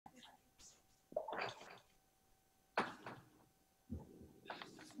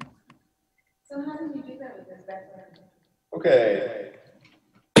So how did you do that with this background? Okay.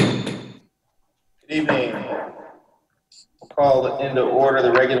 Good evening. We'll call into order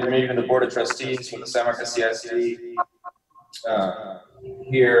the regular meeting of the Board of Trustees for the SMCISD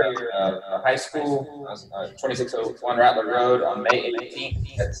here at high school, 2601 Rattler Road on May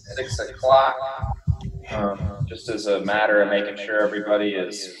 18th at 6 o'clock. Just as a matter of making sure everybody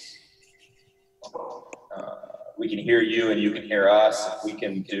is, we can hear you and you can hear us. If we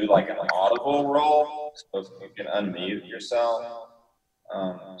can do like an audible roll, so if you can unmute yourself.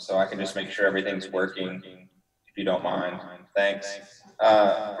 So I can just make sure everything's working, if you don't mind. Thanks.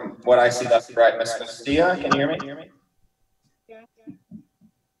 From what I see left to right, Ms. Castillo, can you hear me?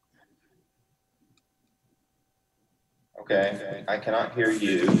 Okay, I cannot hear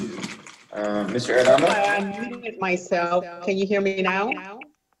you. Mr. Adamo? I unmuted myself. Can you hear me now?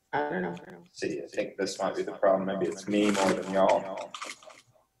 I don't know. See, I think this might be the problem. Maybe it's me more than y'all.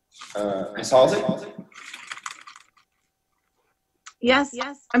 Ms. Halsey? Yes,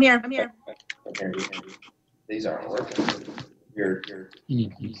 I'm here. These aren't working.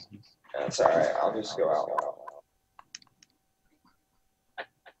 That's all right. I'll just go out.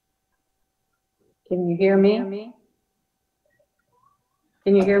 Can you hear me?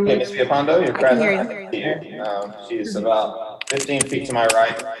 Can you hear me? Hey, Ms. Piapondo, you're present. hear you. I can hear you. She is about 15 feet to my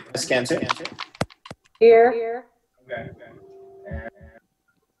right. Ms. Cantu? Here. Okay.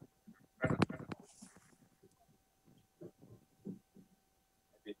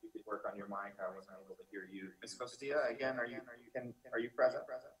 If you could work on your mic, I wasn't able to hear you. Ms. Costilla, again, are you present?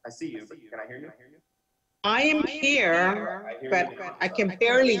 I see you, but can I hear you? I am here, but I can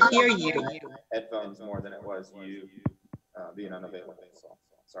barely hear you. Headphones more than it was you being unavailable. So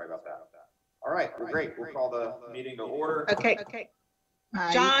sorry about that. All right, well, great. We'll call the meeting to order. Okay.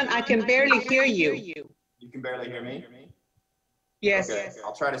 John, I can barely hear you. You can barely hear me? Yes. Okay,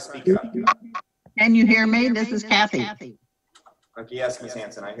 I'll try to speak up. Can you hear me? This is Kathy. Okay, yes, Ms.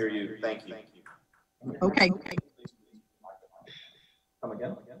 Hanson, I hear you. Thank you. Okay. Come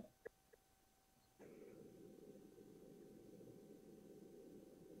again?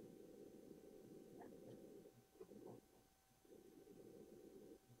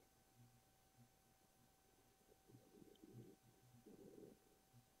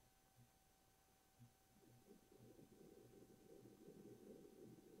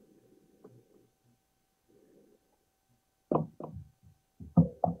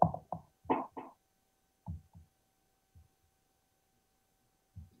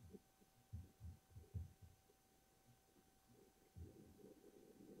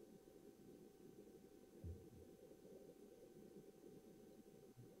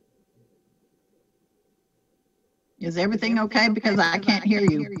 Is everything okay? Because I can't hear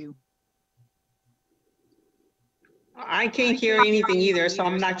you. I can't hear anything either, so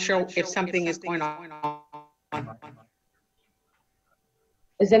I'm not sure if something is going on.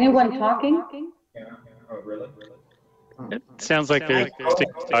 Is anyone talking? Yeah. Oh, really? It sounds like there's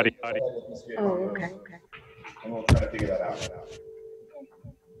audio. Oh, okay. And we'll try to figure that out.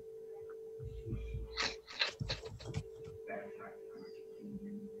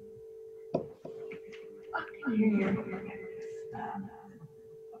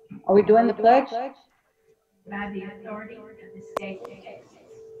 Are we doing the pledge? By the authority of the state of Texas.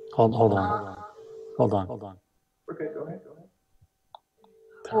 Hold on. Okay, go ahead.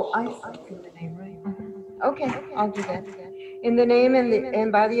 Oh, I see the name, right? Okay, I'll do that. In the name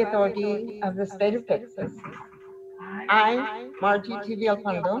and by the authority of the state of Texas, I, Margie T.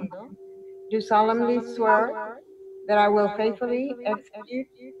 Villalpando, do solemnly swear that I will faithfully execute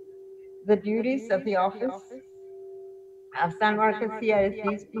the duties of the office of San Marcos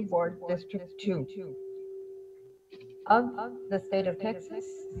CISD School Board District 2 of the state of Texas,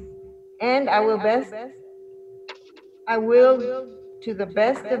 and I will, to the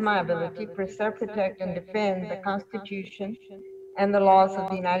best of my ability, preserve, protect, and defend the Constitution and the laws of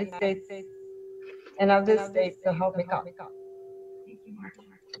the United States and of this state, so help me God.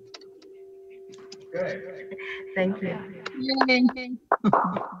 Good. Thank you. Yay.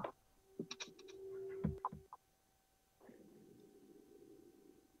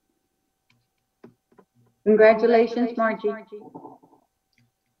 Congratulations, Margie.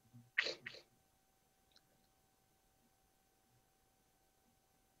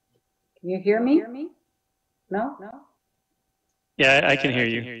 Can you hear me? No? Yeah, I can hear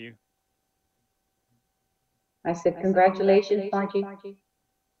you. I said, congratulations, Margie.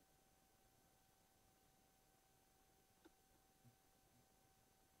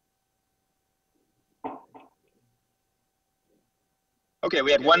 Okay,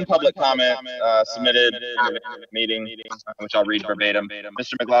 we had one public comment submitted at the meeting, which I'll read verbatim.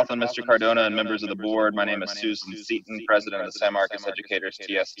 Mr. McLaughlin, Mr. Cardona, and members of the board, my name is Susan Seaton, president of the San Marcos Educators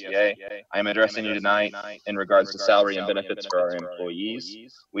TSTA. I am addressing you tonight in regards to salary and benefits for our employees.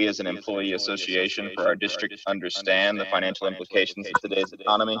 We as an employee association for our district understand the financial implications of today's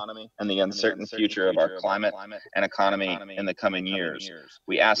economy and the uncertain future of our climate and economy in the coming years.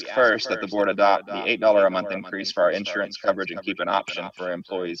 We ask first that the board adopt the $8 a month increase for our insurance coverage and keep an option for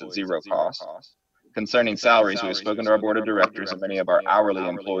employees at zero cost. Concerning salaries, we have spoken to our board of directors and many of our hourly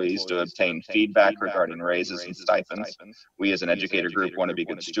employees to obtain feedback regarding raises and stipends. We as an educator group want to be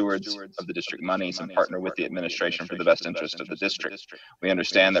good stewards of the district monies and partner with the administration for the best interest of the district. We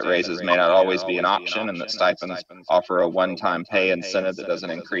understand that raises may not always be an option and that stipends offer a one-time pay incentive that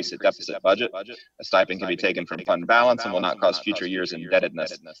doesn't increase a deficit budget. A stipend can be taken from fund balance and will not cause future years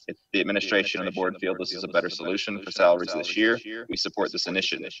indebtedness. If the administration and the board feel this is a better solution for salaries this year, we support this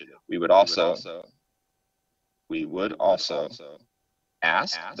initiative. We would also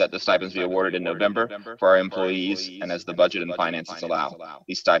ask that the stipends be awarded in November for our employees and as the budget and finances allow.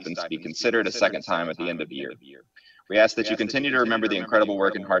 These stipends be considered a second time at the end of the year. We ask that you continue to remember the incredible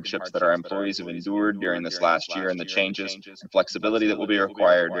work and hardships that our employees have endured during this last year and the changes and flexibility that will be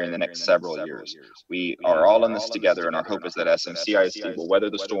required during the next several years. We are all in this together, and our hope is that SMCISD will weather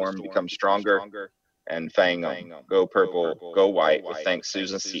the storm, become stronger, and Fang go purple, go white. With thanks,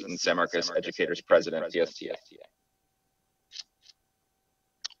 Susan Seaton, San Marcos Educators President, TSTA.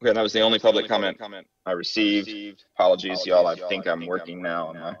 Okay, that was the only public comment I received. Apologies, y'all. I think I'm working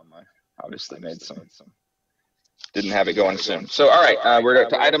now, and I obviously made some. Didn't have it going soon. So, all right, we're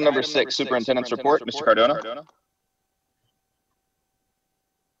to item number 6, Superintendent's Report. Mr. Cardona.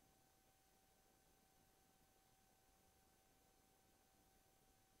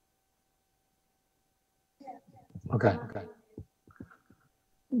 Okay.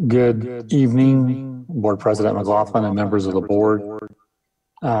 Good evening, Board President McLaughlin and members of the board.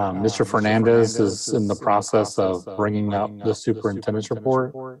 Mr. Fernandez is in the process of bringing up the superintendent's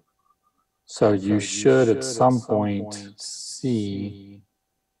report. So you should at some point see,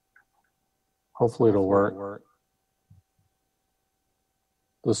 hopefully it'll work,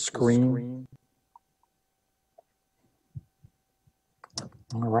 the screen.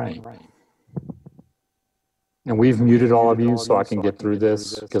 All right. And we've muted all of you so I can get through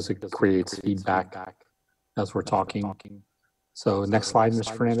this because it creates feedback as we're talking. So next slide,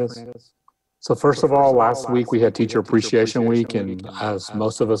 Mr. Fernandez. So first of all, last week we had Teacher Appreciation Week, and as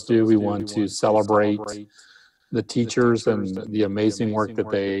most of us do, we want to celebrate the teachers and the amazing work that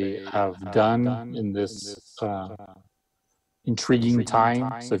they have done in this intriguing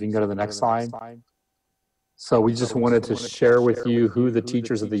time. So if you can go to the next slide. So we just wanted to share with you who the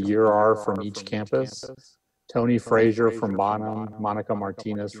teachers of the year are from each campus. Tony Frazier from Bonham, Monica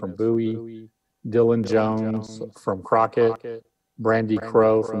Martinez from Bowie, Dylan Jones from Crockett, Brandy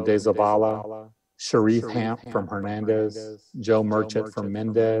Crow from De Zavala, Sharif Hamp from Hernandez, Joe Merchant from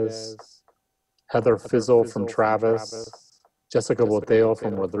Mendez, Heather Fizzle from Travis, Jessica Boteo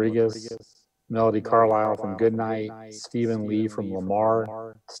from Rodriguez, Melody Carlisle from Goodnight, Stephen Lee from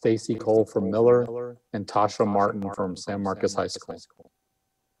Lamar, Stacy Cole from Miller, and Tasha Martin from San Marcos High School.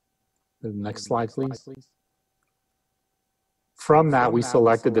 The next slide, please. From that, we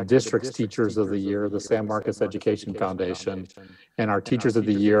selected the district's Teachers of the Year, the San Marcos Education Foundation. And our Teachers of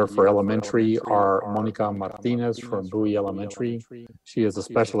the Year for elementary are Monica Martinez from Bowie Elementary. She is a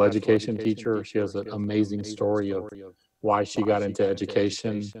special education teacher. She has an amazing story of why she got into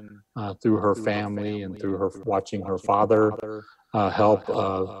education through her family and through her watching her father help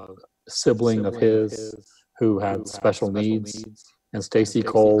a sibling of his who had special needs. And Stacy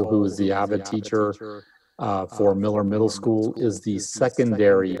Cole, who is the avid teacher for Miller Middle School, is the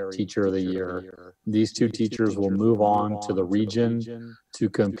secondary Teacher of the Year. These two teachers will move on to the region to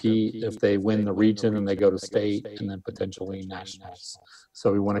compete if they win the region and they go to state and then potentially nationals.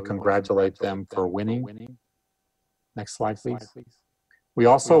 So we want to congratulate them for winning. Next slide, please. We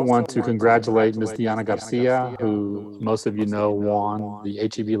also want to congratulate Ms. Diana Garcia, who most of you know won the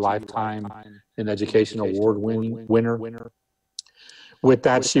HEB Lifetime in Education Award winner. With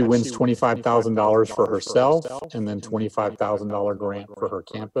that, she wins $25,000 for herself and then $25,000 grant for her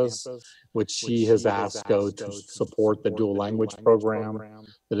campus, which she has asked go to support the dual language program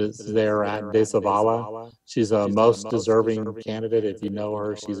that is there at De Zavala. She's a most deserving candidate. If you know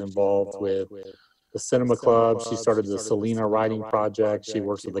her, she's involved with the Cinema Club. She started the Selena Writing Project. She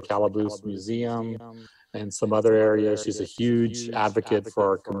works with the Calaboose Museum and some other areas. She's a huge advocate for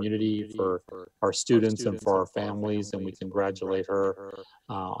our community, for our students, and for our families, and we congratulate her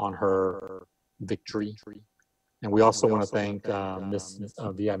on her victory. And we also want to thank Ms.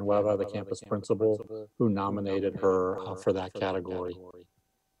 Villanueva, the campus principal, who nominated her for that category.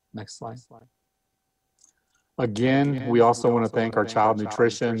 Next slide. Again, we also want to thank our child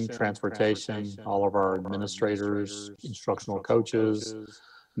nutrition, transportation, all of our administrators, instructional coaches,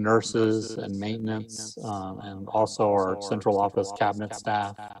 nurses, and maintenance, and also our central office cabinet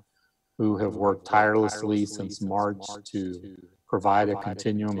staff who have worked tirelessly since March to provide a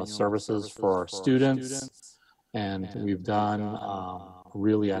continuum of services for our students. And we've done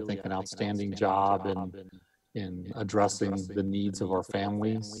really, I think, an outstanding job in addressing the needs of our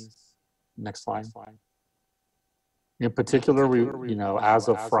families. Next slide. In particular, we, as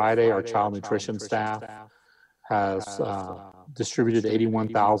of Friday, our child nutrition staff has distributed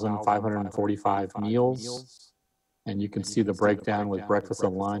 81,545 meals. And you can see the breakdown with breakfast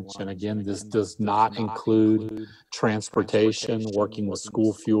and lunch. And again, this does not include transportation, working with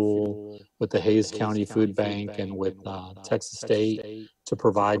school fuel, with the Hayes County Food Bank, and with Texas State to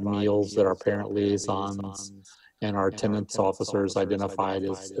provide meals that our parent liaisons and our attendance officers identified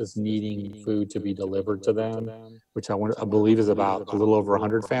as needing food to be delivered to them, which I believe is about a little over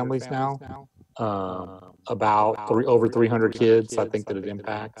 100 families now, about over 300 kids, I think, that it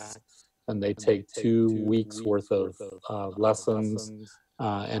impacts. And they take 2 weeks worth of lessons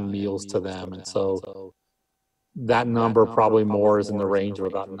and meals to them. And so that number probably more is in the range of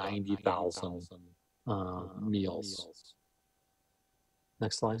about 90,000 meals.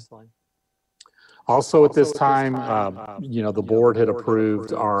 Next slide. Also at this time, the board had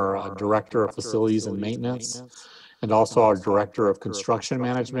approved our director of facilities and maintenance and also our director of construction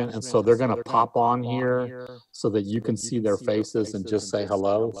management. And so they're going to pop on here so that you can see their faces and just say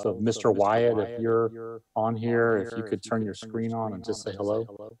hello. So Mr. Wyatt, if you're on here, if you could turn your screen on and just say hello.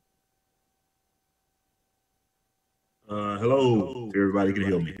 Hello, everybody can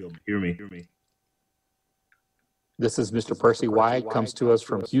hear me. This is Mr. Percy Wyatt, comes to us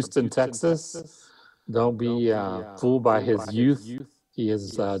from Houston, Texas. Don't be fooled by his youth. He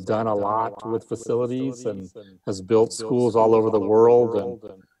has done a lot with facilities and has built schools all over the world. And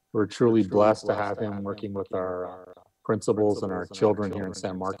we're truly blessed to have him working with our principals and our children here in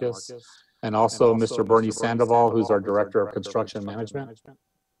San Marcos. And also Mr. Bernie Sandoval, who's our director of construction management.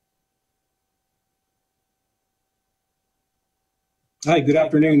 Hi, good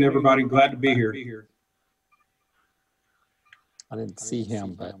afternoon, everybody. Glad to be here. I didn't see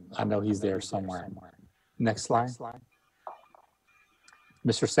him, but I know he's there somewhere. Next slide.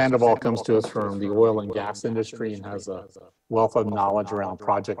 Mr. Sandoval comes to us from the oil and gas industry and has a wealth of knowledge around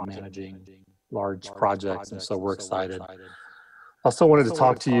project managing large projects, and so we're excited. Also wanted to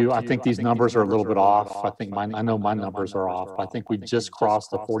talk to you. I think these numbers are a little bit off. I know my numbers are off. I think we just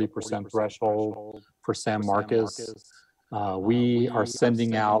crossed the 40% threshold for San Marcos. We are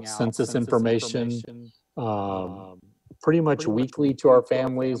sending out census information pretty much weekly to our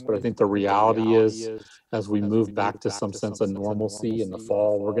families, but I think the reality is, as we move back to some sense of normalcy in the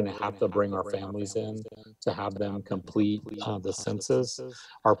fall, we're going to have to bring our families in to have them complete the census.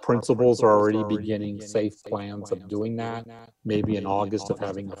 Our principals are already beginning safe plans of doing that, maybe in August of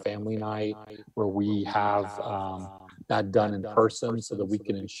having a family night where we have that done in person so that we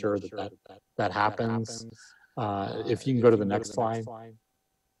can ensure that happens. If you can go to the next slide.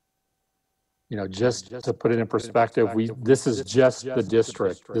 Just to put it in perspective, this is just the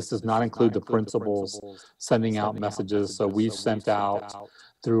district. This does not include the principals sending out messages. So we've sent out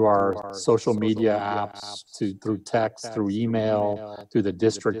through our social media apps, through text, through email, through the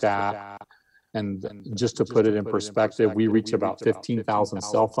district app. And just to put it in perspective, we reach about 15,000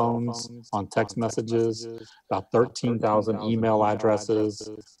 cell phones on text messages, about 13,000 email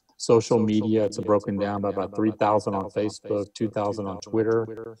addresses. Social media, it's broken down by about 3,000 on Facebook, 2,000 on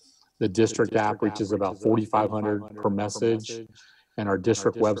Twitter. The district app reaches about 4,500 per message, and our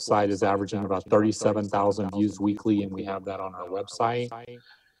district website is averaging about 37,000 views weekly, and we have that on our website.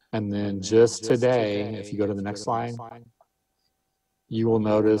 And then just today, if you go to the next slide, you will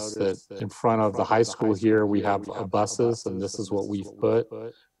notice that in front of the high school here, we have buses, and this is what we've put,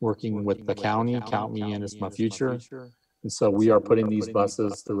 working with the county, Count Me In, It's My Future. And so we are putting these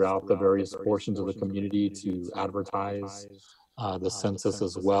buses throughout the various portions of the community to advertise the census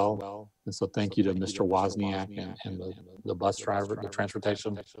as well. And so thank you to Mr. Wozniak and the bus driver, the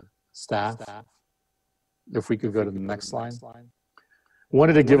transportation staff. If we could go to the next slide.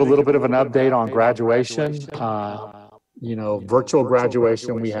 Wanted to give a little bit of an update on graduation. Virtual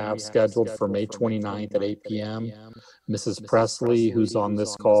graduation we have scheduled for May 29th at 8 p.m. Mrs. Presley, who's on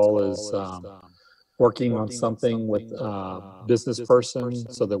this call, is working on something with business person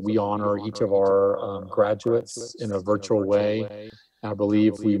so that we honor each of our graduates in a virtual way. I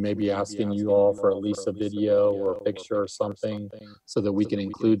believe we may be asking you all for at least a video or a picture or something so that we can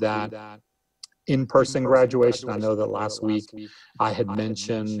include that. In-person graduation, I know that last week I had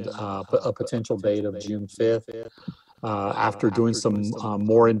mentioned a potential date of June 5th. After doing some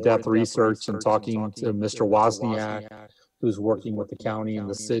more in-depth research and talking to Mr. Wozniak, who's working with the county and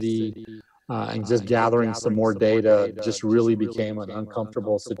the city, and just gathering some more data, just really became an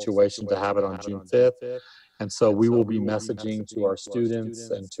uncomfortable situation to have it on June 5th. And so we will be messaging to our students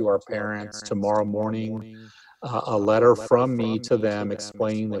and to our parents tomorrow morning a letter from me to them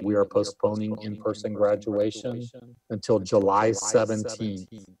explaining that we are postponing in-person graduation until July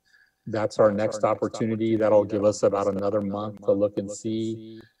 17th. That's our next opportunity. That'll give us about another month to look and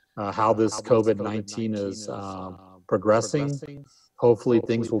see how this COVID-19 is progressing. Hopefully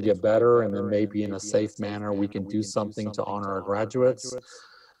things will get better, and then maybe in a safe manner we can do something to honor our graduates.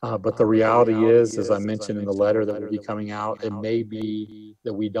 But the reality is, as I mentioned in the letter that will be coming out, it may be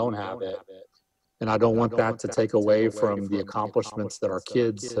that we don't have it. And I don't want that to take away from the accomplishments that our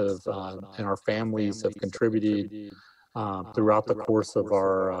kids have and our families have contributed throughout the course of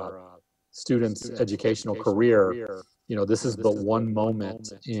our students' educational career. You know, this is but one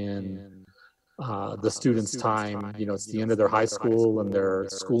moment in the students' time. You know, it's the end of their high school and their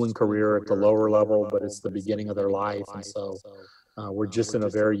schooling career at the lower level, but it's the beginning of their life. And so we're just in a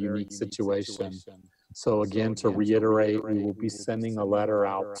very unique situation. So again, to reiterate, we will be sending a letter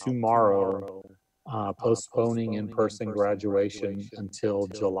out tomorrow postponing in-person graduation until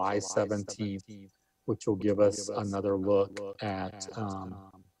July 17th, which will give us another look at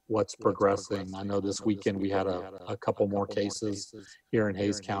what's progressing. I know this weekend we had a couple more cases here in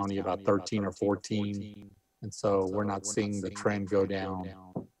Hays County, about 13 or 14. And so we're not seeing the trend go down.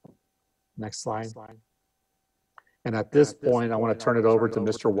 Next slide. And at this point, I want to turn it over to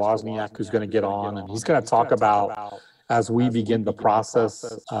Mr. Wozniak, who's going to get on, and he's going to talk about, as we begin the process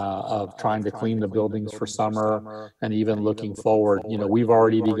of trying to clean the buildings for summer and even looking forward. You know, we've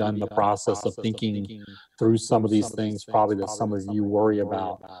already begun the process of thinking through some of these things probably that some of you worry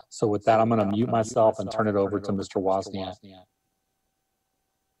about. So with that, I'm going to mute myself and turn it over to Mr. Wozniak.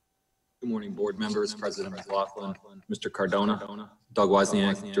 Good morning, board members, President McLaughlin, Mr. Cardona, Doug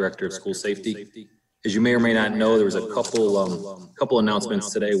Wozniak, Director of School Safety. As you may or may not know, there was a couple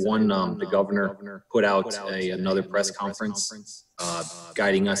announcements today. One, the governor put out another press conference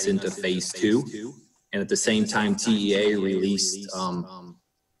guiding us into phase 2. And at the same time, TEA released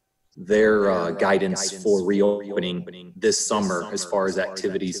their guidance for reopening this summer as far as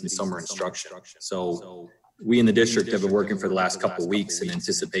activities and summer instruction. So we in the district have been working for the last couple of weeks in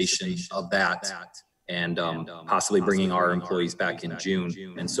anticipation of that, and possibly bringing our employees back in June.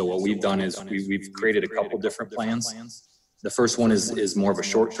 And so what we've done is we've created a couple different plans. The first one is more of a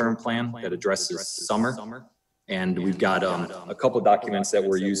short-term plan that addresses summer. And we've got a couple documents that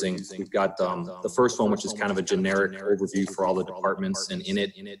we're using. We've got the first one, which is kind of a generic overview for all the departments. And in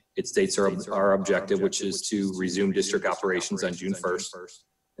it states our objective, which is to resume district operations on June 1st.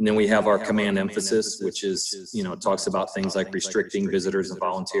 And then we have our command emphasis, which is, you know, it talks about things like restricting visitors and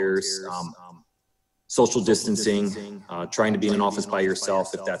volunteers, social distancing, trying to be in an office by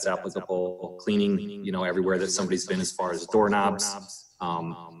yourself if that's applicable, cleaning, you know, everywhere that somebody's been as far as doorknobs,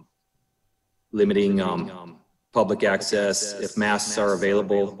 limiting public access. If masks are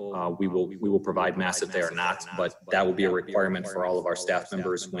available, we will provide masks if they are not, but that will be a requirement for all of our staff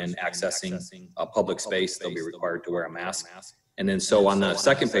members when accessing a public space. They'll be required to wear a mask. And then so on the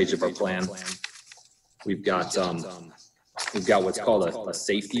second page of our plan, we've got what's called a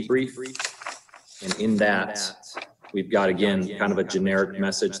safety brief. And in that, we've got, again, kind of a generic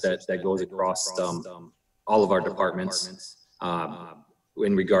message that goes across all of our departments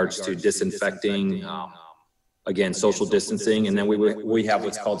in regards to disinfecting, again, social distancing. And then we have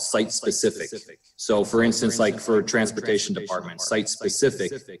what's called site-specific. So, for instance, like for transportation department,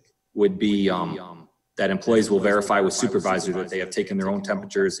 site-specific would be that employees will verify with supervisor that they have taken their own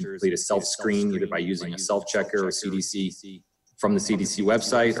temperatures and complete a self-screen, either by using a self-checker or CDC from the CDC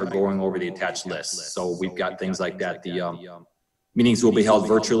website or going over the attached list. So we've got things like that. The meetings will be held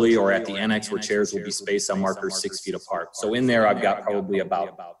virtually or at the annex, where chairs will be spaced on markers 6 feet apart. So in there, I've got probably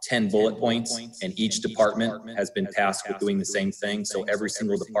about 10 bullet points, and each department has been tasked with doing the same thing. So every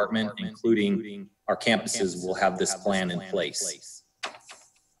single department, including our campuses, will have this plan in place.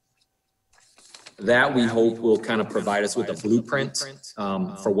 That, we hope, will kind of provide us with a blueprint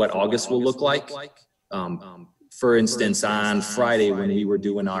for what August will look like. For instance, on Friday when we were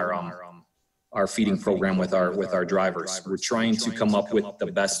doing our feeding program with our drivers, we're trying to come up with the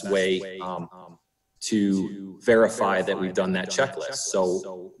best way to verify that we've done that checklist.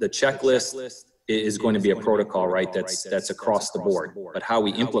 So the checklist is going to be a protocol, right? That's across the board, but how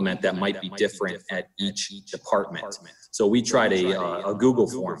we implement that might be different at each department. So we tried a Google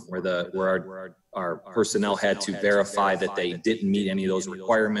form where our personnel had to verify that they didn't meet any of those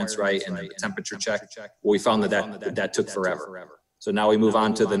requirements, right? And then the temperature check. Well, we found that took forever. So now we move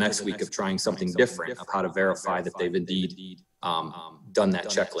on to the next week of trying something different of how to verify that they've indeed done that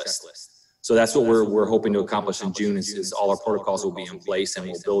checklist. So that's what we're hoping to accomplish in June is all our protocols will be in place, and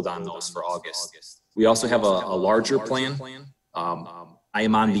we'll build on those for August. We also have a larger plan. I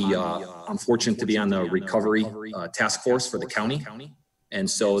am on I'm fortunate to be on the recovery task force for the county. And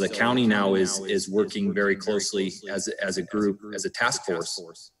so the county now is working very closely as a group, as a task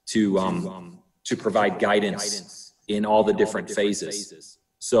force to provide guidance in all the different phases.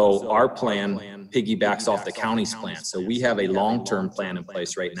 So our plan piggybacks off the county's plan. So we have a long-term plan in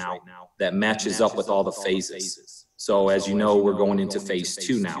place right now that matches up with all the phases. So as you know, we're going into phase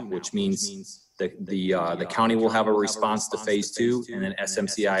 2 now, which means the county will have a response to phase 2, and then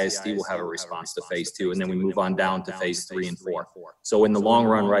SMCISD will have a response to phase 2, and then we move on down to phase 3 and 4. So in the long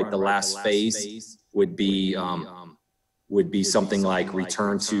run, right, the last phase would be something like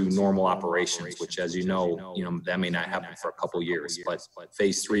return to normal operations, which, as you know, that may not happen for a couple years, but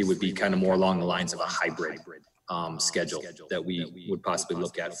phase 3 would be kind of more along the lines of a hybrid schedule that we would possibly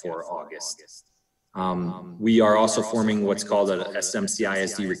look at for August. We are also forming what's called a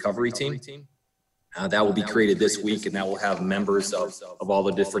SMCISD recovery team. That will be created this week, and that will have members of all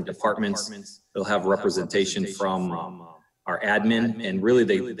the different departments. They'll have representation from our admin, and really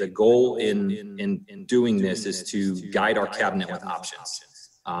the goal in doing this is to guide our cabinet with options.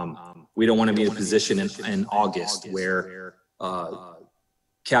 We don't want to be in a position in August where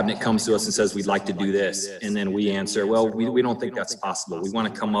cabinet comes to us and says, we'd like to do this. And then we answer, well, we don't think that's possible. We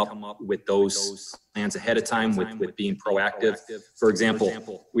want to come up with those plans ahead of time with being proactive. For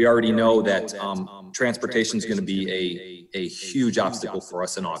example, we already know that transportation is going to be a huge obstacle for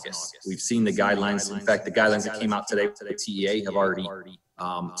us in August. We've seen the guidelines. In fact, the guidelines that came out today for the TEA have already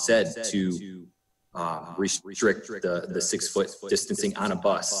said to restrict the 6-foot distancing on a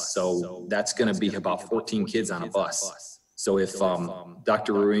bus. So that's going to be about 14 kids on a bus. So if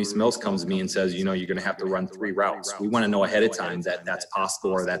Dr. Ruiz Mills comes to me and says, you're going to have to run 3 routes, we want to know ahead of time that that's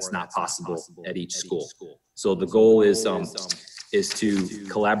possible or that's not possible at each school. So the goal is to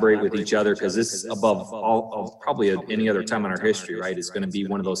collaborate with each other, because this is above all, probably any other time in our history, right? It's going to be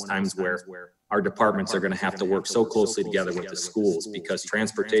one of those times where our departments are going to have to work so closely together with the schools, because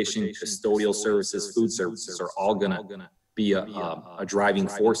transportation, custodial services, food services are all going to be a driving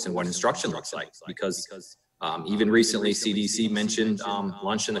force in what instruction looks like, because even recently, CDC mentioned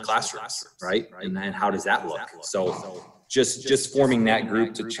lunch in the classrooms, right? And then how does that look? So just forming that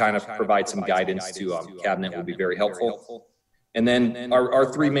group to try to provide some guidance to cabinet will be very helpful. And then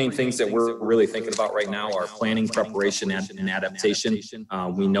our 3 main things that we're really thinking about right now are planning, preparation, and adaptation.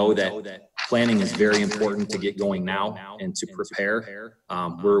 We know that planning is very important to get going now and to prepare.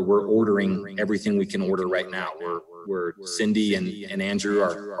 We're ordering everything we can order right now. We're Cindy and Andrew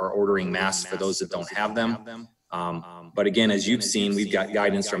are ordering masks for those that don't have them. But again, as you've seen, we've got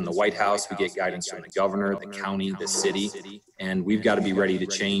guidance from the White House, we get guidance from the governor, the county, the city, and we've got to be ready to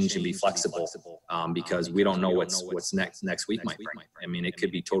change and be flexible because we don't know what's next week might bring. I mean, it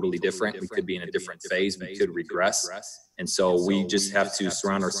could be totally different. We could be in a different phase. We could regress. And so we just have to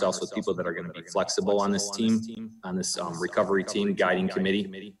surround ourselves with people that are going to be flexible on this team, on this recovery team, guiding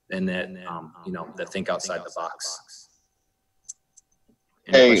committee, and that, that think outside the box.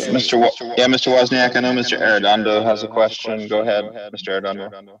 Hey, Mr. Wozniak, I know Mr. Arredondo has a question. Go ahead, Mr.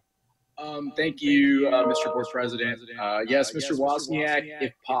 Arredondo. Thank you, Mr. Board President. Yes, Mr. Wozniak,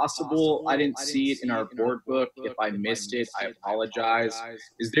 if possible, I didn't see it in our board book. If I missed it, I apologize.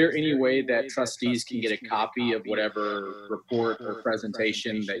 Is there any way that trustees can get a copy of whatever report or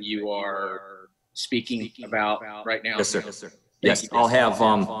presentation that you are speaking about right now? Yes, sir. Yes,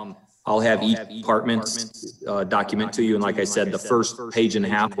 I'll have each department's document to you, and like I said, the first page and a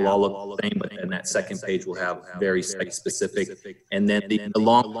half will all look the same, but then that second page will have very site-specific. And then the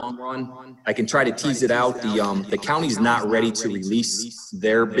long run, I can try to tease it out. The county's not ready to release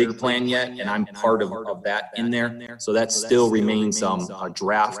their big plan yet, and I'm part of that in there. So that still remains a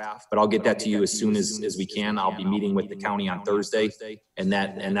draft, but I'll get that to you as soon as we can. I'll be meeting with the county on Thursday, and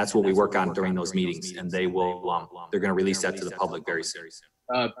that's what we work on during those meetings, and they're going to release that to the public very soon.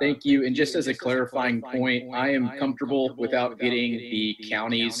 Thank you. And just as a clarifying point, I am comfortable without getting the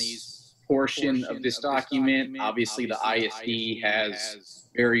county's portion of this document. Obviously, the ISD has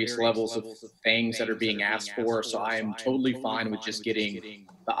various levels of things that are being asked for, so I am totally fine with just getting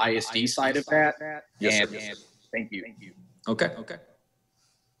the ISD side of that. Yes, sir. And thank you. Okay.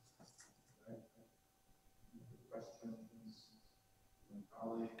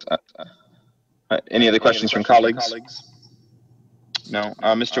 Any other questions from colleagues? No.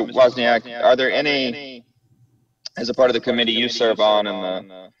 Mr. Wozniak, are there any, as a part of the committee you serve on in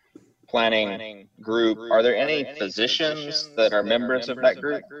the planning group, are there any physicians that are members of that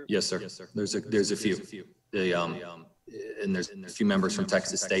group? Yes, sir. There's a few. And there's a few members from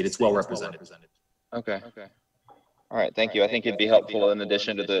Texas State. It's well represented. Okay. All right. Thank you. I think it'd be helpful in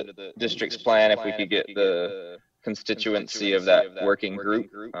addition to the district's plan if we could get the constituency of that working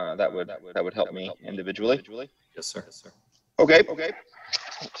group. That would help me individually. Yes, sir. Okay.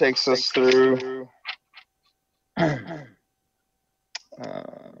 Takes us through.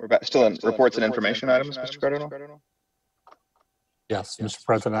 We're still in reports and information items, Mr. Cardinal. Yes, Mr.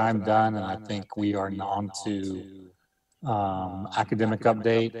 President, I'm done, and I think we are on to academic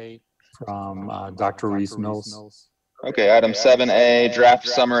update from Dr. Reese-Mills. Okay, item 7A, draft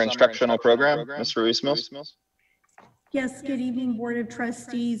summer instructional program. Ms. Ruiz-Mills. Yes, good evening, Board of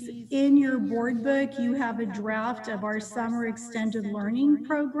Trustees. In your board book, you have a draft of our summer extended learning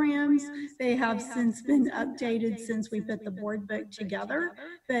programs. They have since been updated since we put the board book together.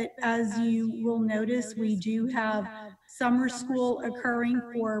 But as you will notice, we do have summer school occurring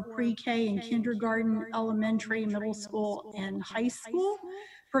for pre-K and kindergarten, elementary, middle school, and high school.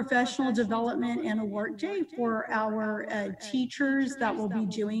 Professional development and a work day for our teachers that will be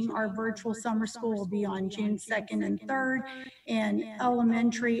doing our virtual summer school will be on June 2nd and 3rd, and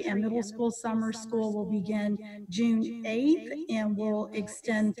elementary and middle school summer school will begin June 8th and will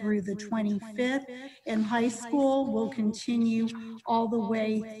extend through the 25th, and high school will continue all the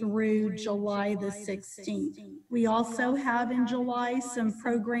way through July the 16th. We also have in July some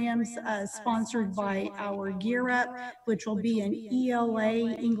programs sponsored by our Gear Up, which will be an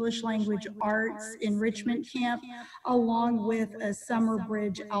ELA, English Language Arts Enrichment Camp, along with a Summer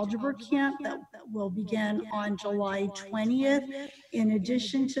Bridge Algebra Camp that will begin on July 20th. In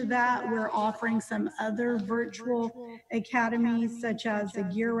addition to that, we're offering some other virtual academies, such as the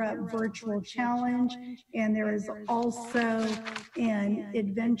Gear Up Virtual Challenge, and there is also an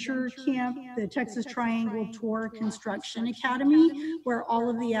adventure camp, the Texas Triangle Tour Construction Academy, where all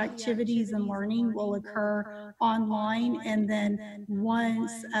of the activities and learning will occur online. And then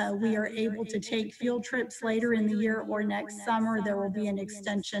once we are able to take field trips later in the year or next summer, there will be an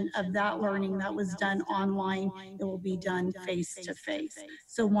extension of that learning that was done online. It will be done face-to-face.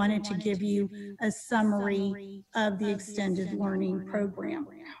 So wanted to give you a summary of the extended learning program.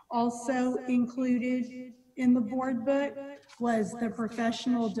 Also included in the board book was the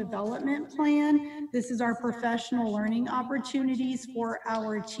professional development plan. This is our professional learning opportunities for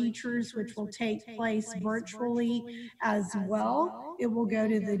our teachers, which will take place virtually as well. It will go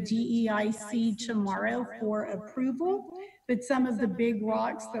to the DEIC tomorrow for approval, but some of the big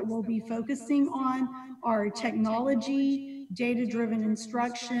rocks that we'll be focusing on are technology, data-driven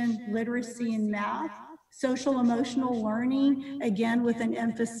instruction, literacy and math, social emotional learning, again with an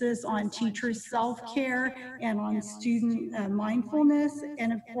emphasis on teacher self-care and on student mindfulness,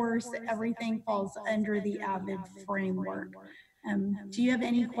 and of course everything falls under the AVID framework. Do you have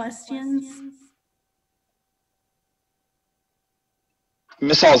any questions?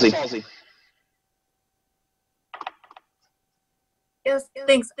 Ms. Halsey. Yes,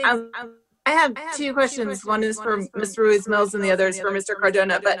 thanks. I have two questions. One is for Ms. Ruiz-Mills and the other is for Mr.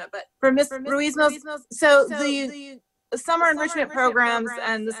 Cardona. But for Ms. Ruiz-Mills, so the summer enrichment programs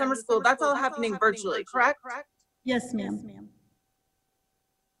and the summer school, that's all happening virtually, correct? Yes, ma'am.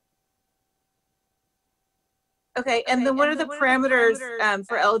 Okay, and then what are the parameters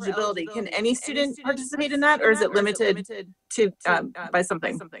for eligibility? Can any student participate in that, or is it limited to by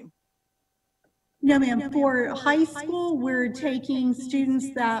something? No, ma'am. For high school, we're taking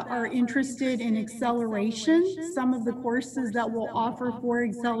students that are interested in acceleration. Some of the courses that we'll offer for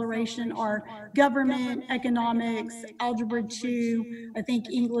acceleration are government, economics, algebra 2, I think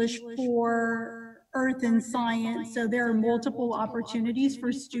English 4, earth and science. So there are multiple opportunities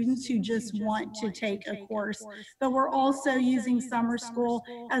for students who just want to take a course. But we're also using summer school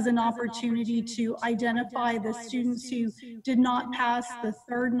as an opportunity to identify the students who did not pass the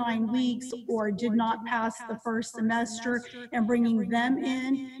third 9 weeks or did not pass the first semester and bringing them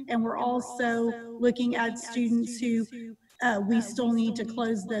in. And we're also looking at students who we still need to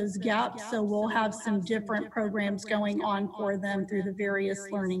close those gaps. So we'll have some different programs going on for them through the various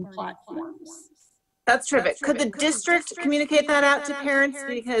learning platforms. That's terrific. Could the district communicate that out to parents?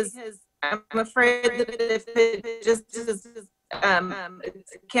 Because I'm afraid that if it just is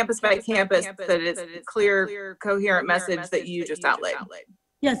campus by campus, that it's a clear, coherent message that you just outlaid.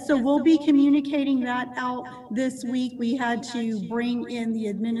 Yes, so we'll be communicating that out this week. We had to bring in the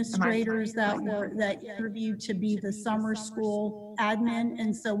administrators that interviewed to be the summer school admin.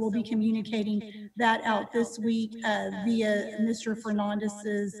 And so we'll be communicating that out this week via Mr.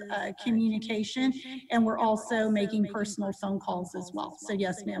 Fernandez's communication. And we're also making personal phone calls as well. So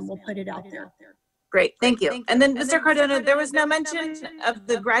yes, ma'am, we'll put it out there. Great, thank you. And then Mr. Cardona, there was no mention of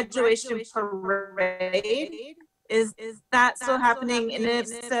the graduation parade. Is that still happening? And if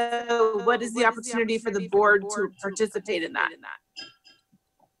so, what is the opportunity for the board to participate in that?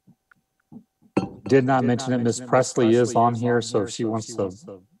 Did not mention it. Ms. Presley is on here, so if she wants to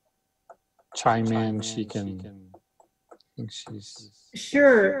chime in, she can. I think she's.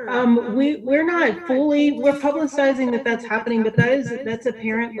 Sure. We're not fully, we're publicizing that that's happening, but that's a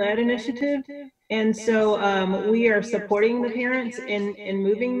parent-led initiative. And so we are supporting the parents in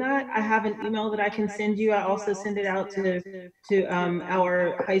moving that. I have an email that I can send you. I also send it out to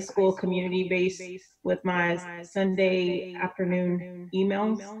our high school community base with my Sunday afternoon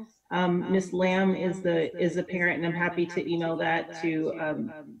emails. Ms. Lamb is the parent, and I'm happy to email that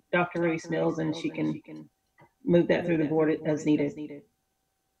to Dr. Ruiz Mills, and she can move that through the board as needed.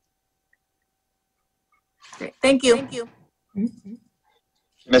 Great. Thank you. Thank you.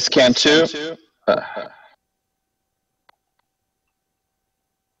 Ms. Cantu.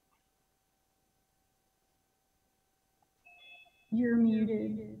 You're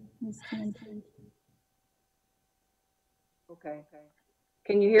muted, Ms. Cantu. Okay.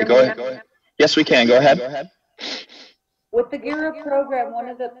 Can you hear me? Go ahead. Yes, we can. Go ahead. With the Gear Up program, one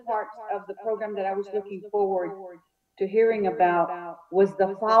of the parts of the program that I was looking forward to hearing about was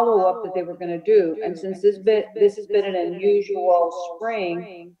the follow-up that they were going to do. And since this has been an unusual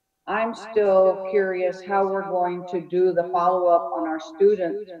spring, I'm still curious how we're going to do the follow-up on our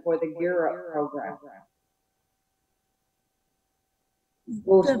students for the Gear Up program.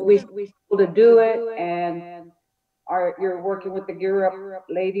 Will we be able to do it? And you're working with the Gear Up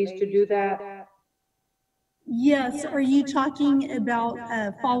ladies to do that? Yes. Are you talking about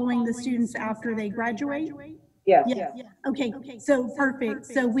following the students after they graduate? Yes. Yeah. Okay. So perfect.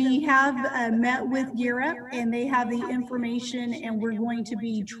 So we have met with Gear Up, and they have the information, and we're going to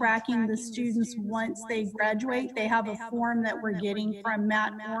be tracking the students once they graduate. They have a form that we're getting from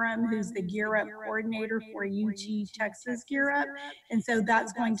Matt Quorum, who's the Gear Up coordinator for UT Texas Gear Up. And so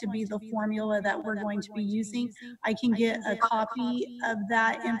that's going to be the formula that we're going to be using. I can get a copy of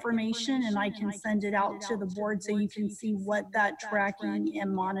that information, and I can send it out to the board so you can see what that tracking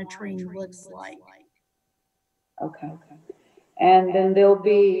and monitoring looks like. Okay. And then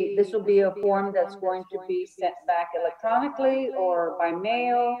this will be a form that's going to be sent back electronically or by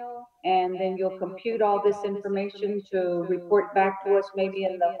mail, and then you'll compute all this information to report back to us maybe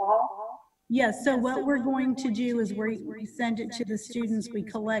in the fall? Yes, so what we're going to do is we send it to the students, we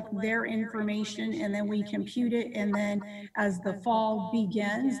collect their information, and then we compute it, and then as the fall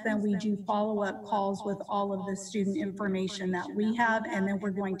begins, then we do follow-up calls with all of the student information that we have, and then we're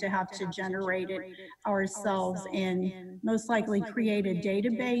going to have to generate it ourselves and most likely create a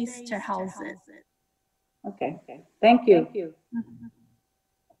database to house it. Okay, thank you.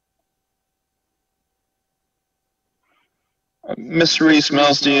 Ms.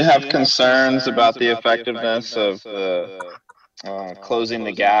 Reese-Mills, do you have concerns about the effectiveness of the closing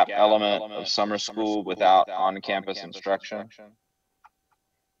the gap element of summer school without on-campus instruction?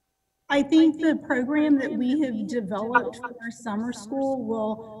 I think the program that we have developed for summer school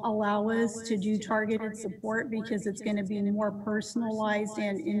will allow us to do targeted support because it's going to be more personalized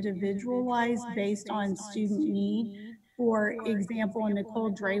and individualized based on student need. For example,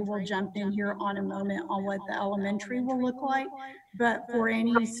 Nicole Dre will jump in here on a moment on what the elementary will look like. But for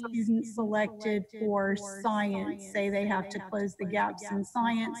any student selected for science, say they have to close the gaps in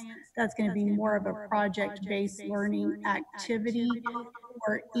science, that's going to be more of a project-based learning activity.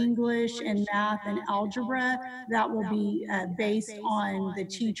 For English and math and algebra, that will be based on the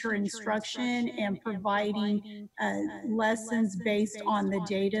teacher instruction and providing lessons based on the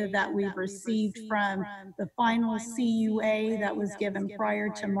data that we've received from the final CUA that was given prior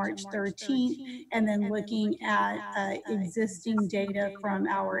to March 13th, and then looking at existing data from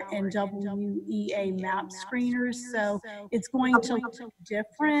our NWEA map screeners. So it's going to look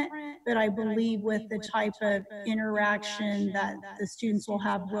different, but I believe with the type of interaction that the students students will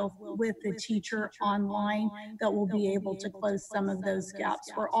have with the teacher online that will be able to close some of those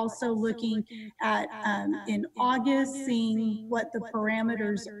gaps. We're also looking at in August, seeing what the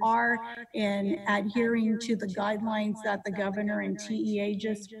parameters are and adhering to the guidelines that the governor and TEA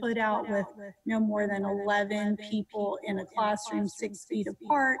just put out, with no more than 11 people in a classroom 6 feet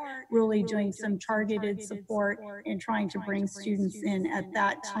apart, really doing some targeted support and trying to bring students in at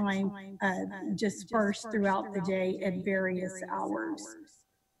that time, dispersed throughout the day at various hours.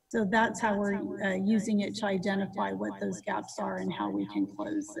 So that's how we're using it to identify what those gaps are and how we can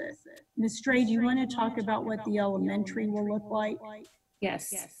close it. Ms. Stray, do you want to talk about what the elementary will look like?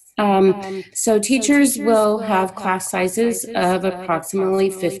 Yes. So teachers will have class sizes of approximately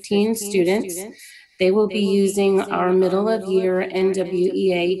 15 students. They will be using our middle of year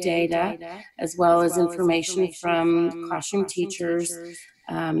NWEA data, as well as information from classroom teachers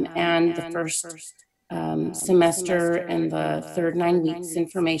and the first semester and the third 9 weeks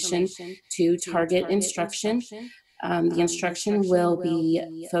information to target instruction. The instruction will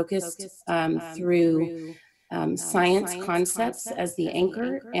be focused through science concepts as the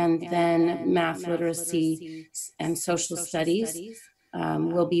anchor, and then math, literacy, and social studies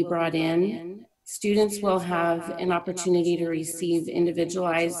will be brought in. Students will have an opportunity to receive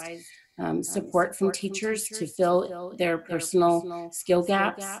individualized support from teachers to fill their personal skill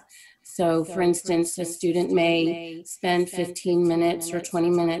gaps. So for instance, a student may spend 15 minutes or 20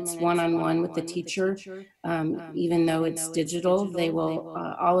 minutes one-on-one with the teacher. Even though it's digital, they will,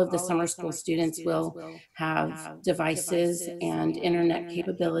 all of the summer school students will have devices and internet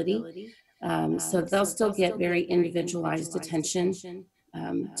capability. So they'll still get very individualized attention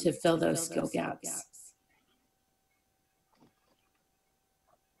to fill those skill gaps.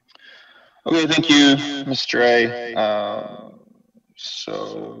 Okay, thank you, Ms. Dre.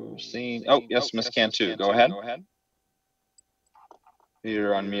 So seeing, oh yes, Ms. Cantu, go ahead.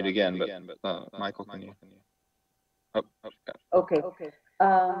 You're on mute again, but Michael, can you? Oh, okay.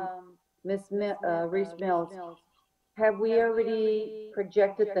 Ms. Reese Mills, have we already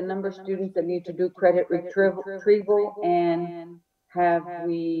projected the number of students that need to do credit retrieval, and have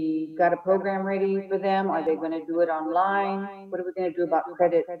we got a program ready for them? Are they going to do it online? What are we going to do about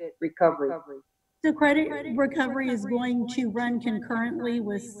credit recovery? So credit recovery is going to run concurrently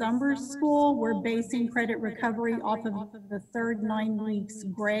with summer school. We're basing credit recovery off of the third 9 weeks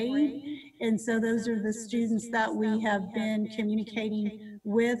grade. And so those are the students that we have been communicating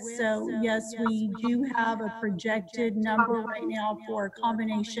with. So yes, we do have a projected number right now for a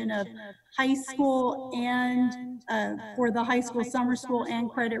combination of high school and for the high school, summer school, and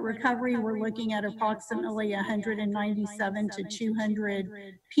credit recovery. We're looking at approximately 197 to 200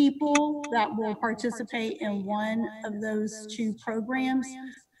 people that will participate in one of those two programs.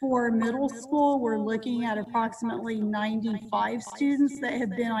 For middle school, we're looking at approximately 95 students that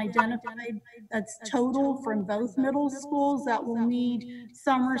have been identified. That's total from both middle schools that will need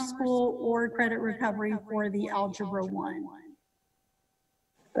summer school or credit recovery for the Algebra 1.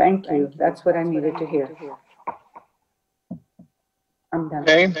 Thank you. That's what I needed to hear. I'm done.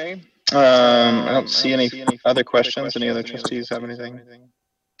 Okay. I don't see any other questions. Any other trustees have anything?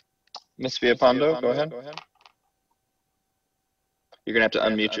 Ms. Villapando, go ahead. You're gonna have to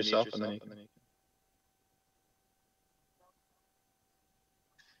unmute yourself and then you can.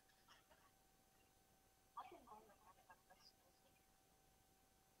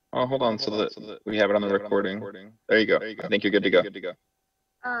 Oh, hold on, so that we have it on the recording. There you go. I think you're good to go.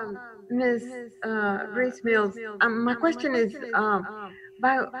 Ms. Reese Mills, my question is,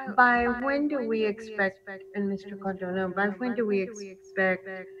 by when do we expect, and Mr. Cardona, by when do we expect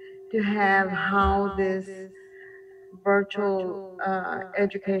to have how this virtual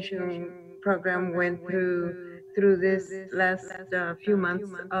education program went through this last few months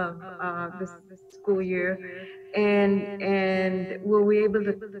of this school year, and will we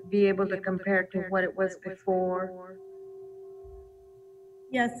be able to compare to what it was before?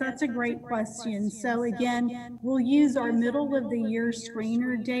 Yes, that's a great question. So again, we'll use our middle of the year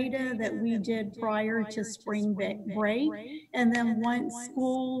screener data that we did prior to spring break. And then once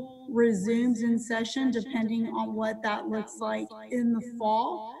school resumes in session, depending on what that looks like in the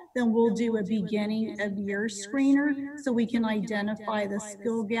fall, then we'll do a beginning of year screener so we can identify the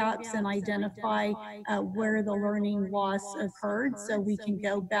skill gaps and identify where the learning loss occurred, so we can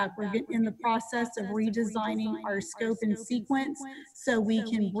go back. We're in the process of redesigning our scope and sequence so we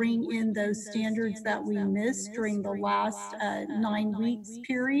can bring in those standards that we missed during the last 9 weeks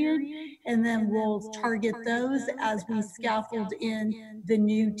period, and then we'll target those as we scaffold in the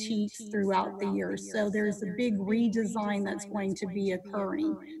new TEKS throughout the year. So there's a big redesign that's going to be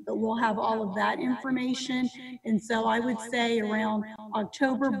occurring, but we'll have all of that information. And so I would say around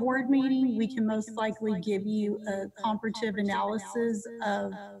October board meeting, we can most likely give you a comparative analysis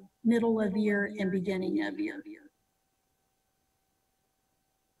of middle of year and beginning of year.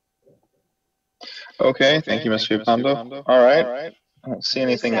 Okay, thank you, Ms. Fupando. All right, I don't see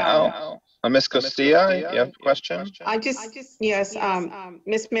anything else. Ms. Costilla, you have a question? Yes,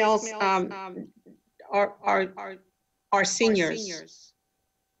 Ms. Mills, our seniors,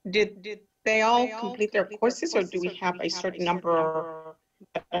 did they all complete their courses, or do we have a certain number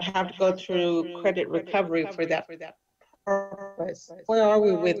that have to go through credit recovery for that purpose? Where are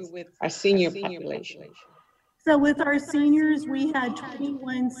we with our senior population? So with our seniors, we had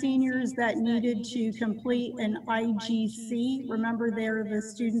 21 seniors that needed to complete an IGC. Remember, they're the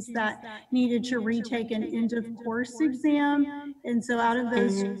students that needed to retake an end of course exam. And so out of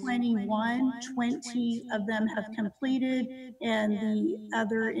those 21, 20 of them have completed, and the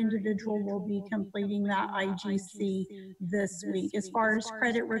other individual will be completing that IGC this week. As far as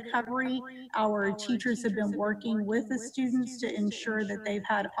credit recovery, our teachers have been working with the students to ensure that they've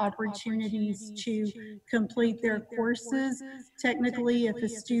had opportunities to complete their courses. Technically, if a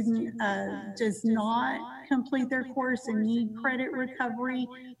student does not complete their course and need credit recovery,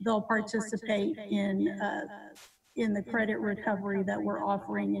 they'll participate in the credit recovery that we're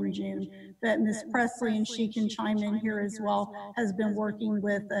offering in June. But Ms. Presley, and she can chime in here as well, has been working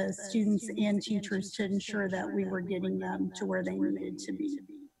with students and teachers to ensure that we were getting them to where they needed to be.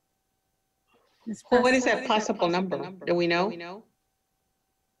 Well, what is that possible number? Do we know?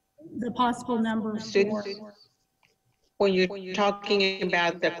 The possible number of students? When you're talking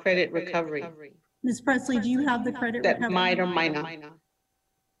about the credit recovery. Ms. Presley, do you have the credit recovery? That might or might not.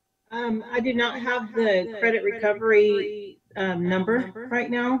 I do not have the credit recovery number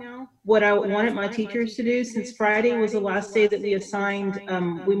right now. What I wanted my teachers to do, since Friday was the last day that we assigned,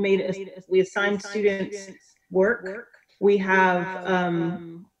 we assigned students work. We have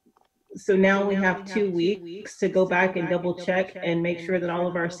so now we have 2 weeks to go back and double check and make sure that all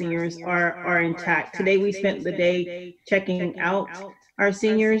of our seniors are intact. Today we spent the day checking out our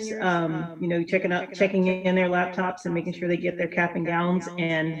seniors, you know, checking in their laptops and making sure they get their cap and gowns,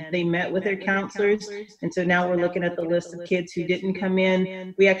 and they met with their counselors. And so now we're looking at the list of kids who didn't come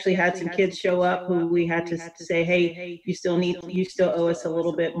in. We actually had some kids show up who we had to say, hey, you still owe us a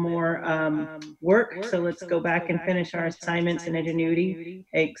little bit more work. So let's go back and finish our assignments and ingenuity,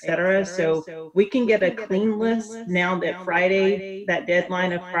 etc. So we can get a clean list now that Friday, that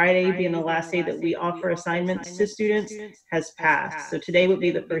deadline of Friday being the last day that we offer assignments to students, has passed. So today would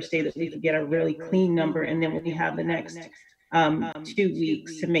be the first day that we could get a really clean number, and then we have the next 2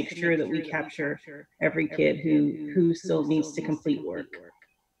 weeks to make sure that we capture every kid who still needs to complete work.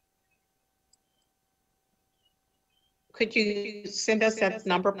 Could you send us that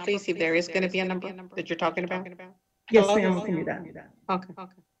number, please, if there is going to be a number that you're talking about? Yes, ma'am, we can do that. Okay.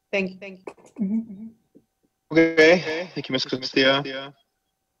 Thank you. Okay, thank you, Ms. Costilla.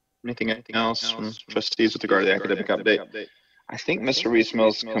 Anything else from trustees with regard to the academic update? I think Mr.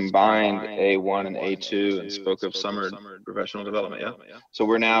 Reese-Mills combined A1 and A2 and spoke of summer professional development, yeah? So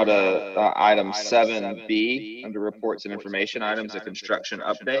we're now to item 7B under reports and information items, a construction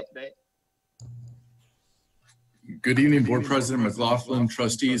update. Good evening, Board President McLaughlin,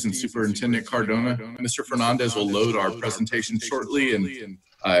 trustees, and Superintendent Cardona. Mr. Fernandez will load our presentation shortly, and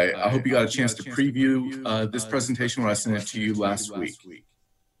I hope you got a chance to preview this presentation when I sent it to you last week.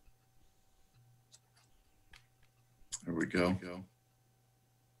 There we go.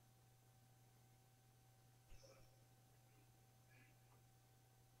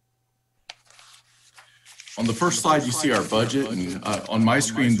 On the first slide, you see our budget, and on my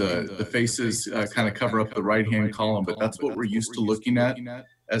screen, the faces kind of cover up the right-hand column, but that's what we're used to looking at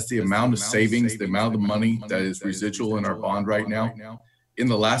as the amount of savings, the amount of money that is residual in our bond right now. In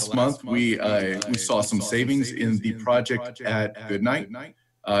the last month, we saw some savings in the project at Goodnight.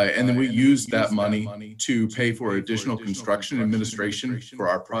 And then we used that money to pay for additional construction administration for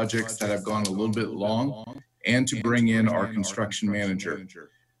our projects that have gone a little bit long, and to bring in our construction manager.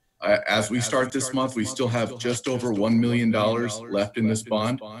 As we start this month, we still have just over $1 million left in this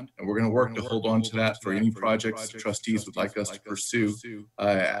bond, and we're going to work to hold on to that for any projects the trustees would like us to pursue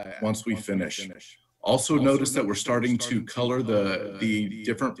once we finish. Also notice that we're starting to color the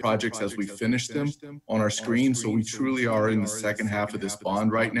different projects as we finish them on our screen. So we truly are in the second half of this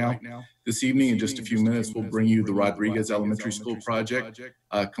bond right now. This evening, in just a few minutes, we'll bring you the Rodriguez Elementary School project,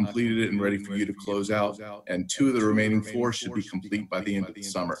 completed it and ready for you to close out. And 2 of the remaining 4 should be complete by the end of the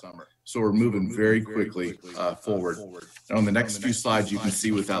summer. So we're moving very quickly forward. And on the next few slides, you can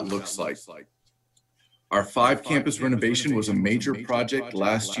see what that looks like. Our 5 campus renovation was a major project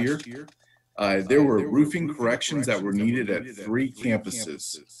last year. There were roofing corrections that were needed at 3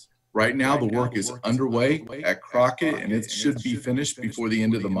 campuses. Right now, the work is underway at Crockett, and it should be finished before the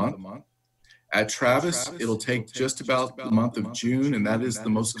end of the month. At Travis, it'll take just about the month of June, and that is the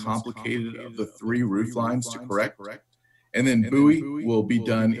most complicated of the 3 roof lines to correct. And then Bowie will be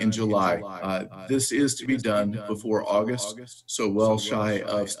done in July. This is to be done before August, so well shy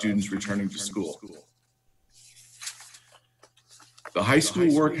of students returning to school. The high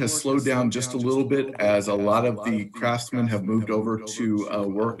school work has slowed down just a little bit as a lot of the craftsmen have moved over to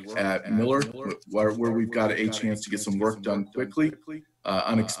work at Miller, where we've got a chance to get some work done quickly,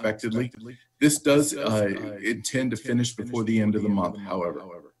 unexpectedly. This does intend to finish before the end of the month, however.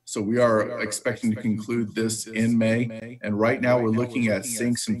 So we are expecting to conclude this in May. And right now we're looking at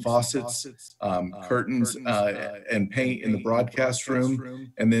sinks and faucets, curtains and paint in the broadcast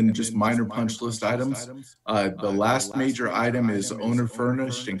room, and then just minor punch list items. The last major item is owner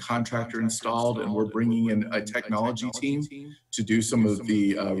furnished and contractor installed, and we're bringing in a technology team to do some of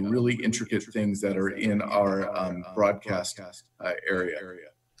the really intricate things that are in our broadcast area.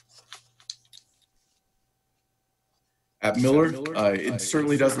 At Miller, it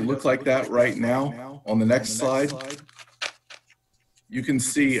certainly doesn't look like that right now. On the next slide, you can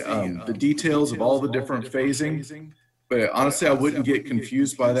see the details of all the different phasing, but honestly, I wouldn't get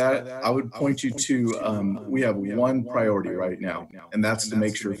confused by that. I would point you to, we have one priority right now, and that's to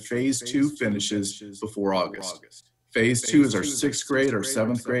make sure phase 2 finishes before August. Phase 2 is our 6th grade, our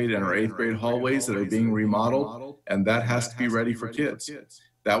 7th grade, and our 8th grade hallways that are being remodeled, and that has to be ready for kids.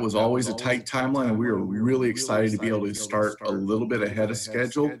 That was always a tight timeline, and we were really excited to be able to start a little bit ahead of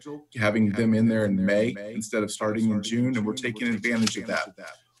schedule, having them in there in May instead of starting in June, and we're taking advantage of that.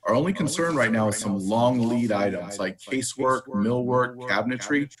 Our only concern right now is some long lead items like casework, millwork,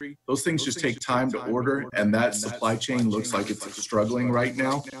 cabinetry. Those things just take time to order, and that supply chain looks like it's struggling right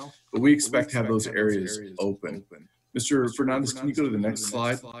now, but we expect to have those areas open. Mr. Fernandez, can you go to the next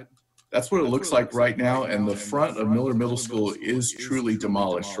slide? That's what it looks like right now, and the front of Miller Middle School is truly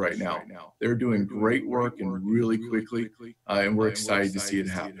demolished right now. They're doing great work and really quickly, and we're excited to see it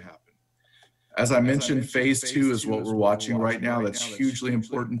happen. As I mentioned, phase 2 is what we're watching right now. That's hugely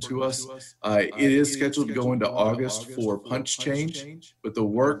important to us. It is scheduled to go into August for punch change, but the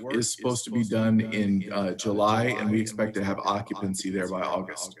work is supposed to be done in July, and we expect to have occupancy there by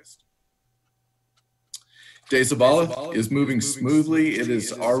August. De Zabala is moving smoothly. It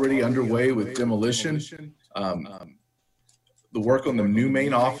is already underway with demolition. The work on the new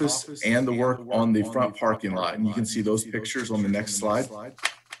main office and the work on the front parking lot. And you can see those pictures on the next slide.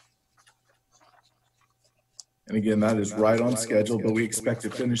 And again, that is right on schedule, but we expect to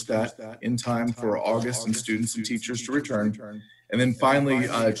finish that in time for August and students and teachers to return. And then finally,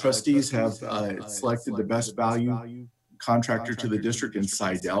 trustees have selected the best value contractor to the district in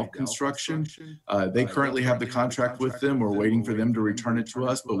Seidel Construction. They currently have the contract with them. We're waiting for them to return it to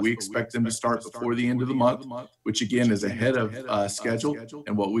us, but we expect them to start before the end of the month, which again is ahead of schedule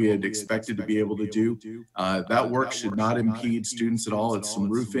and what we had expected to be able to do. That work should not impede students at all. It's some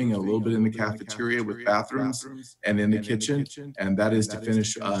roofing and a little bit in the cafeteria with bathrooms and in the kitchen, and that is to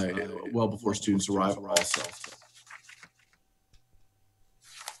finish well before students arrive also.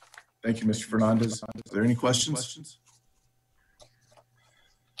 Thank you, Mr. Fernandez. Are there any questions?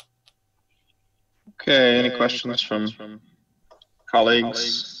 Okay, any questions from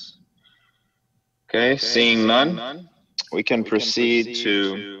colleagues? Okay, seeing none, we can proceed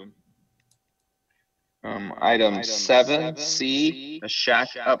to item 7C, a shack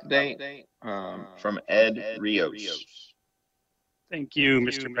update from Ed Rios. Thank you,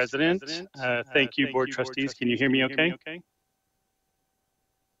 Mr. President. Thank you, Board Trustees. Can you hear me okay?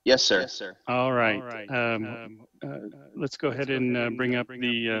 Yes, sir. All right. Let's go ahead and bring up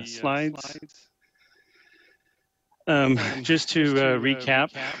the slides. Just to recap,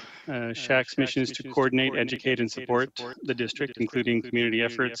 SHAC's mission is to coordinate, educate, and support the district, including community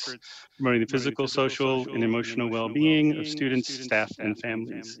efforts, promoting the physical, social, and emotional well-being of students, staff, and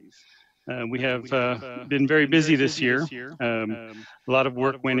families. We have been very busy this year. A lot of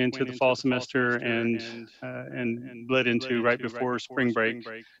work went into the fall semester and bled into right before spring break,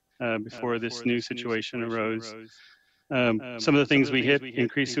 before this new situation arose. Some of the things we hit: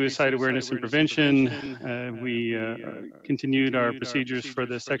 increased suicide awareness and prevention. We continued our procedures for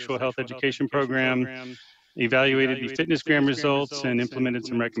the sexual health education program, evaluated the fitnessgram results and implemented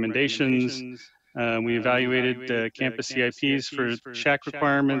some recommendations. We evaluated campus CIPs for SHAC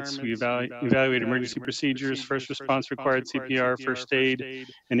requirements. We evaluated emergency procedures, first response required CPR, first aid,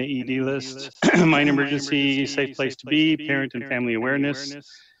 and AED list, minor emergency, safe place to be, parent and family awareness.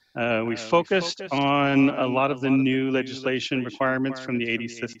 We focused on a lot of the new legislation requirements from the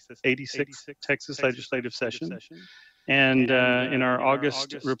 86th Texas legislative session. And in our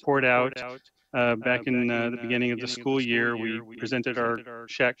August report out, back in the beginning of the school year, we presented our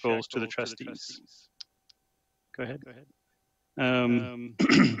SHAC goals to the trustees. Go ahead.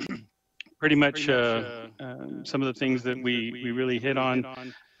 Pretty much some of the things that we really hit on.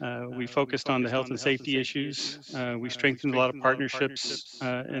 We focused on the health and safety issues. We strengthened a lot of partnerships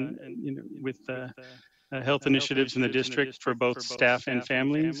with health initiatives in the district for both staff and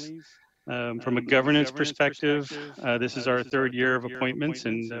families. From a governance perspective, this is our third year of appointments,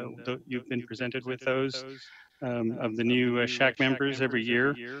 and you've been presented with those of the new SHAC members every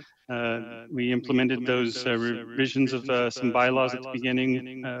year. We implemented those revisions of some bylaws at the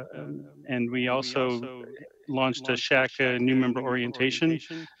beginning, and we also launched a SHAC new member orientation,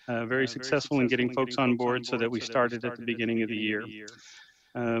 very successful in getting folks on board so that we started at the beginning of the year.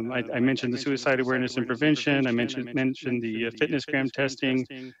 I mentioned the suicide awareness and prevention. I mentioned the fitnessgram testing.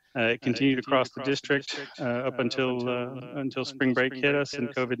 It continued across the district up until spring break hit us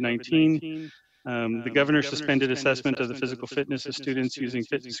and COVID-19. The governor suspended assessment of the physical fitness of students using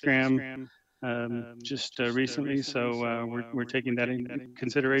fitnessgram just recently, so we're taking that into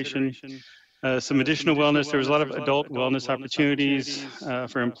consideration. Some additional wellness. There was a lot of adult wellness opportunities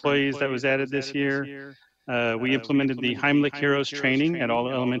for employees that was added this year. We implemented the Heimlich Heroes training at all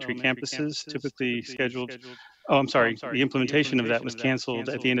elementary campuses, typically scheduled. Oh, I'm sorry. The implementation of that was canceled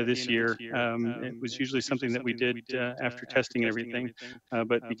at the end of this year. It was usually something that we did after testing and everything.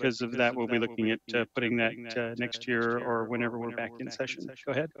 But because of that, we'll be looking at putting that next year or whenever we're back in session.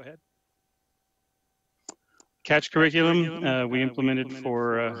 Go ahead. Catch curriculum, we implemented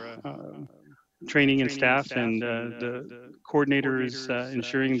for training and staff, and the coordinator is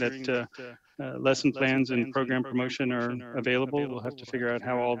ensuring that lesson plans and program promotion are available. We'll have to figure out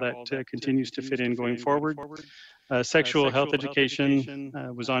how all that continues to fit in going forward. Sexual health education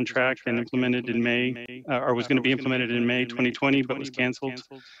was on track and implemented in May, or was going to be implemented in May 2020, but was canceled.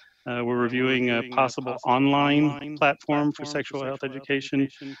 We're reviewing a possible online platform for sexual health education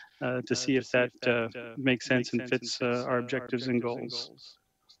to see if that makes sense and fits our objectives and goals.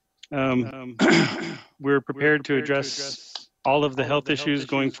 We're prepared to address all of the health issues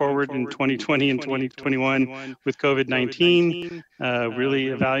going forward in 2020 and 2021 with COVID-19, really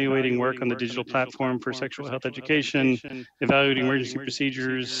evaluating work on the digital platform for sexual health education, evaluating emergency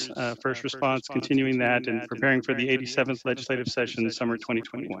procedures, first response, continuing that, and preparing for the 87th legislative session, summer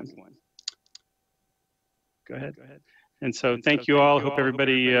 2021. Go ahead. And so thank you all. Hope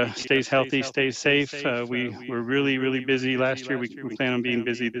everybody stays healthy, stays safe. We were really, really busy last year. We plan on being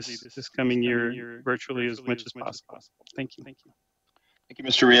busy this coming year virtually as much as possible. Thank you. Thank you,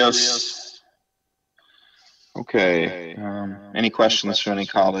 Mr. Rios. Okay. Any questions from any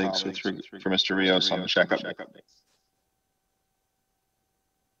colleagues for Mr. Rios on the SHAC update?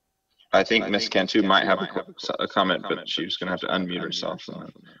 I think Ms. Cantu might have a comment, but she's going to have to unmute herself.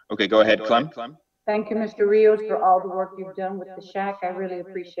 Okay, go ahead, Clem. Thank you, Mr. Rios, for all the work you've done with the SHAC. I really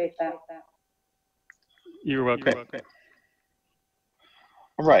appreciate that. You're welcome. Okay.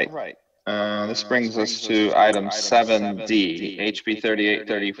 All right. This brings us to item 7D, HB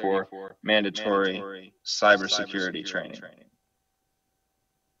 3834, mandatory cybersecurity training.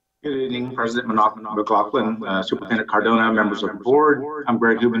 Good evening, President McLaughlin, Superintendent Cardona, members of the board. I'm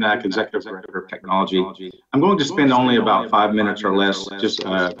Greg Hubenak, Executive Director of Technology. I'm going to spend only about 5 minutes or less just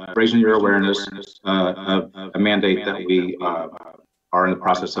raising your awareness of a mandate that we are in the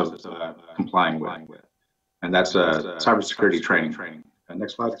process of complying with, and that's cybersecurity training.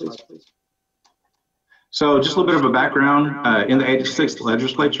 Next slide, please. So just a little bit of a background. In the 86th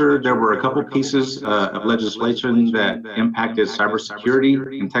legislature, there were a couple pieces of legislation that impacted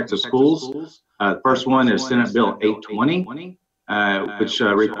cybersecurity in Texas schools. The first one is Senate Bill 820, which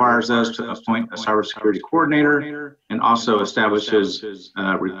requires us to appoint a cybersecurity coordinator and also establishes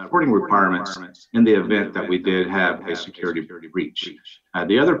reporting requirements in the event that we did have a security breach.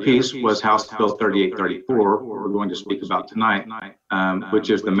 The other piece was House Bill 3834, what we're going to speak about tonight, which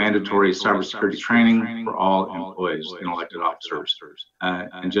is the mandatory cybersecurity training for all employees and elected officers.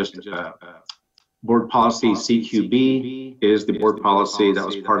 And just Board policy CQB is the board policy that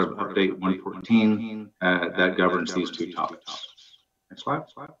was part of update 114 that governs these two topics. Next slide.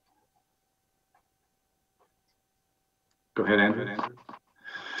 Go ahead, Andrew.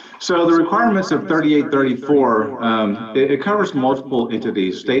 So the requirements of 3834, it covers multiple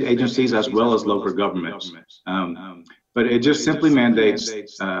entities, state agencies, as well as local governments. But it just simply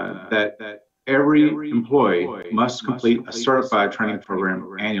mandates that every employee must complete a certified training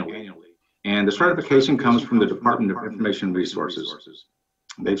program annually. And the certification comes from the Department of Information Resources.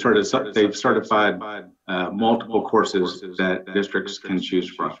 They've certified multiple courses that districts can choose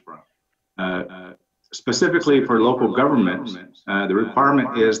from. Specifically for local government, the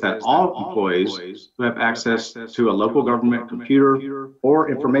requirement is that all employees who have access to a local government computer or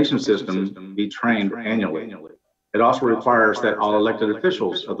information system be trained annually. It also requires that all elected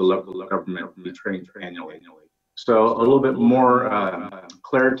officials of the local government be trained annually. So a little bit more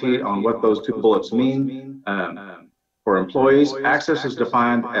clarity on what those two bullets mean. For employees, access is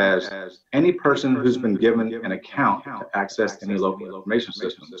defined as any person who's been given an account to access any local information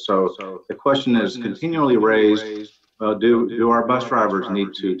system. So the question is continually raised, well, do our bus drivers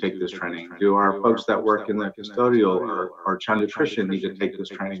need to take this training? Do our folks that work in the custodial or child nutrition need to take this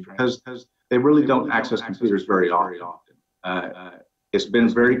training? Because they really don't access computers very often. It's been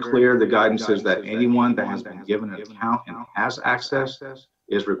very clear, the guidance is that anyone that has been given an account and has access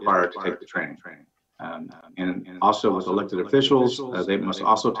is required to take the training. And also with elected officials, they must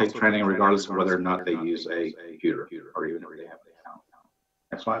also take training regardless of whether or not they use a computer or even if they have the account.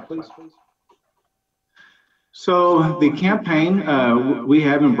 Next slide, please. So the campaign, we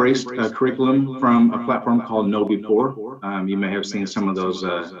have embraced a curriculum from a platform called Know Before. You may have seen some of those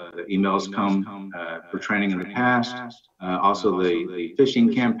emails come for training in the past. Also the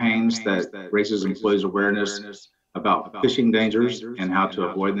phishing campaigns that raises employees' awareness about phishing dangers and how to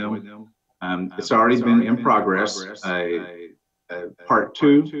avoid them. It's already been in progress. Part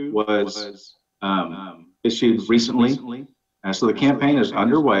 2 was issued recently. So the campaign is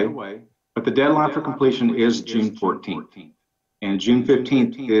underway, but the deadline for completion is June 14th. And June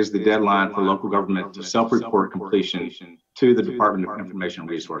 15th is the deadline for local government to self-report completion to the Department of Information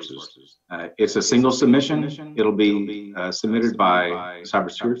Resources. It's a single submission. It'll be submitted by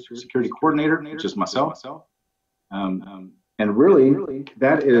cybersecurity coordinator, which is myself. And really,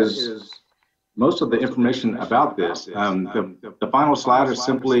 that is most of the information about this. The final slide is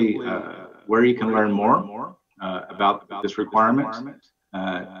simply where you can learn more about this requirement.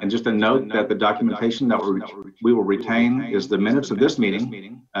 And just a note that the documentation that we will retain is the minutes of this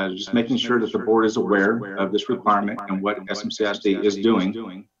meeting, just making sure that the board is aware of this requirement and what SMCISD is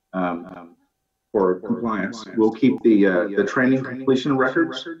doing for compliance. We'll keep the training completion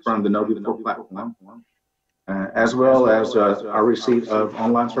records from the Know Before platform, as well as our receipt of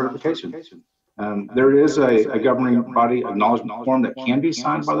online certification. There is a governing body acknowledgement form that can be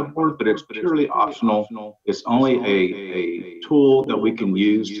signed by the board, but it's purely optional. It's only a tool that we can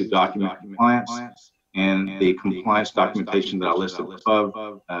use to document compliance, and the compliance documentation that I listed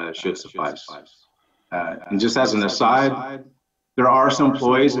above should suffice. And just as an aside, there are some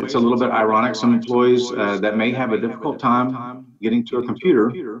employees, it's a little bit ironic, some employees that may have a difficult time getting to a computer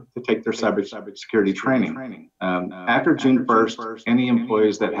to take their cybersecurity training. After June 1st, any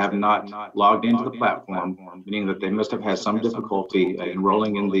employees that have not logged into the platform, meaning that they must have had some difficulty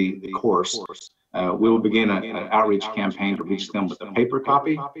enrolling in the course, we will begin an outreach campaign to reach them with a paper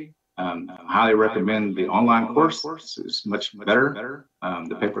copy. I highly recommend the online course. It's much better.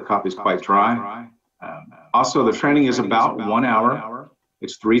 The paper copy is quite dry. Also, the training is about 1 hour.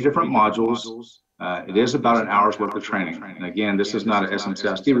 It's 3 different modules. It is about an hour's worth of training. And again, this is not an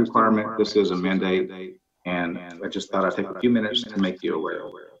SMCISD requirement. This is a mandate. And I just thought I'd take a few minutes to make you aware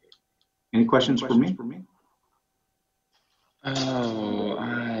of it. Any questions for me?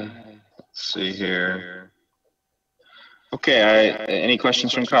 Let's see here. Okay, any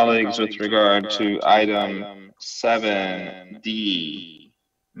questions from colleagues with regard to item 7D?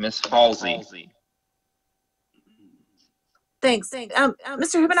 Ms. Halsey. Thanks. Mr.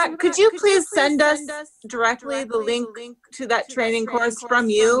 Hubinack, could you please send us directly the link to that training course from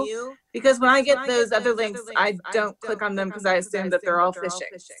you? Because when I get those other links, I don't click on them because I assume that they're all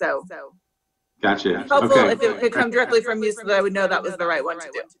phishing. So Gotcha. helpful Okay. if it could come directly from you so that I would know that was the right one to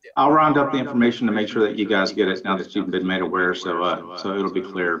do. I'll round up the information to make sure that you guys get it now that you've been made aware. So so it'll be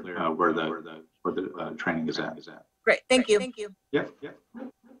clear where the training is at. Great. Thank you. Yep.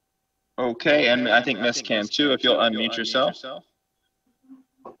 Okay, and I think Ms. can too, if you'll unmute yourself.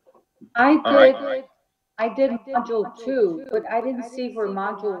 I did module 2, but I didn't see where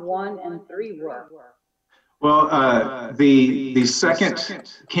module 1 and 3 were. Well, the second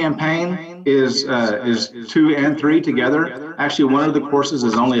campaign is 2 and 3 together. Actually, one of the courses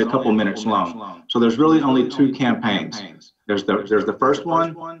is only a couple minutes long. So there's really only 2 campaigns. There's the first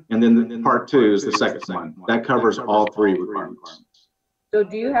one, and then the part 2 is the second one. That covers all 3 requirements. So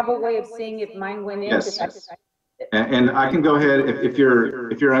do you have a way of seeing if mine went in? Yes. And I can go ahead if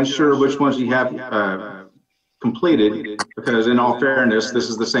you're unsure which ones you have completed, because in all fairness, this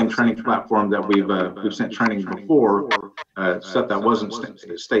is the same training platform that we've sent training before, stuff that wasn't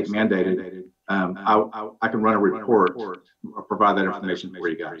state mandated. I can run a report or provide that information for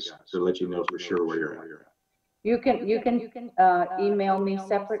you guys to let you know for sure where you're at. You can email me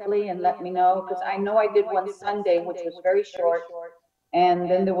separately and let me know, because I know I did one Sunday, which was very short, and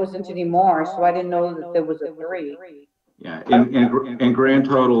then there wasn't any more, so I didn't know that there was a 3. Yeah, in grand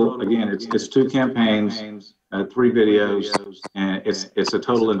total, again, it's 2 campaigns, 3 videos, and it's a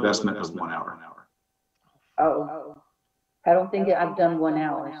total investment of 1 hour. Oh, I don't think I've done 1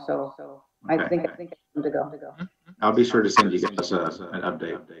 hour, so I think I'm to go. I'll be sure to send you guys an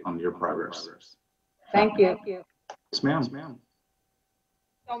update on your progress. Thank you. Yes, ma'am. So,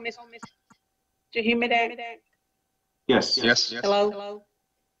 Mr. Humidak? Yes. Hello?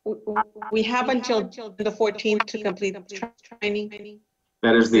 We have until the 14th to complete the training.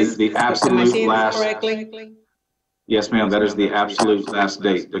 That is the absolute last. Correctly? Yes, ma'am. That is the absolute last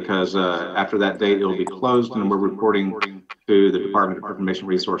date, because after that date, it will be closed, and we're reporting to the Department of Information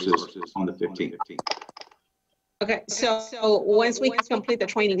Resources on the 15th. Okay, so once we complete the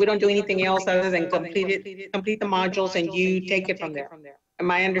training, we don't do anything else other than complete the modules, and you take it from there.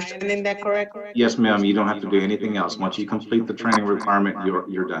 Am I understanding that correct? Yes, ma'am. You don't have to do anything else. Once you complete the training requirement,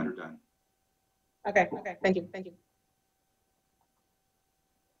 you're done. Okay, thank you.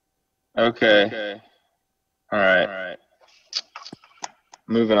 Okay. All right.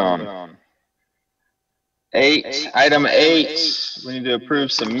 Moving on. Item 8, we need to approve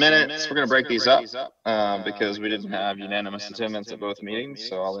some minutes. We're going to break these up because we didn't have unanimous attendance at both meetings.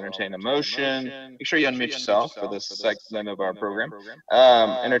 So I'll entertain a motion. Make sure you unmute yourself for this segment of our program.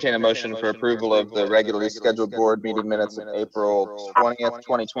 Entertain a motion for approval of the regularly scheduled board meeting minutes of April 20th,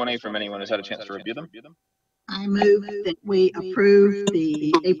 2020 from anyone who's had a chance to review them. I move that we approve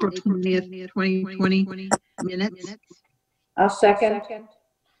the April 20th, 2020 minutes. I'll second.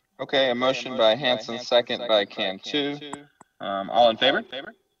 Okay, a motion by Hanson, second by Cantu. All in favor?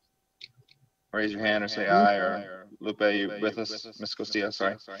 Raise your hand or say aye, or Lupe, you with us? Ms. Castillo,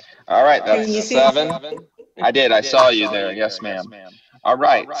 sorry. All right, that's 7. I did, I saw you there. Yes, ma'am. All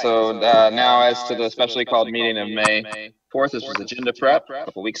right, so now as to the specially called meeting of May 4th, this was agenda prep a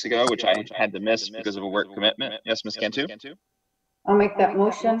couple weeks ago, which I had to miss because of a work commitment. Yes, Ms. Cantu? I'll make that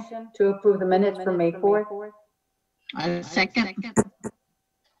motion to approve the minutes for May 4th. I second.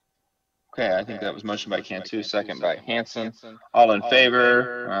 Okay, I think that was motion by Cantu, second by Hanson. All in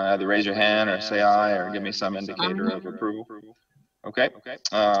favor, either raise your hand or say aye or give me some indicator of approval. Okay,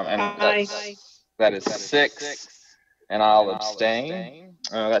 and that is 6, and I'll abstain.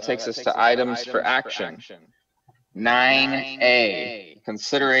 That takes us to items for action. 9A,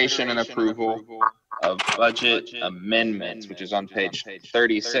 consideration and approval of budget amendments, which is on page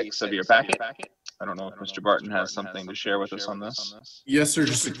 36 of your packet. I don't know if Mr. Barton has something to share with us on this. Yes, sir.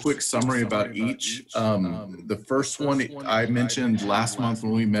 Just a quick summary about each. The first one I mentioned last month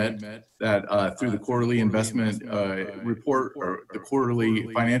when we met, that through the quarterly investment report, or the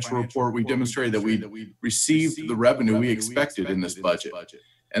quarterly financial report, we demonstrated that we received the revenue we expected in this budget.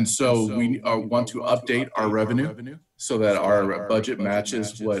 And so we want to update our revenue so that our budget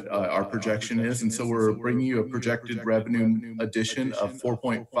matches what our projection is. And so we're bringing you a projected revenue addition of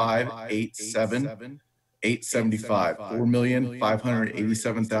 $4.587,875,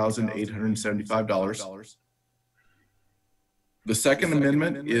 $4,587,875. The second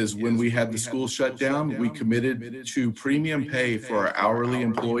amendment is when we had the school shut down, we committed to premium pay for our hourly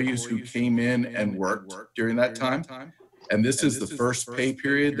employees who came in and worked during that time. And this is the first pay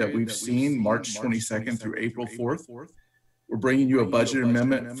period that we've seen, March 22nd through April 4th. We're bringing you a budget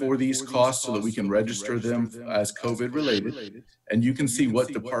amendment for these costs so that we can register them as COVID related. And you can see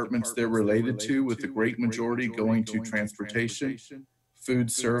what departments they're related to, with the great majority going to transportation,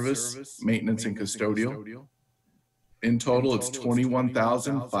 food service, maintenance, and custodial. In total, it's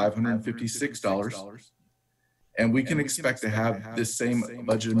 $21,556. And we can expect to have this same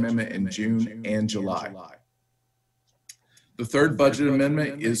budget amendment in June and July. The third budget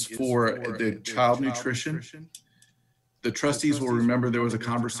amendment is for the child nutrition. The trustees will remember there was a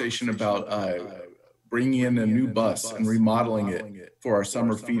conversation about bringing in a new bus and remodeling it for our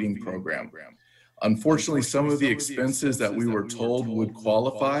summer feeding program. Unfortunately, some of the expenses that we were told would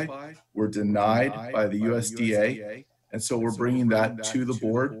qualify were denied by the USDA. And so we're bringing that to the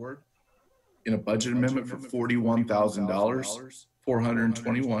board in a budget amendment for $41,000,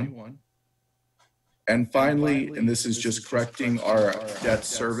 421. And finally, and this is just correcting our debt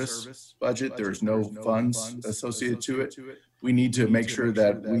service budget, there's no funds associated to it. We need to make sure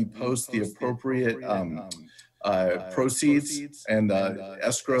that we post the appropriate proceeds and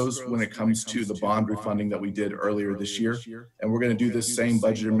escrows when it comes to the bond refunding that we did earlier this year. And we're going to do this same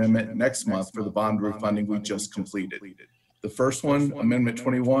budget amendment next month for the bond refunding we just completed. The first one, Amendment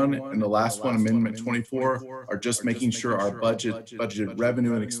 21, and the last one, Amendment 24, are just making sure our budgeted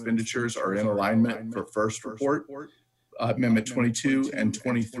revenue and expenditures are in alignment for first report. Amendment 22 and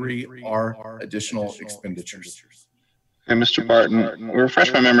 23 are additional expenditures. Okay, Mr. Barton,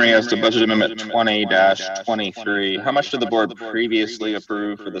 refresh my memory as to Budget Amendment 20-23. How much did the board previously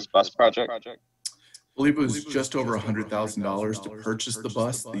approve for this bus project? I believe it was just over $100,000 to purchase the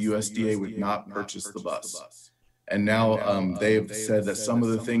bus. The USDA would not purchase the bus. And now they have said that some of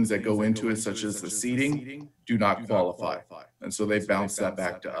the things that go into it, such as the seating, do not qualify. And so they bounced that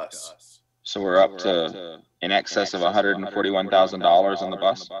back to us. So we're up to in excess of $141,000 on the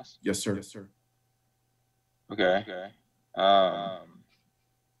bus? Yes, sir. Okay.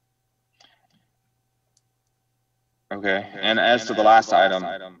 Okay, and as to the last item,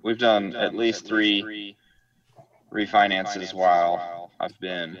 we've done at least 3 refinances while I've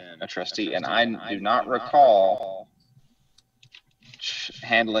been a trustee, and I do not recall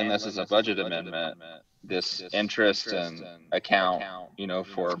handling this as a budget amendment, this interest and account, you know,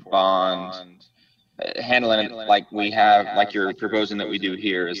 for bond, handling it like we have, like you're proposing that we do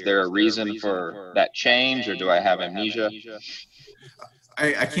here. Is there a reason for that change, or do I have amnesia?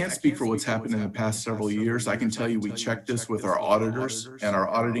 I can't speak for what's happened in the past several years. I can tell you we checked this with our auditors, and our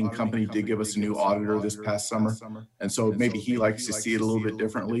auditing company did give us a new auditor this past summer. And so maybe he likes to see it a little bit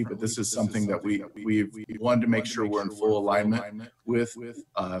differently, but this is something that we wanted to make sure we're in full alignment with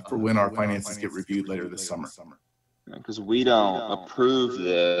for when our finances get reviewed later this summer. Because we don't approve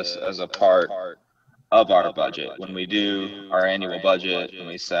this as a part of our budget. When we do our annual budget, when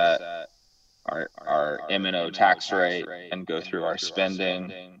we set our M&O tax rate and go through our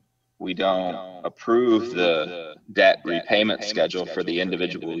spending, we don't approve the debt repayment schedule for the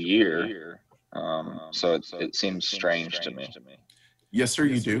individual year. So it seems strange to me. Yes, sir,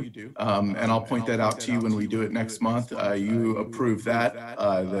 you do. And I'll point that out to you when we do it next month. You approve that,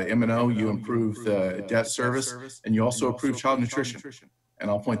 the M&O, you approve the debt service, and you also approve child nutrition. And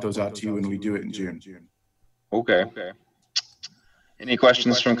I'll point those out to you when we do it in June. Okay. Any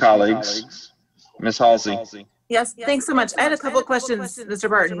questions from colleagues? Ms. Halsey. Yes, thanks so much. I had a couple of questions, Mr.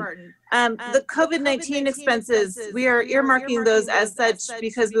 Barton. The COVID-19 expenses, we are earmarking those as such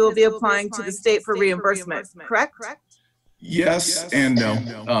because we will be applying to the state for reimbursement, correct? Yes and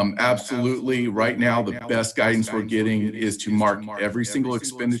no. Absolutely. Right now, the best guidance we're getting is to mark every single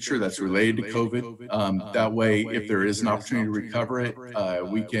expenditure that's related to COVID. That way, if there is an opportunity to recover it,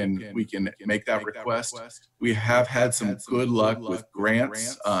 we can make that request. We have had some good luck with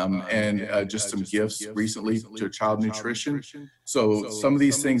grants and just some gifts recently to child nutrition. So some of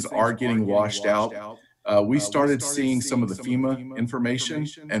these things are getting washed out. We started seeing some of the FEMA information,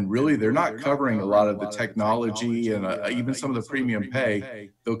 and really they're not covering a lot of the technology and even some of the premium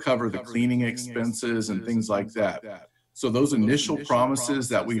pay. They'll cover the cleaning expenses and things like that. So those initial promises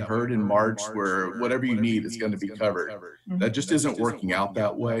that we heard in March where whatever you need is going to be covered, that just isn't working out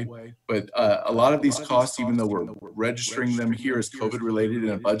that way. But a lot of these costs, even though we're registering them here as COVID related in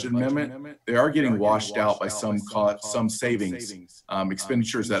a budget amendment, they are getting washed out by some savings,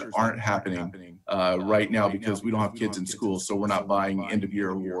 expenditures that aren't happening right now because we don't have kids in school. So we're not buying end of year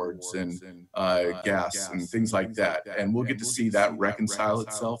awards and gas and things like that. And we'll get to see that reconcile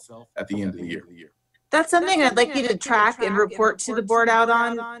itself at the end of the year. That's something I'd like you to track and report to the board out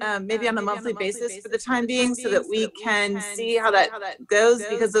on, maybe on a monthly basis for the time being, so that we can see how that goes,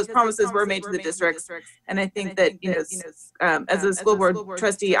 because those promises were made to the districts. And I think that, you know, as a school board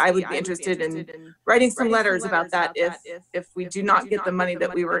trustee, I would be interested in writing some letters about that if we do not get the money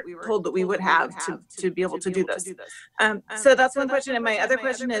that we were told that we would have to be able to do this. So that's one question. And my other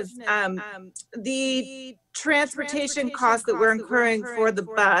question is the transportation costs that we're incurring for the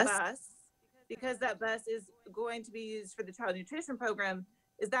bus, because that bus is going to be used for the child nutrition program,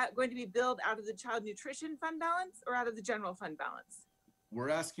 is that going to be billed out of the child nutrition fund balance or out of the general fund balance?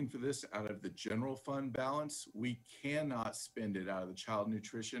 We're asking for this out of the general fund balance. We cannot spend it out of the child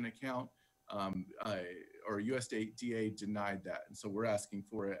nutrition account, or USDA denied that. And so we're asking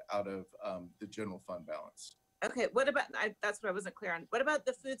for it out of the general fund balance. Okay, what about, that's what I wasn't clear on. What about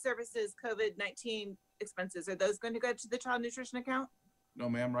the food services COVID-19 expenses? Are those going to go to the child nutrition account? No,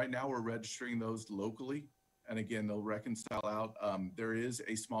 ma'am. Right now, we're registering those locally. And again, they'll reconcile out. There is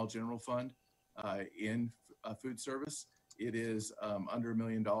a small general fund in food service. It is under $1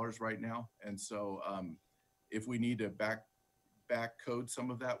 million right now. And so if we need to back code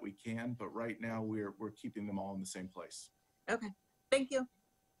some of that, we can. But right now, we're keeping them all in the same place. Okay, thank you.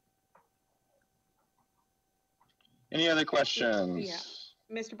 Any other questions? Yeah,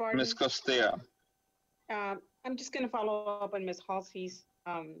 Mr. Barton. Ms. Costilla. I'm just going to follow up on Ms. Halsey's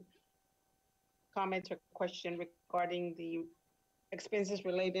comment or question regarding the expenses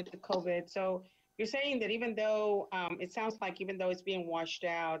related to COVID. So you're saying that even though, it sounds like even though it's being washed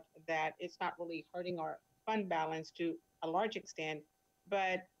out, that it's not really hurting our fund balance to a large extent,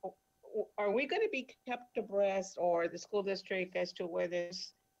 but are we going to be kept abreast, or the school district, as to whether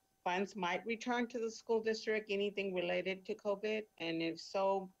this funds might return to the school district, anything related to COVID? And if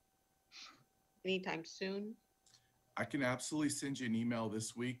so, anytime soon? I can absolutely send you an email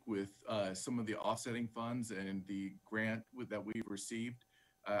this week with some of the offsetting funds and the grant that we've received.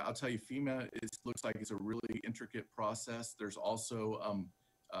 I'll tell you, FEMA looks like it's a really intricate process. There's also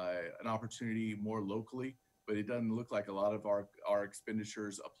an opportunity more locally, but it doesn't look like a lot of our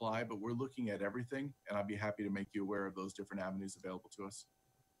expenditures apply, but we're looking at everything, and I'd be happy to make you aware of those different avenues available to us.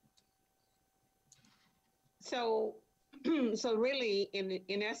 So, so really,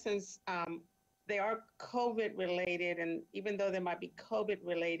 in essence, they are COVID related, and even though they might be COVID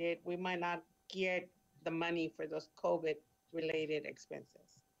related, we might not get the money for those COVID related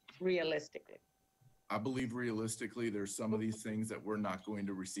expenses, realistically. I believe realistically, there's some of these things that we're not going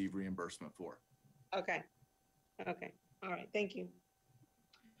to receive reimbursement for. Okay. Okay. All right. Thank you.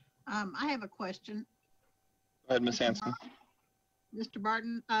 I have a question. Go ahead, Ms. Hanson. Mr.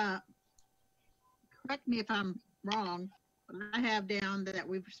 Barton, correct me if I'm wrong, but I have down that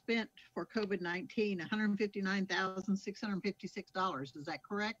we've spent for COVID-19 $159,656. Is that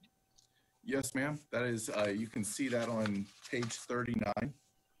correct? Yes, ma'am. That is, you can see that on page 39.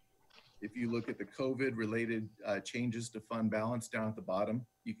 If you look at the COVID-related changes to fund balance down at the bottom,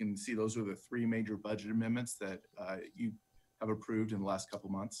 you can see those are the 3 major budget amendments that you have approved in the last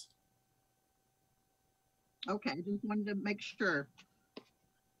couple months. Okay, just wanted to make sure.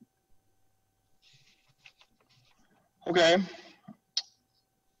 Okay.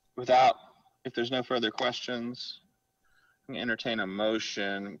 If there's no further questions, I can entertain a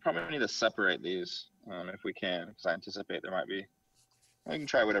motion. Probably need to separate these if we can, because I anticipate there might be. You can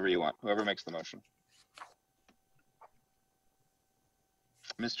try whatever you want, whoever makes the motion.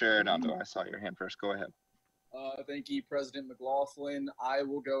 Mr. Arredondo, I saw your hand first. Go ahead. Thank you, President McLaughlin. I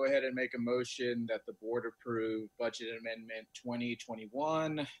will go ahead and make a motion that the board approve Budget Amendment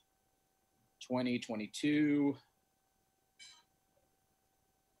 2021, 2022,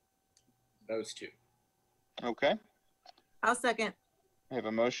 those 2. Okay. I'll second. We have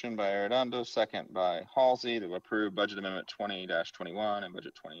a motion by Arredondo, second by Halsey, to approve Budget Amendment 20-21 and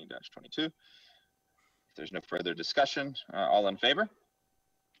Budget 20-22. If there's no further discussion, all in favor?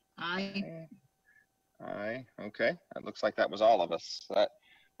 Aye. Aye. Okay. That looks like that was all of us. That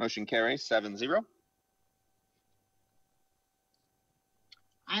motion carries 7-0.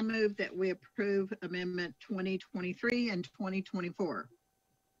 I move that we approve Amendment 2023 and 2024.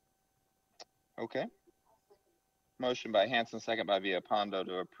 Okay. Motion by Hanson, second by Villalpando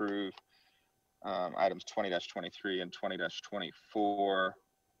to approve items 20-23 and 20-24.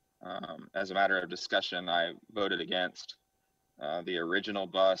 As a matter of discussion, I voted against the original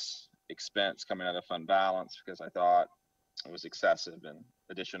bus expense coming out of fund balance because I thought it was excessive and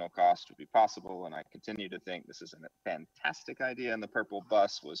additional cost would be possible. And I continue to think this is a fantastic idea. And the purple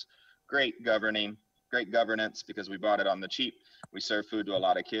bus was great governance because we bought it on the cheap. We serve food to a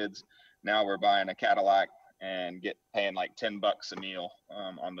lot of kids. Now we're buying a Cadillac and paying like $10 a meal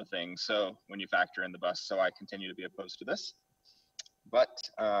on the thing. So when you factor in the bus, so I continue to be opposed to this. But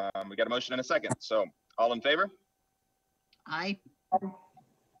we got a motion and a second. So all in favor? Aye.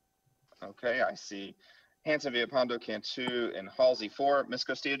 Okay, I see Hanson, Villalpando, Cantu, and Halsey 4. Ms.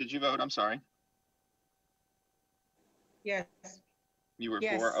 Costilla, did you vote? I'm sorry. Yes. You were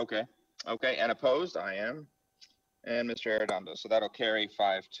Yes. 4? Okay. Okay, and opposed? I am. And Mr. Arredondo. So that'll carry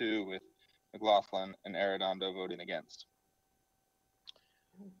 5-2 with McLaughlin and Arredondo voting against.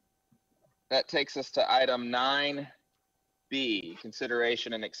 That takes us to item 9B,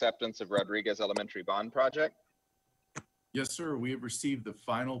 consideration and acceptance of Rodriguez Elementary Bond Project. Yes, sir. We have received the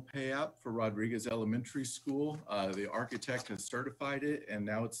final payout for Rodriguez Elementary School. The architect has certified it, and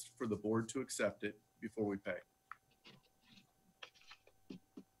now it's for the board to accept it before we pay.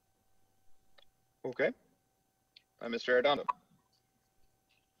 Okay. Mr. Arredondo.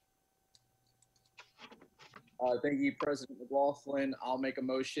 Thank you, President McLaughlin. I'll make a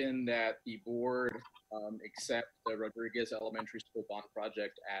motion that the board accept the Rodriguez Elementary School bond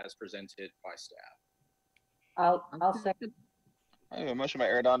project as presented by staff. I'll second. I have a motion by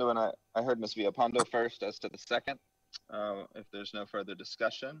Arredondo, and I heard Ms. Villalpando first as to the second. If there's no further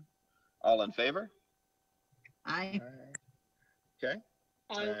discussion, all in favor? Aye. Okay.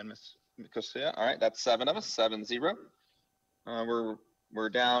 And Ms. Costilla. All right, that's 7 of us, 7-0. We're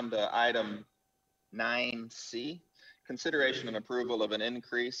down to item 9C, consideration and approval of an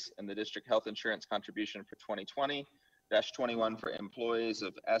increase in the district health insurance contribution for 2020-21 for employees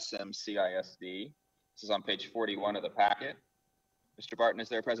of SMCISD. This is on page 41 of the packet. Mr. Barton, is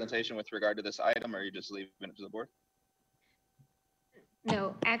there a presentation with regard to this item, or are you just leaving it to the board?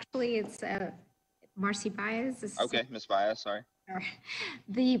 No, actually, it's Marcy Baez. Okay, Ms. Baez, sorry.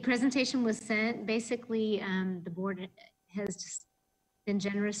 The presentation was sent. Basically, the board has just been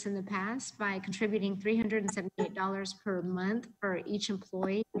generous in the past by contributing $378 per month for each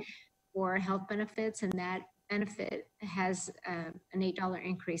employee for health benefits, and that benefit has an $8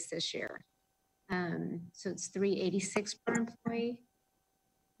 increase this year. So it's $386 per employee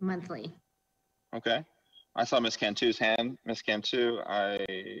monthly. Okay. I saw Ms. Cantu's hand. Ms. Cantu,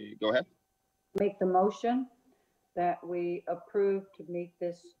 go ahead. Make the motion that we approve to meet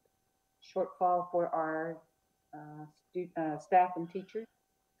this shortfall for our staff and teachers.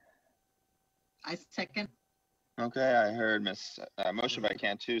 I second. Okay, I heard motion by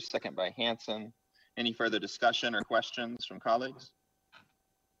Cantu, second by Hanson. Any further discussion or questions from colleagues?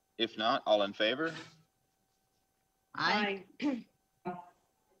 If not, all in favor? Aye.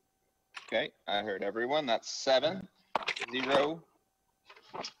 Okay, I heard everyone. That's 7-0.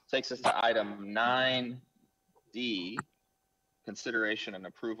 Takes us to item 9D, consideration and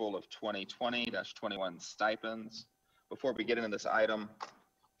approval of 2020-21 stipends. Before we get into this item,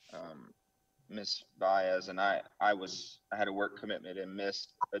 Ms. Baez and I had a work commitment and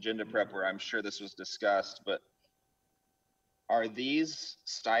missed agenda prep where I'm sure this was discussed, but are these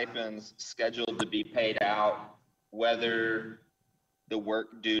stipends scheduled to be paid out whether the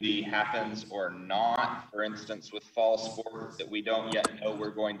work duty happens or not? For instance, with fall sports that we don't yet know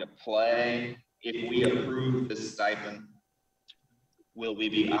we're going to play, if we approve this stipend, will we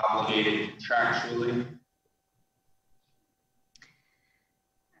be obligated contractually?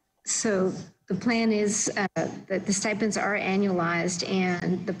 So the plan is that the stipends are annualized,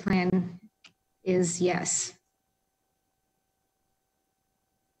 and the plan is yes.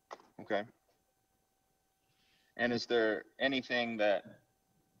 Okay. And is there anything that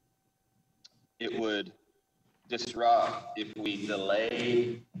it would disrupt if we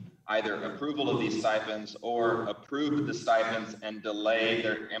delay either approval of these stipends or approve the stipends and delay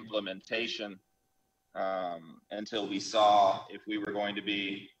their implementation until we saw if we were going to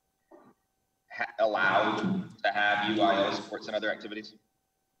be allowed to have UIL sports and other activities?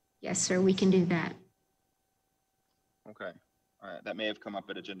 Yes, sir, we can do that. Okay. All right. That may have come up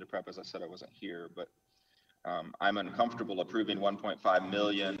at agenda prep. As I said, I wasn't here, but I'm uncomfortable approving 1.5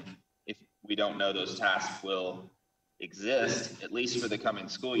 million if we don't know those tasks will exist, at least for the coming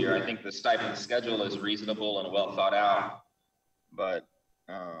school year. I think the stipend schedule is reasonable and well thought out, but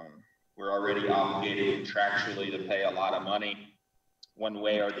we're already obligated contractually to pay a lot of money one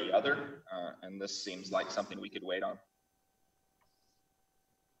way or the other, and this seems like something we could wait on.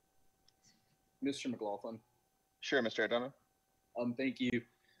 Mr. McLaughlin. Sure, Mr. Arredondo. Thank you.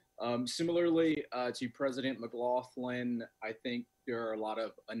 Similarly to President McLaughlin, I think there are a lot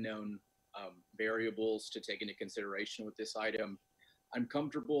of unknown variables to take into consideration with this item. I'm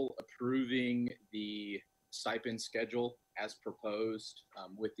comfortable approving the stipend schedule as proposed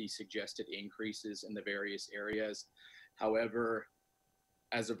with the suggested increases in the various areas. However,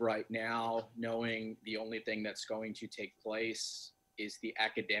 as of right now, knowing the only thing that's going to take place is the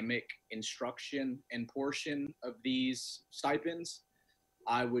academic instruction and portion of these stipends,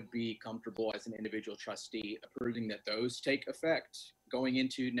 I would be comfortable as an individual trustee approving that those take effect going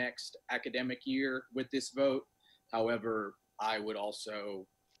into next academic year with this vote. However, I would also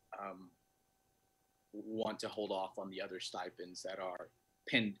want to hold off on the other stipends that are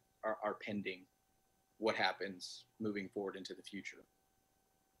pending what happens moving forward into the future.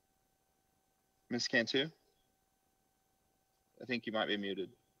 Ms. Cantu? I think you might be muted,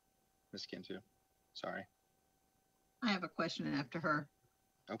 Ms. Cantu. Sorry. I have a question after her.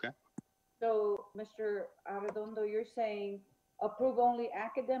 Okay. So, Mr. Arredondo, you're saying approve only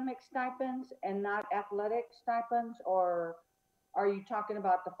academic stipends and not athletic stipends, or are you talking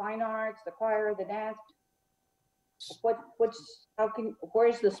about the fine arts, the choir, the dance?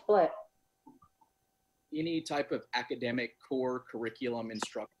 Where's the split? any type of academic core curriculum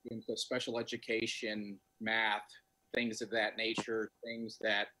instruction, so special education, math, things of that nature, things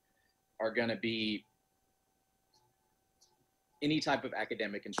that are going to be any type of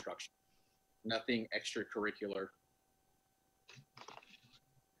academic instruction, nothing extracurricular.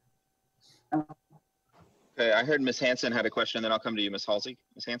 Okay, I heard Ms. Hanson had a question, then I'll come to you, Ms. Halsey.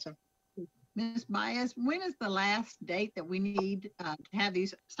 Ms. Hanson? Ms. Baez, when is the last date that we need to have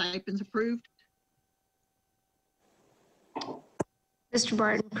these stipends approved? Mr.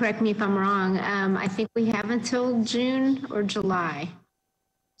 Barton, correct me if I'm wrong. I think we have until June or July.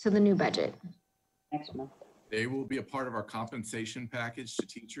 So the new budget. Next month. They will be a part of our compensation package to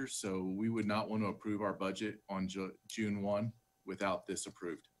teachers, so we would not want to approve our budget on June 1 without this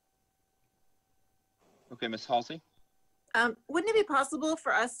approved. Okay, Ms. Halsey? Wouldn't it be possible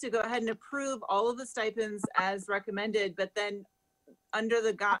for us to go ahead and approve all of the stipends as recommended, but then under a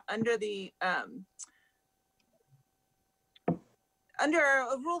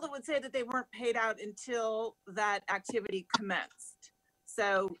rule that would say that they weren't paid out until that activity commenced?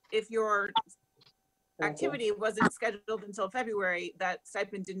 So if your activity wasn't scheduled until February, that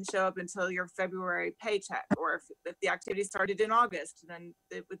stipend didn't show up until your February paycheck, or if the activity started in August, then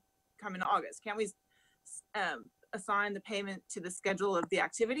it would come in August. Can't we assign the payment to the schedule of the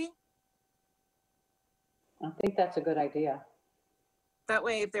activity? I think that's a good idea. That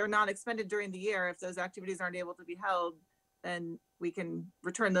way, if they're not expended during the year, if those activities aren't able to be held, then we can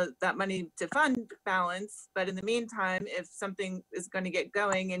return that money to fund balance. But in the meantime, if something is going to get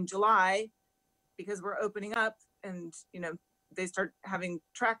going in July, because we're opening up and, you know, they start having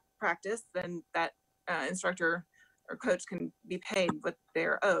track practice, then that instructor or coach can be paid what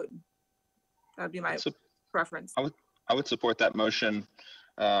they're owed. That would be my preference. I would support that motion,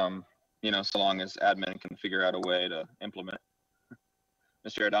 you know, so long as admin can figure out a way to implement it.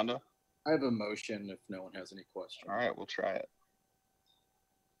 Mr. Arredondo? I have a motion if no one has any questions. All right, we'll try it.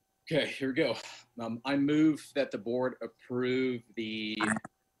 Okay, here we go. I move that the board approve the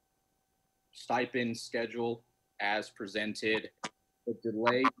stipend schedule as presented, the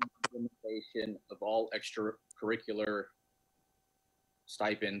delayed implementation of all extracurricular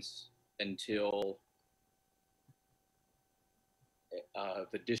stipends until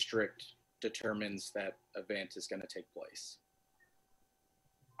the district determines that event is going to take place.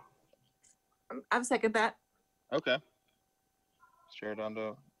 I'll second that. Okay. Mr.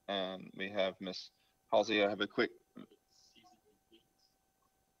 Arredondo, and we have Ms. Halsey. I have a quick.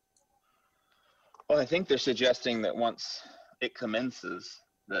 Well, I think they're suggesting that once it commences,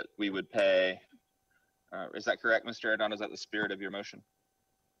 that we would pay. Is that correct, Mr. Arredondo? Is that the spirit of your motion?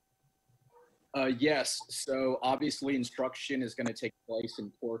 Yes. So obviously, instruction is going to take place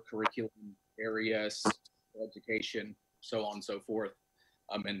in core curriculum areas, education, so on and so forth.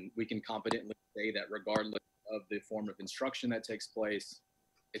 And we can confidently say that regardless of the form of instruction that takes place,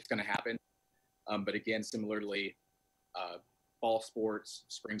 it's going to happen. But again, similarly, fall sports,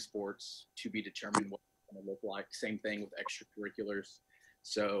 spring sports, to be determined what it's going to look like. Same thing with extracurriculars.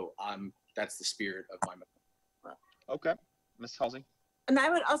 So that's the spirit of my motion. Okay, Ms. Halsey. And I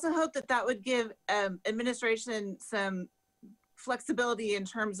would also hope that that would give administration some flexibility in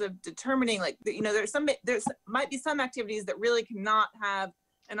terms of determining, like, you know, there's might be some activities that really cannot have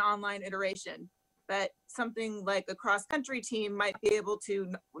an online iteration, but something like a cross-country team might be able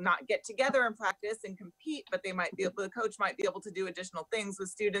to not get together and practice and compete, but they might be able, the coach might be able to do additional things with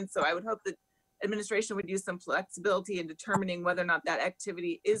students. So I would hope that administration would use some flexibility in determining whether or not that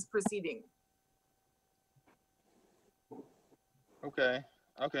activity is proceeding. Okay.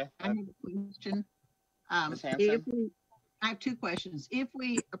 Okay. I have a question. Ms. Hanson? I have two questions. If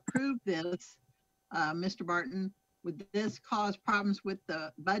we approve this, Mr. Barton, would this cause problems with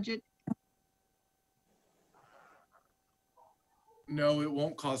the budget? No, it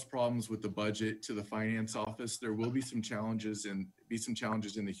won't cause problems with the budget to the finance office. There will be some challenges in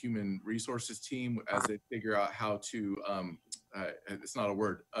the human resources team as they figure out how to, it's not a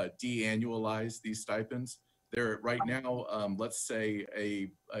word, de-annualize these stipends. There right now, let's say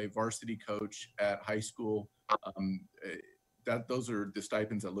a varsity coach at high school, those are the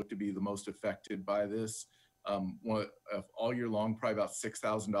stipends that look to be the most affected by this. All year long, probably about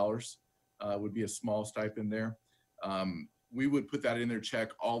 $6,000 would be a small stipend there. We would put that in their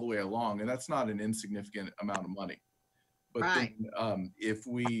check all the way along, and that's not an insignificant amount of money. But right. Then, if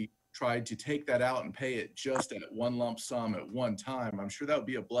we tried to take that out and pay it just at one lump sum at one time, I'm sure that would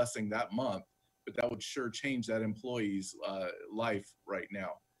be a blessing that month, but that would sure change that employee's life right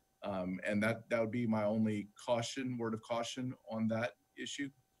now. And that would be my only word of caution on that issue.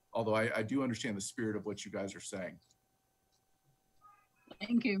 Although I do understand the spirit of what you guys are saying.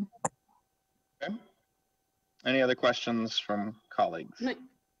 Thank you. Okay. Any other questions from colleagues?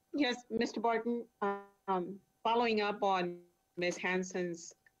 Yes, Mr. Barton, following up on Ms.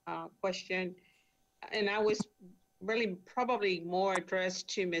 Hanson's question, and I was really probably more addressed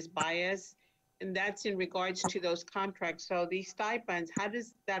to Ms. Bias, and that's in regards to those contracts. So these stipends, how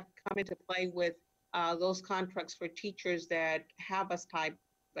does that come into play with those contracts for teachers that have a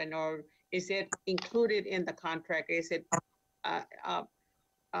stipend, or is it included in the contract? Is it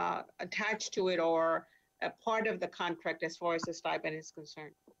attached to it, or a part of the contract as far as the stipend is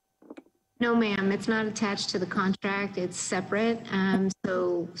concerned? No, ma'am, it's not attached to the contract. It's separate.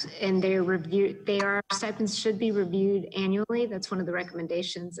 So, and stipends should be reviewed annually. That's one of the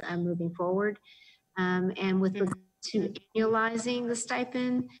recommendations moving forward. And with regard to annualizing the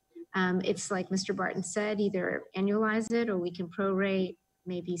stipend, it's like Mr. Barton said, either annualize it or we can prorate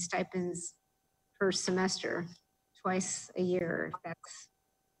maybe stipends per semester, twice a year, if that's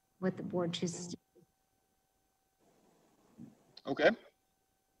what the board chooses to do. Okay.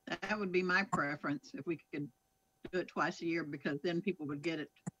 That would be my preference, if we could do it twice a year, because then people would get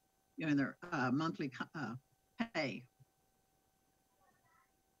it, you know, in their monthly pay.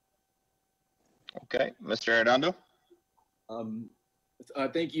 Okay, Mr. Arredondo?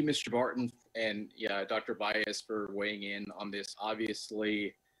 Thank you, Mr. Barton, and yeah, Dr. Bias, for weighing in on this.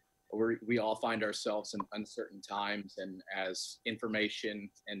 Obviously, we all find ourselves in uncertain times, and as information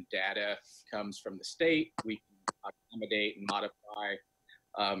and data comes from the state, we can accommodate and modify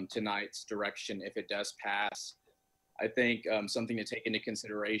tonight's direction if it does pass. I think something to take into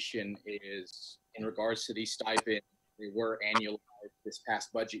consideration is in regards to these stipends, they were annualized this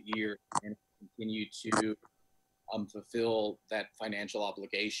past budget year and continue to fulfill that financial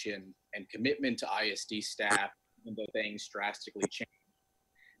obligation and commitment to ISD staff, even though things drastically change.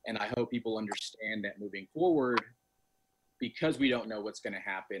 And I hope people understand that moving forward, because we don't know what's going to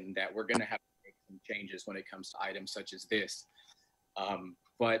happen, that we're going to have to make some changes when it comes to items such as this.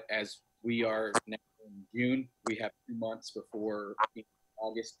 But as we are now in June, we have 2 months before the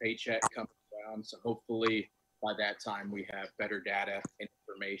August paycheck comes around. So hopefully by that time we have better data and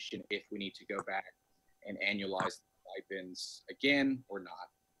information if we need to go back and annualize the stipends again or not.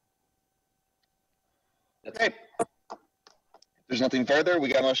 Okay. If there's nothing further, we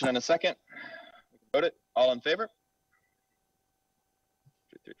got a motion and a second. We can vote it. All in favor?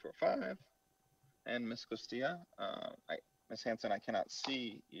 2, 3, 4, 5. And Ms. Costilla, Ms. Hanson, I cannot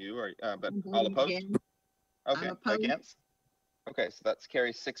see you, but all opposed? Again. Okay, I'm opposed. against? Okay, so that's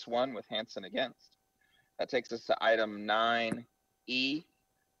carries 6-1 with Hanson against. That takes us to item 9E,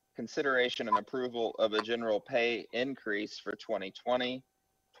 consideration and approval of a general pay increase for 2020-21,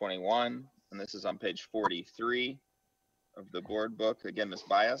 and this is on page 43 of the board book. Again, Ms.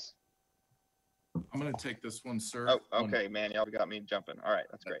 Bias. I'm going to take this one, sir. Oh, okay, man, y'all got me jumping. All right,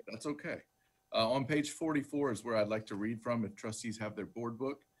 that's great. That's okay. On page 44 is where I'd like to read from if trustees have their board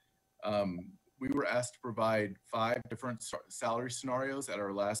book. We were asked to provide 5 different salary scenarios at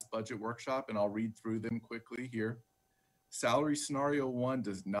our last budget workshop, and I'll read through them quickly here. Salary scenario 1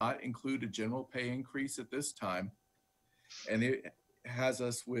 does not include a general pay increase at this time, and it has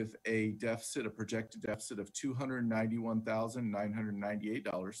us with a projected deficit of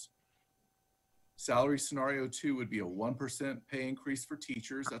 $291,998. Salary scenario 2 would be a 1% pay increase for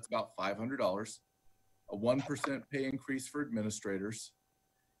teachers. That's about $500. A 1% pay increase for administrators,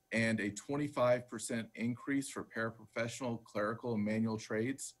 and a 25% increase for paraprofessional, clerical, and manual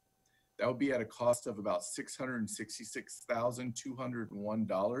trades. That would be at a cost of about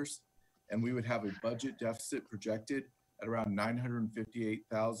 $666,201, and we would have a budget deficit projected at around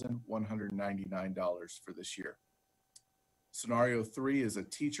 $958,199 for this year. Scenario 3 is a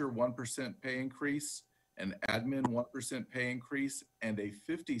teacher 1% pay increase, an admin 1% pay increase, and a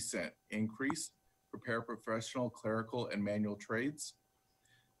 50-cent increase for paraprofessional, clerical, and manual trades.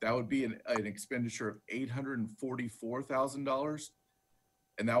 That would be an expenditure of $844,000,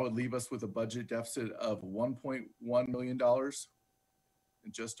 and that would leave us with a budget deficit of $1.1 million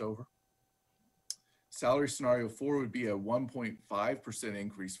and just over. Salary scenario 4 would be a 1.5%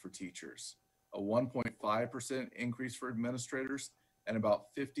 increase for teachers, a 1.5% increase for administrators, and about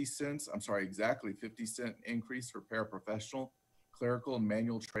exactly 50-cent increase for paraprofessional, clerical, and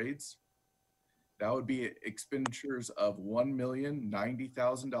manual trades. That would be expenditures of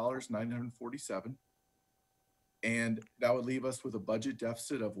 $1,090,947. And that would leave us with a budget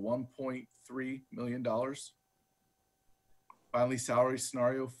deficit of $1.3 million. Finally, salary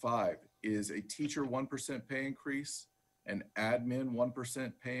scenario 5 is a teacher 1% pay increase, an admin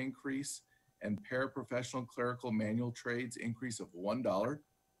 1% pay increase, and paraprofessional, clerical, manual trades increase of $1.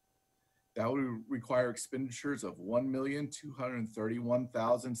 That would require expenditures of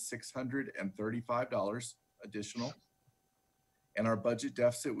 $1,231,635. additional. And our budget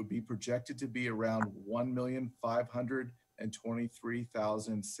deficit would be projected to be around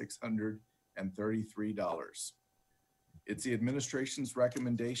 $1,523,633. It's the administration's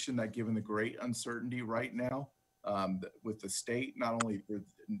recommendation that given the great uncertainty right now with the state, not only for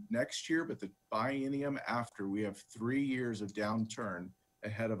next year, but the biennium after, we have 3 years of downturn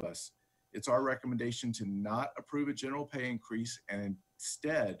ahead of us. It's our recommendation to not approve a general pay increase and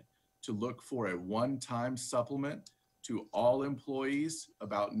instead to look for a one-time supplement to all employees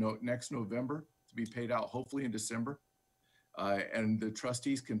about next November to be paid out hopefully in December. And the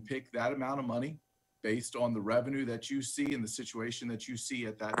trustees can pick that amount of money based on the revenue that you see and the situation that you see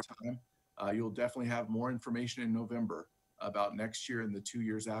at that time. You'll definitely have more information in November about next year and the 2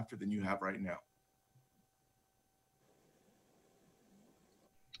 years after than you have right now.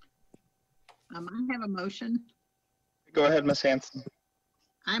 I have a motion. Go ahead, Ms. Hanson.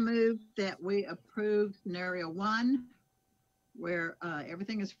 I move that we approve scenario 1, where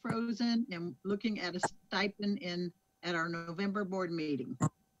everything is frozen and looking at a stipend at our November board meeting.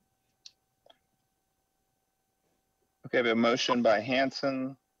 Okay, we have a motion by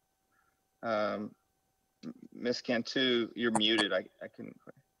Hanson. Ms. Cantu, you're muted. I couldn't.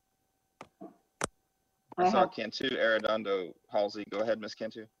 I saw Cantu, Arredondo, Halsey. Go ahead, Ms.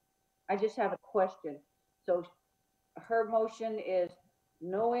 Cantu. I just have a question. So her motion is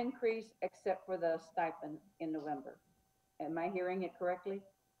no increase except for the stipend in November. Am I hearing it correctly?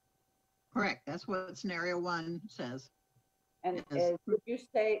 Correct. That's what scenario 1 says. And Yes.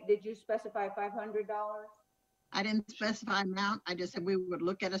 did you specify $500? I didn't specify amount. I just said we would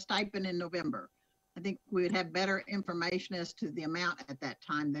look at a stipend in November. I think we would have better information as to the amount at that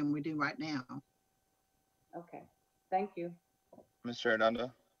time than we do right now. Okay, thank you. Mr.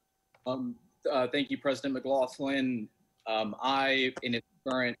 Arredondo. Thank you, President McLaughlin. I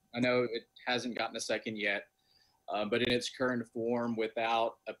know it hasn't gotten a second yet, but in its current form,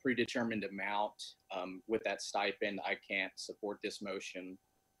 without a predetermined amount, with that stipend, I can't support this motion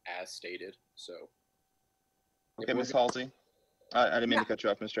as stated. So. Okay, Ms. Halsey. I didn't mean to cut you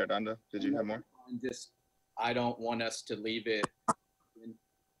off, Mr. Arredondo. Did you have more? I don't want us to leave it.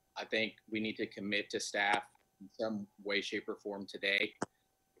 I think we need to commit to staff in some way, shape, or form today.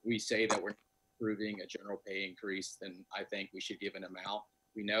 If we say that we're approving a general pay increase, then I think we should give an amount.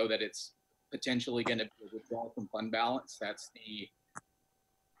 We know that it's potentially going to be a withdrawal from fund balance. That's the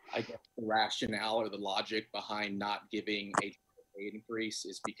rationale or the logic behind not giving a pay increase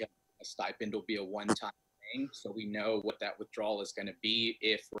is because a stipend will be a one-time thing. So we know what that withdrawal is going to be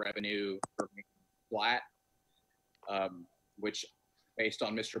if revenue remains flat, which based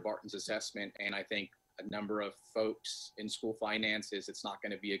on Mr. Barton's assessment, and I think a number of folks in school finances, it's not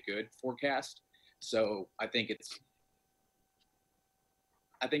going to be a good forecast. So I think we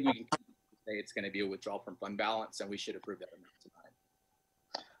can say it's going to be a withdrawal from fund balance, and we should approve that amount tonight.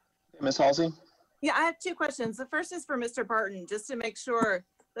 Ms. Halsey? Yeah, I have 2 questions. The first is for Mr. Barton, just to make sure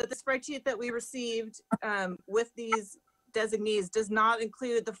that the spreadsheet that we received with these designees does not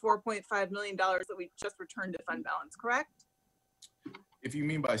include the $4.5 million that we just returned to fund balance, correct? If you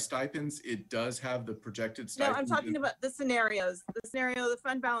mean by stipends, it does have the projected stipends. No, I'm talking about the scenarios. The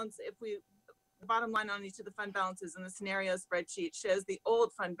fund balance, the bottom line on each of the fund balances in the scenario spreadsheet shows the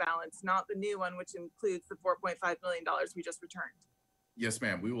old fund balance, not the new one, which includes the $4.5 million we just returned. Yes,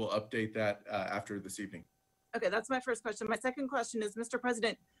 ma'am. We will update that after this evening. Okay, that's my first question. My second question is, Mr.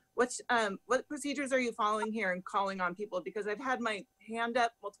 President, what procedures are you following here and calling on people? Because I've had my hand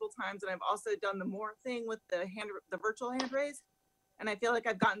up multiple times, and I've also done the more thing with the virtual hand raise, and I feel like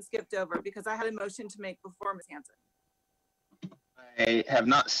I've gotten skipped over because I had a motion to make before Ms. Hanson. I have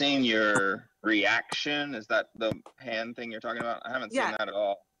not seen your reaction. Is that the hand thing you're talking about? I haven't seen that at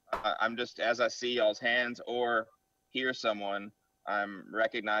all. I'm just, as I see y'all's hands or hear someone, I'm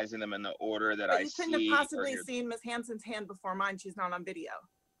recognizing them in the order that I see. You couldn't have possibly seen Ms. Hanson's hand before mine. She's not on video.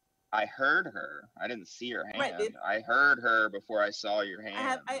 I heard her. I didn't see her hand. Right, I heard her before I saw your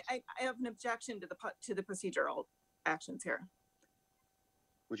hand. I have an objection to the procedural actions here.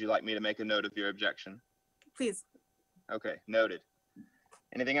 Would you like me to make a note of your objection? Please. Okay, noted.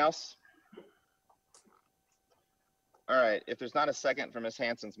 Anything else? All right, if there's not a second for Ms.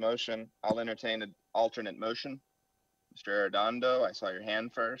 Hanson's motion, I'll entertain an alternate motion. Mr. Arredondo, I saw your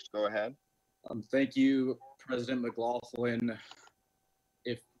hand first. Go ahead. Thank you, President McLaughlin.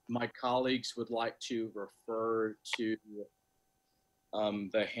 If my colleagues would like to refer to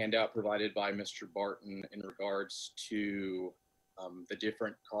the handout provided by Mr. Barton in regards to the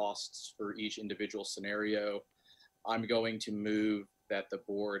different costs for each individual scenario, I'm going to move that the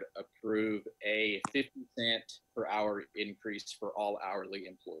board approve a 50-cent per hour increase for all hourly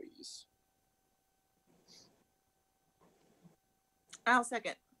employees. I'll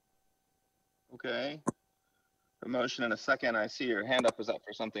second. Okay. A motion and a second. I see your hand up. Is that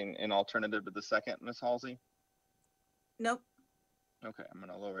for something in alternative to the second, Ms. Halsey? Nope. Okay, I'm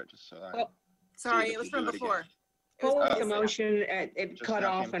gonna lower it just so I. Well, Sorry, if it was you from do it again. before. What was the Okay. motion? It Just cut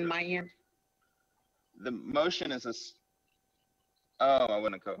now off came on through. my end. The motion is oh, I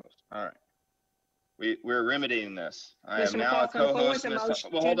wasn't a co-host. All right. We're remedying this. I am Mr. now a McLaughlin, what was co-host. the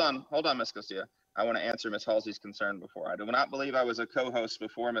Well, hold motion? on, Ms. Garcia. I want to answer Ms. Halsey's concern before. I do not believe I was a co-host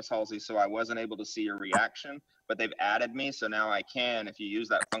before, Ms. Halsey, so I wasn't able to see your reaction, but they've added me, so now I can if you use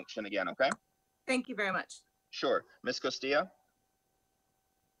that function again, okay? Thank you very much. Sure. Ms. Costilla?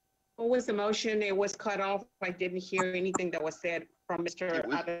 What was the motion? It was cut off. I didn't hear anything that was said from Mr.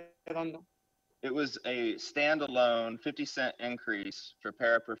 Arredondo. It was a standalone 50-cent increase for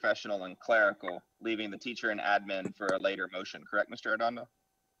paraprofessional and clerical, leaving the teacher and admin for a later motion. Correct, Mr. Arredondo?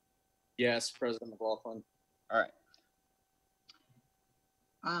 Yes, President McLaughlin. All right.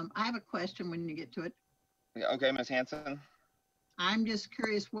 I have a question when you get to it. Yeah, okay, Ms. Hanson. I'm just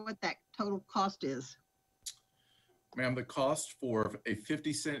curious what that total cost is. Ma'am, the cost for a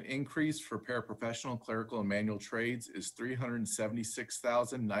 50-cent increase for paraprofessional, clerical, and manual trades is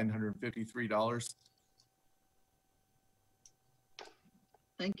 $376,953.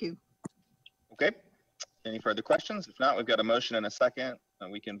 Thank you. Okay. Any further questions? If not, we've got a motion and a second,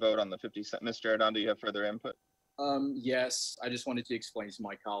 and we can vote on the 50 cent. Mr. Arredondo, do you have further input? Yes, I just wanted to explain to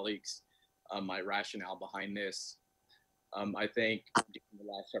my colleagues my rationale behind this. I think in the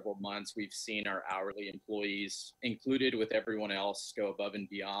last several months, we've seen our hourly employees included with everyone else go above and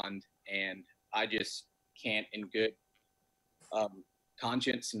beyond. And I just can't in good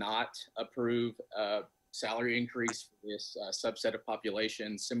conscience not approve a salary increase for this subset of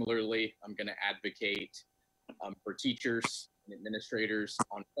population. Similarly, I'm going to advocate for teachers and administrators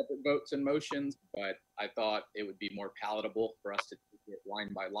on separate votes and motions, but I thought it would be more palatable for us to take it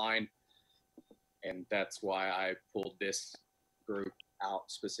line by line. And that's why I pulled this group out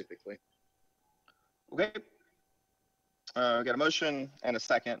specifically. Okay. We got a motion and a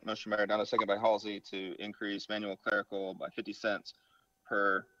second. Motion by Arredondo, second by Halsey to increase manual clerical by 50 cents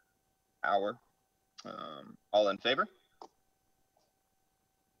per hour. All in favor?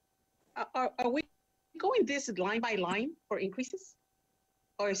 Are we going this line by line for increases?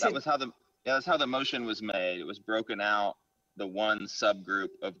 Or is That it? was how that's how the motion was made. It was broken out, the one subgroup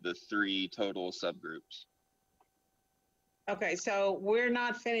of the three total subgroups. Okay, so we're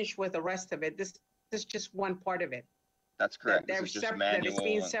not finished with the rest of it. This is just one part of it. That's correct. That This is just that manual. it's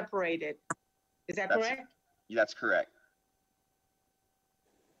being separated. Is that That's- correct? That's correct.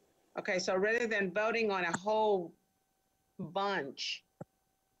 Okay, so rather than voting on a whole bunch,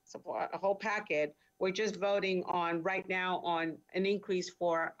 so for a whole packet, we're just voting on right now on an increase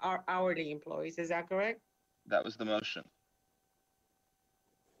for our hourly employees. Is that correct? That was the motion.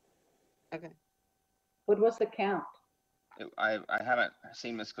 Okay. What was the count? I haven't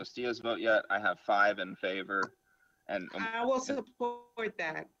seen Ms. Castillo's vote yet. I have 5 in favor, and I will support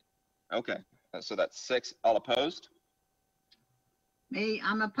that. okay, so that's 6. All opposed? Me,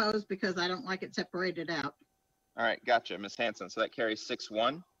 I'm opposed because I don't like it separated out. All right, gotcha, Ms. Hanson. So that carries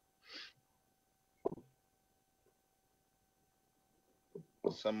 6-1.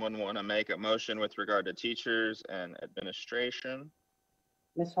 Someone want to make a motion with regard to teachers and administration?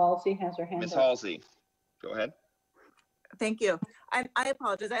 Ms. Halsey has her hand Ms. up. Halsey, go ahead. Thank you. I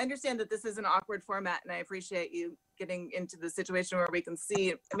apologize. I understand that this is an awkward format, and I appreciate you getting into the situation where we can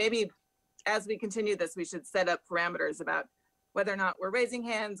see, maybe as we continue this, we should set up parameters about whether or not we're raising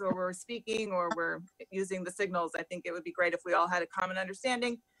hands or we're speaking or we're using the signals. I think it would be great if we all had a common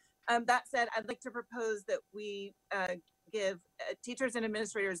understanding. That said, I'd like to propose that we give teachers and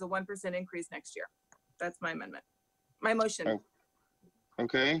administrators a 1% increase next year. That's my amendment, my motion. Oh,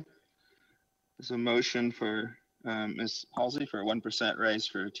 okay. There's a motion for Ms. Halsey for a 1% raise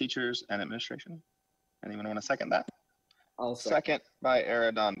for teachers and administration. Anyone want to second that? I'll second by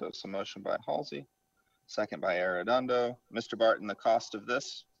Arredondo. So motion by Halsey, second by Arredondo. Mr. Barton, the cost of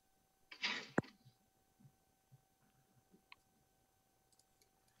this?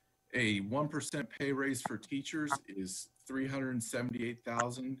 A 1% pay raise for teachers is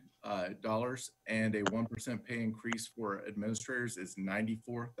 $378,000, and a 1% pay increase for administrators is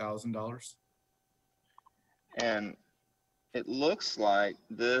 $94,000. And it looks like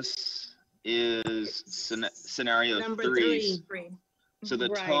this is scenario Number 3. three. So the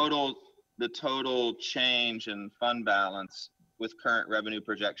Right. total change in fund balance with current revenue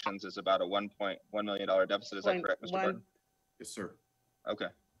projections is about a $1.1 million deficit. Is that correct, Mr. Barton? Yes, sir. Okay.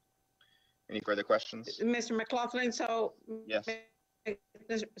 Any further questions? Mr. McLaughlin, so Yes.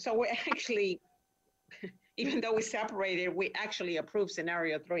 so we're actually even though we separated, we actually approved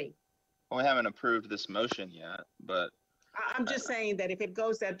scenario 3. Well, we haven't approved this motion yet, but I'm just saying that if it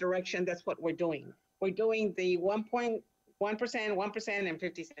goes that direction, that's what we're doing. We're doing the 1.1%, 1%, and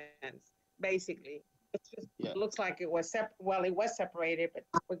 50 cents, basically. It's just, it looks like it was well, it was separated, but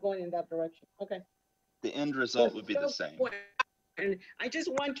we're going in that direction. Okay. the end result would be the same. And I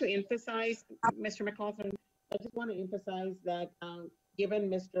just want to emphasize, Mr. McLaughlin, I just want to emphasize that given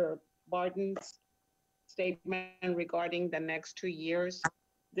Mr. Barton's statement regarding the next 2 years,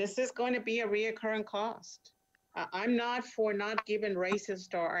 this is going to be a reoccurring cost. I'm not for not giving raises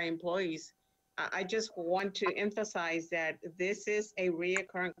to our employees. I just want to emphasize that this is a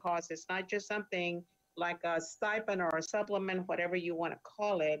reoccurring cost. It's not just something like a stipend or a supplement, whatever you want to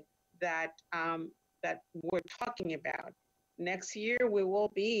call it, that that we're talking about. Next year, we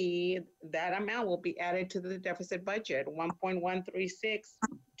will be, that amount will be added to the deficit budget,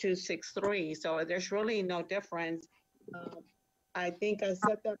 1.136,263. So there's really no difference. I think I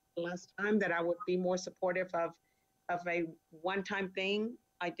said that last time that I would be more supportive of a one-time thing.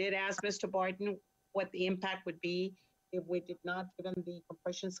 I did ask Mr. Barton what the impact would be if we did not give him the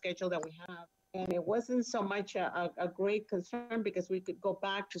compression schedule that we have. And it wasn't so much a great concern because we could go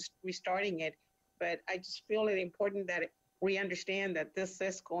back to restarting it. But I just feel it important that we understand that this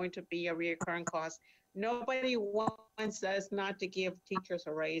is going to be a recurring cost. Nobody wants us not to give teachers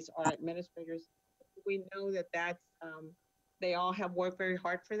a raise or administrators. We know that that's, they all have worked very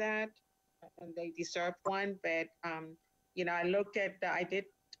hard for that and they deserve one. But, you know, I looked at, I did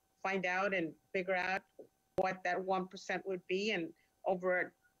find out and figure out what that 1% would be. And over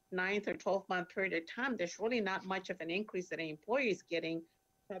a 9th or 12th month period of time, there's really not much of an increase that an employee is getting.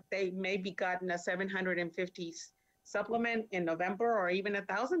 That they maybe gotten a $750 supplement in November or even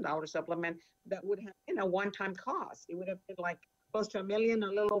 $1,000 supplement that would have been a one-time cost. It would have been like close to $1 million, a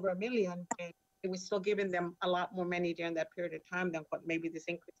little over $1 million, and it was still giving them a lot more money during that period of time than what maybe this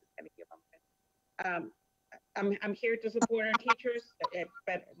increase is going to give them. I'm here to support our teachers,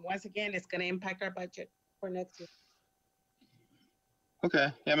 but once again, it's going to impact our budget for next year.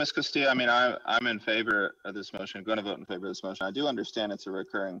 Okay, yeah, Ms. Castillo, I mean, I'm in favor of this motion, going to vote in favor of this motion. I do understand it's a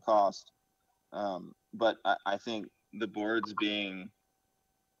recurring cost, but I think the board's being,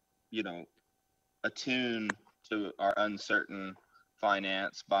 you know, attuned to our uncertain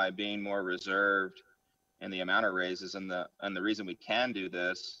finance by being more reserved in the amount of raises, and the reason we can do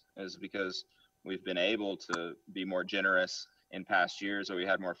this is because we've been able to be more generous in past years where we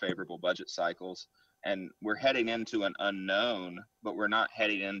had more favorable budget cycles. And we're heading into an unknown, but we're not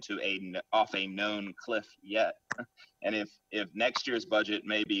heading into off a known cliff yet. And if next year's budget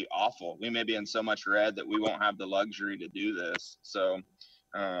may be awful, we may be in so much red that we won't have the luxury to do this. So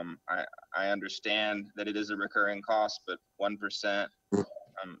I understand that it is a recurring cost, but 1%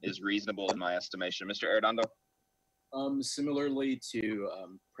 is reasonable in my estimation. Mr. Arredondo? Similarly to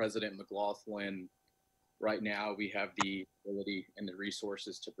President McLaughlin, right now we have the ability and the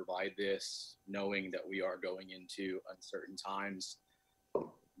resources to provide this, knowing that we are going into uncertain times.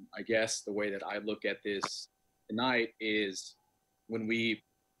 I guess the way that I look at this tonight is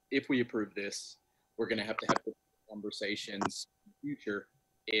if we approve this, we're going to have conversations in the future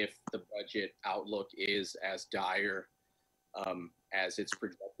if the budget outlook is as dire as it's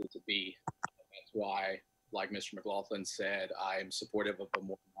projected to be. That's why, like Mr. McLaughlin said, I'm supportive of a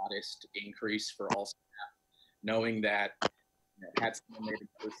more modest increase for all staff, knowing that had someone made a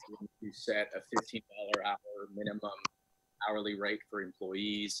decision to set a $15 hour minimum hourly rate for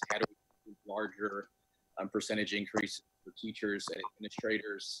employees, had a larger percentage increase for teachers and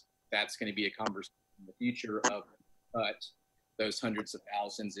administrators, that's going to be a conversation in the future of those hundreds of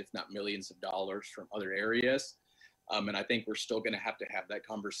thousands, if not millions of dollars from other areas. And I think we're still going to have that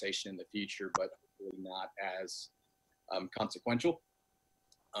conversation in the future, but hopefully not as consequential.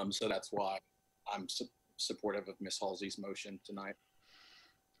 So that's why I'm supportive of Ms. Halsey's motion tonight.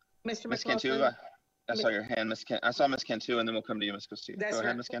 Ms. Cantu, I saw your hand, I saw Ms. Cantu, and then we'll come to you, Ms. Castillo. Go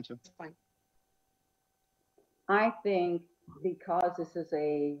ahead, Ms. Cantu. I think because this is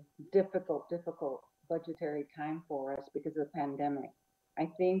a difficult budgetary time for us because of the pandemic, I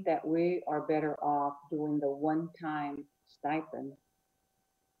think that we are better off doing the one-time stipend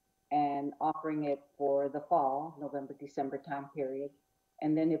and offering it for the fall, November, December time period.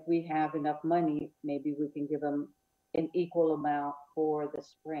 And then if we have enough money, maybe we can give them an equal amount for the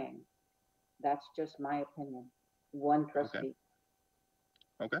spring. That's just my opinion. One trustee.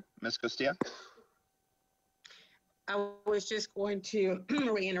 Okay, Ms. Castillo? I was just going to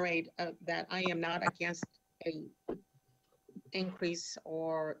reiterate that I am not against a increase,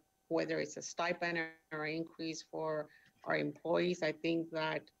 or whether it's a stipend or increase for our employees. I think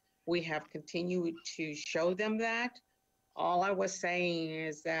that we have continued to show them that. All I was saying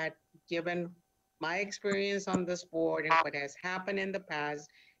is that given my experience on this board and what has happened in the past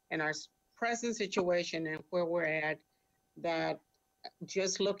and our present situation and where we're at, that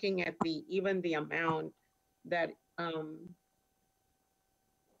just looking at even the amount that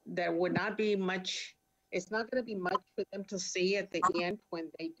that would not be much, it's not going to be much for them to see at the end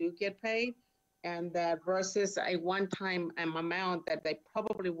when they do get paid, and that versus a one-time amount that they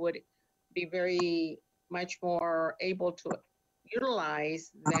probably would be very much more able to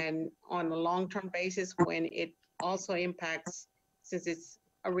utilize than on a long-term basis when it also impacts, since it's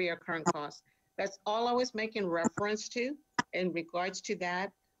a reoccurring cost. That's all I was making reference to in regards to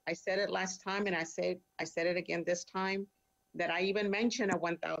that. I said it last time and I said it again this time, that I even mentioned a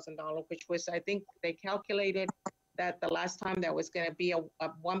 $1,000, which was, I think they calculated that the last time that was going to be a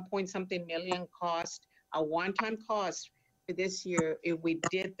 1 point something million cost, a one-time cost for this year. If we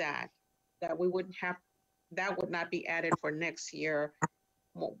did that, that we wouldn't have, that would not be added for next year,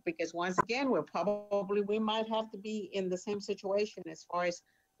 because once again, we might have to be in the same situation as far as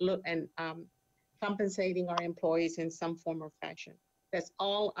compensating our employees in some form or fashion. That's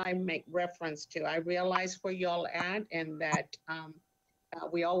all I make reference to. I realize where y'all at, and that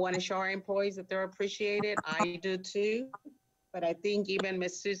we all want to show our employees that they're appreciated. I do too. But I think even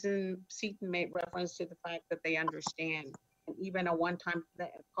Ms. Susan Seaton made reference to the fact that they understand. And even a one-time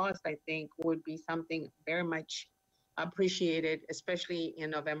cost, I think, would be something very much appreciated, especially in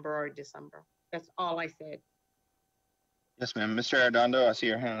November or December. That's all I said. Yes, ma'am. Mr. Arredondo, I see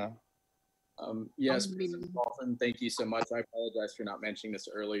your hand up. Yes, Mrs. Lawson, thank you so much. I apologize for not mentioning this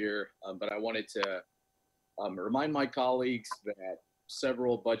earlier, but I wanted to remind my colleagues that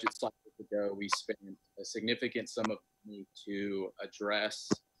several budget cycles ago, we spent a significant sum of money to address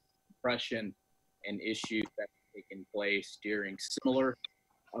compression and issues that have taken place during similar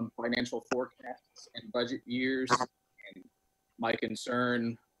financial forecasts and budget years. And my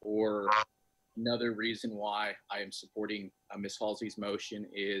concern, or another reason why I am supporting Ms. Halsey's motion,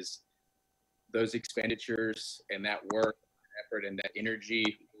 is those expenditures and that work, effort, and that energy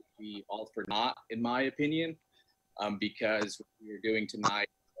will be all for naught, in my opinion, because what we are doing tonight,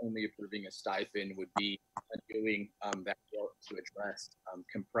 only approving a stipend, would be doing that work to address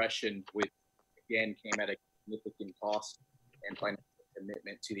compression, which again came at a significant cost and financial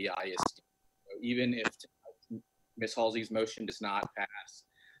commitment to the ISD. So even if Ms. Halsey's motion does not pass,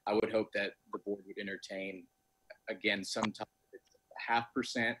 I would hope that the board would entertain, again, some type of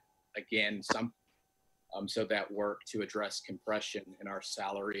 0.5%, again, so that work to address compression in our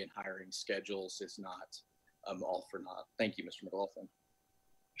salary and hiring schedules is not all for naught. Thank you, Mr. McLaughlin.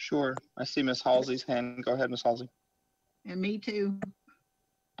 Sure. I see Ms. Halsey's hand. Go ahead, Ms. Halsey. And me too.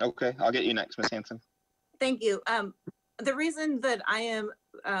 Okay, I'll get you next, Ms. Hanson. Thank you. The reason that I am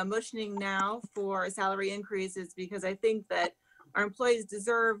motioning now for a salary increase is because I think that our employees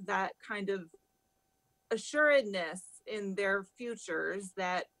deserve that kind of assuredness in their futures,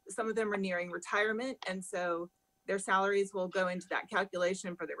 that some of them are nearing retirement, and so their salaries will go into that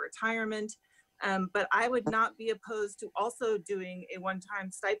calculation for their retirement. But I would not be opposed to also doing a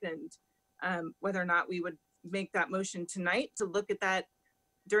one-time stipend, whether or not we would make that motion tonight to look at that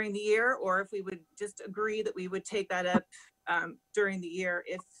during the year, or if we would just agree that we would take that up during the year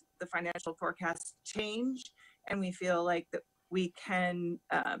if the financial forecasts change and we feel like that we can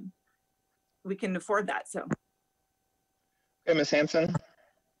afford that. So. Okay, Ms. Hanson.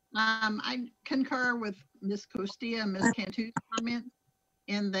 I concur with Ms. Costia and Ms. Cantu's comment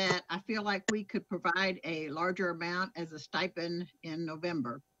in that I feel like we could provide a larger amount as a stipend in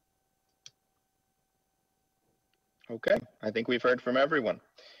November. Okay, I think we've heard from everyone.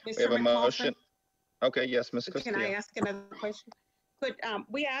 Mr. We have a McLaughlin? motion. Okay, yes, Ms. Can I Costia. ask another question? Could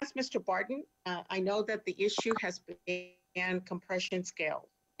we ask Mr. Barton? I know that the issue has been compression scale.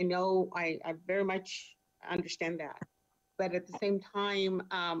 I know I very much understand that. But at the same time,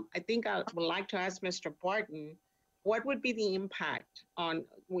 I think I would like to ask Mr. Barton, what would be the impact on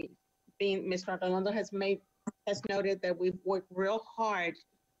Mr. Arredondo has noted that we've worked real hard.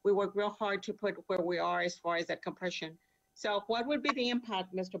 We work real hard to put where we are as far as that compression. So what would be the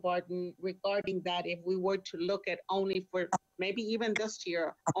impact, Mr. Barton, regarding that if we were to look at only for maybe even this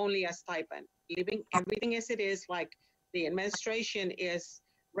year, only a stipend, leaving everything as it is, like the administration is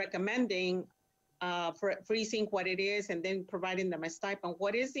recommending for freezing what it is and then providing them a stipend?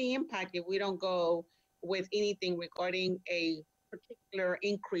 What is the impact if we don't go with anything regarding a particular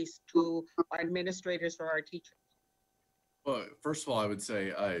increase to our administrators or our teachers? Well, first of all, I would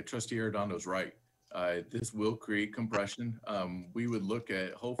say Trustee Arredondo's right. This will create compression. We would look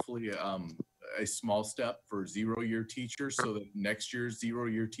at hopefully a small step for 0-year teachers so that next year's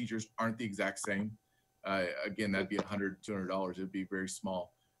 0-year teachers aren't the exact same. Again, that'd be $100, $200. It'd be very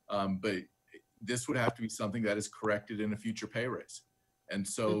small. But this would have to be something that is corrected in a future pay raise. And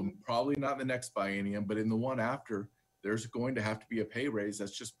so probably not in the next biennium, but in the one after, there's going to have to be a pay raise.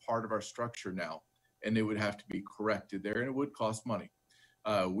 That's just part of our structure now. And it would have to be corrected there, and it would cost money.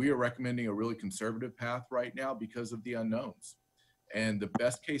 We are recommending a really conservative path right now because of the unknowns. And the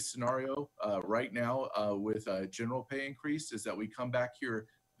best case scenario right now with a general pay increase is that we come back here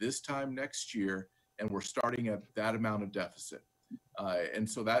this time next year and we're starting at that amount of deficit. And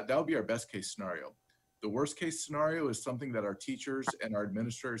so that'll be our best case scenario. The worst case scenario is something that our teachers and our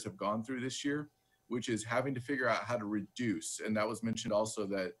administrators have gone through this year, which is having to figure out how to reduce. And that was mentioned also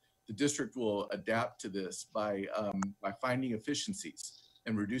that the district will adapt to this by finding efficiencies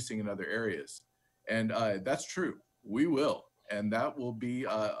and reducing in other areas. And that's true, we will. And that will be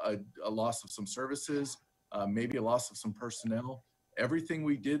a loss of some services, maybe a loss of some personnel. Everything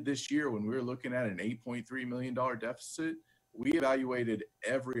we did this year when we were looking at an $8.3 million deficit, we evaluated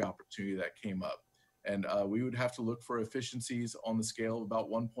every opportunity that came up. And we would have to look for efficiencies on the scale of about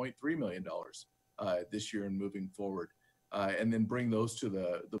 $1.3 million this year and moving forward. And then bring those to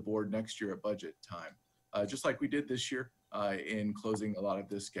the board next year at budget time, just like we did this year in closing a lot of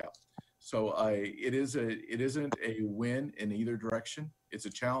this gap. So it isn't a win in either direction. It's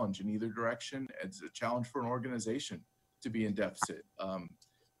a challenge in either direction. It's a challenge for an organization to be in deficit.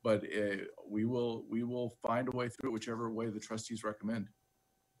 But we will find a way through it, whichever way the trustees recommend.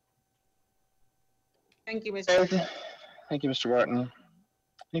 Thank you, Mr. Thank you, Mr. Wharton.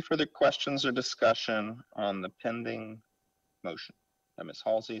 Any further questions or discussion on the pending motion? By Ms.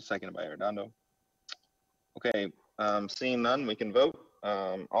 Halsey, seconded by Arredondo. Okay, seeing none, we can vote.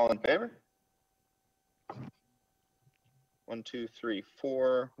 All in favor? 1, 2, 3,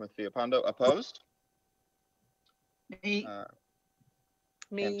 4 with Villalpando. Opposed? Me.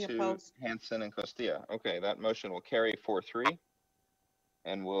 Me opposed. Hanson and Costilla. Okay, that motion will carry 4-3.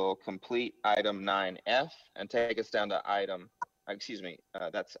 And we'll complete item 9F and take us down to item,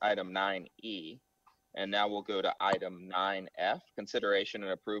 that's item 9E. And now we'll go to item 9F, consideration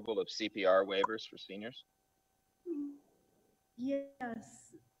and approval of CPR waivers for seniors.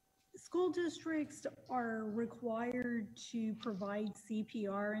 Yes, school districts are required to provide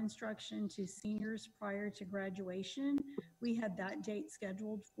CPR instruction to seniors prior to graduation. We had that date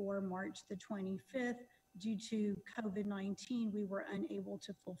scheduled for March the 25th. Due to COVID-19, we were unable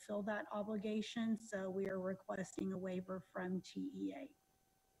to fulfill that obligation, so we are requesting a waiver from TEA.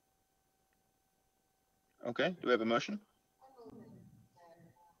 Okay, do we have a motion?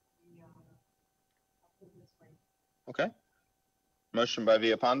 Okay. Motion by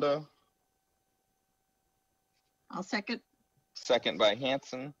Villalpando. I'll second. Second by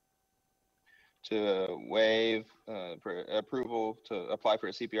Hanson to waive for approval to apply for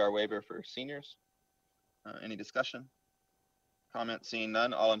a CPR waiver for seniors. Any discussion? Comment? Seeing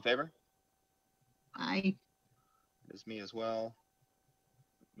none. All in favor? Aye. It is me as well.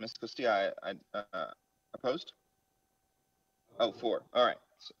 Ms. Costilla, I opposed? Oh, 4. All right.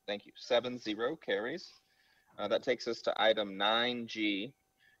 So thank you. 7-0 carries. That takes us to item 9G,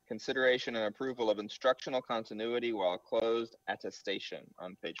 consideration and approval of instructional continuity while closed attestation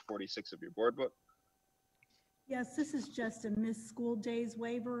on page 46 of your board book. Yes, this is just a missed school days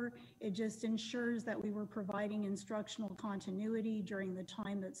waiver. It just ensures that we were providing instructional continuity during the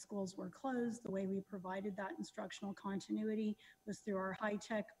time that schools were closed. The way we provided that instructional continuity was through our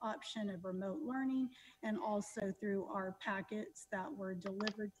high-tech option of remote learning and also through our packets that were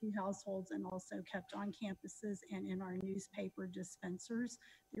delivered to households and also kept on campuses and in our newspaper dispensers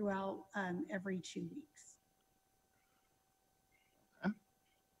throughout every 2 weeks.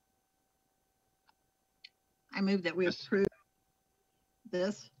 I move that we approve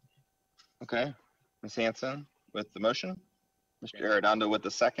this. Okay, Ms. Hanson with the motion, Mr. Arredondo with the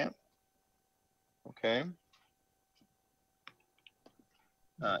second. Okay.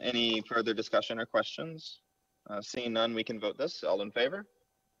 Any further discussion or questions? Seeing none, we can vote this. All in favor?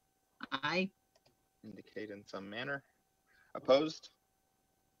 Aye. Indicate in some manner. Opposed?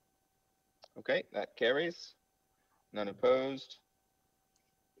 Okay, that carries. None opposed.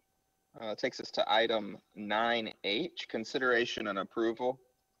 Takes us to item 9H, consideration and approval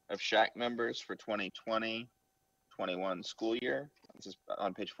of SHAC members for 2020-21 school year. This is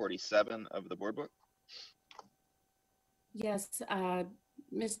on page 47 of the board book. Yes,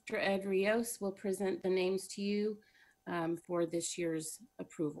 Mr. Ed Rios will present the names to you for this year's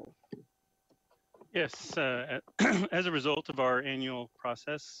approval. Yes, as a result of our annual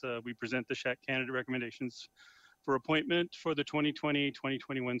process, we present the SHAC candidate recommendations for appointment for the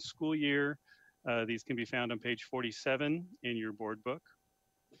 2020-2021 school year. These can be found on page 47 in your board book.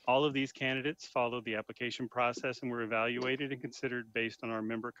 All of these candidates followed the application process and were evaluated and considered based on our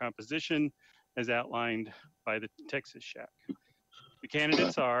member composition as outlined by the Texas Shack. The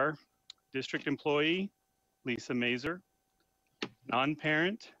candidates are district employee, Lisa Mazer,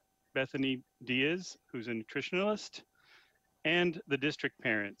 non-parent, Bethany Diaz, who's a nutritionalist, and the district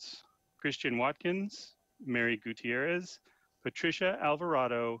parents, Christian Watkins, Mary Gutierrez, Patricia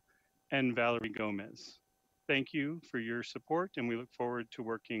Alvarado, and Valerie Gomez. Thank you for your support, and we look forward to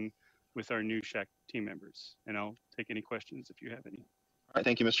working with our new Shack team members. And I'll take any questions if you have any. All right,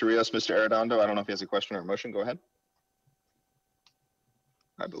 thank you, Mr. Rios. Mr. Arredondo, I don't know if he has a question or a motion. Go ahead.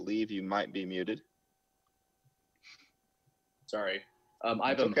 I believe you might be muted. Sorry.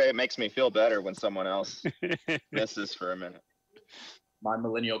 It's okay. It makes me feel better when someone else misses for a minute. My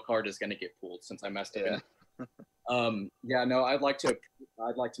millennial card is going to get pulled since I messed up. Yeah, no, I'd like to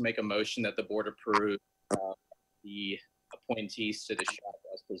make a motion that the board approve the appointees to the Shack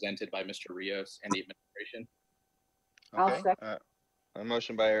as presented by Mr. Rios and the administration. Okay. A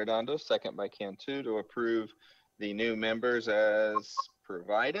motion by Arredondo, second by Cantu to approve the new members as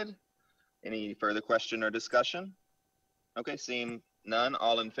provided. Any further question or discussion? Okay, seeing none,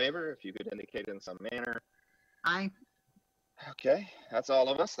 all in favor, if you could indicate in some manner. Aye. Okay, that's all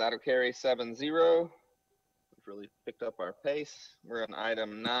of us. That'll carry 7-0. We've really picked up our pace. We're on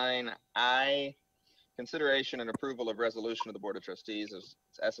item 9I, consideration and approval of resolution of the Board of Trustees of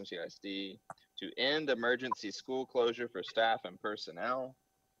SMCISD to end emergency school closure for staff and personnel.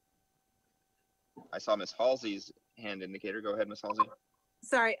 I saw Ms. Halsey's hand indicator. Go ahead, Ms. Halsey.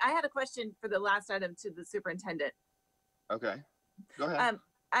 Sorry, I had a question for the last item to the superintendent. Okay, go ahead.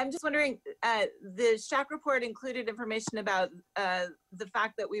 I'm just wondering, the Shack report included information about the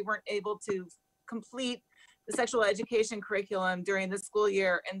fact that we weren't able to complete the sexual education curriculum during the school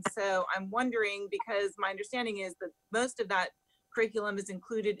year. And so I'm wondering, because my understanding is that most of that curriculum is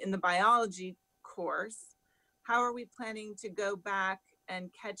included in the biology course, how are we planning to go back and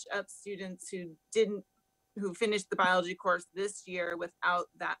catch up students who finished the biology course this year without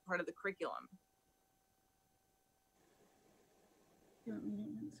that part of the curriculum? You want me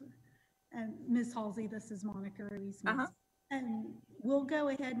to answer? And Ms. Halsey, this is Monica Ruiz. And we'll go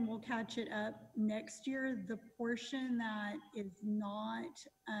ahead and we'll catch it up next year. The portion that is not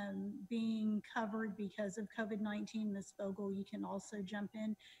being covered because of COVID-19, Ms. Vogel, you can also jump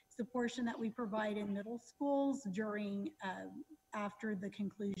in. It's the portion that we provide in middle schools during after the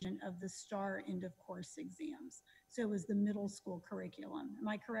conclusion of the STAR end of course exams. So it was the middle school curriculum. Am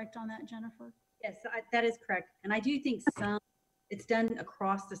I correct on that, Jennifer? Yes, that is correct. And I do think it's done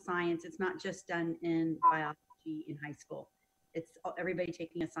across the science. It's not just done in biology in high school. It's everybody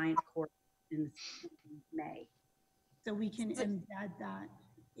taking a science course in May. So we can embed that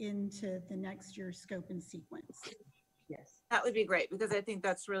into the next year's scope and sequence. Yes. That would be great, because I think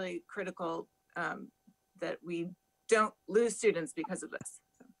that's really critical that we don't lose students because of this.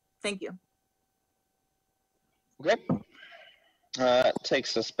 So, thank you. Okay.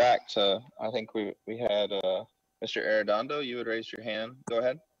 Takes us back to, I think we had Mr. Arredondo, you had raised your hand. Go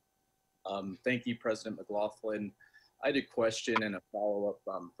ahead. Thank you, President McLaughlin. I had a question and a follow-up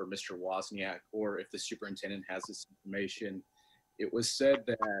for Mr. Wozniak, or if the superintendent has this information. It was said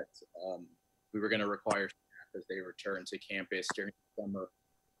that we were going to require staff as they return to campus during the summer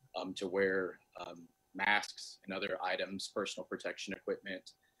to wear masks and other items, personal protection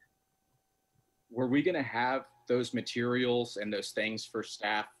equipment. Were we going to have those materials and those things for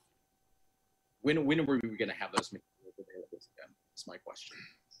staff? When were we going to have those materials available to them? That's my question.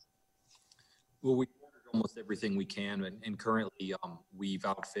 Well, we ordered almost everything we can, and currently we've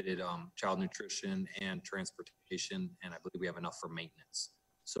outfitted child nutrition and transportation, and I believe we have enough for maintenance.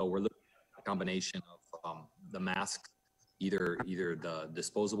 So we're looking at a combination of the masks, either the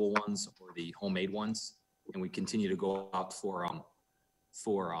disposable ones or the homemade ones, and we continue to go out for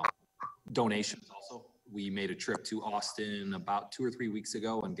donations. Also, we made a trip to Austin about 2 or 3 weeks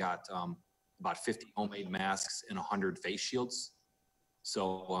ago and got about 50 homemade masks and 100 face shields.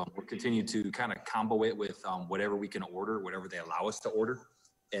 So we're continuing to kind of combo it with whatever we can order, whatever they allow us to order,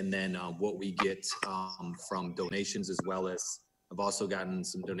 and then what we get from donations, as well as I've also gotten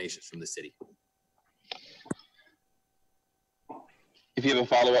some donations from the city. If you have a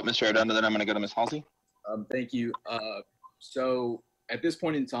follow-up, Mr. Arredondo, then I'm going to go to Ms. Halsey. Thank you. So at this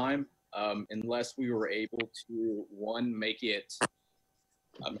point in time, unless we were able to, one, make it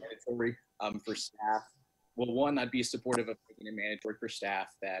mandatory for staff. Well, one, I'd be supportive of making it mandatory for staff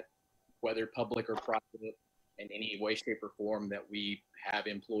that whether public or private, in any way, shape, or form, that we have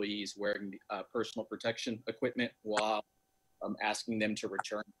employees wearing personal protection equipment while asking them to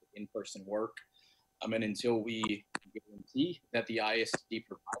return to in-person work. And until we guarantee that the ISD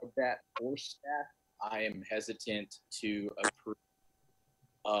provides that for staff, I am hesitant to approve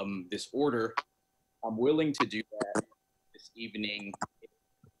this order. I'm willing to do that this evening if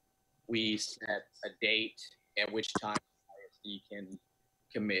we set a date at which time the ISD can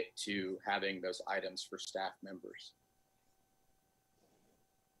commit to having those items for staff members.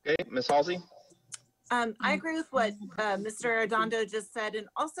 Okay, Ms. Halsey? I agree with what Mr. Arredondo just said. And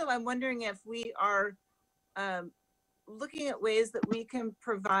also I'm wondering if we are looking at ways that we can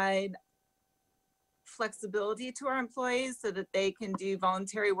provide flexibility to our employees so that they can do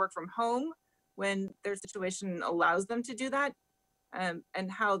voluntary work from home when their situation allows them to do that,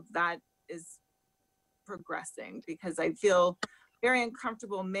 and how that is progressing, because I feel very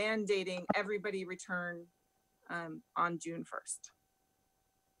uncomfortable mandating everybody return on June 1st.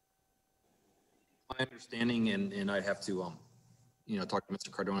 My understanding, and I'd have to, talk to Mr.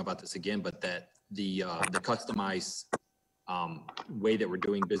 Cardona about this again, but that the customized way that we're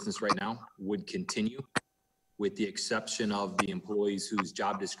doing business right now would continue, with the exception of the employees whose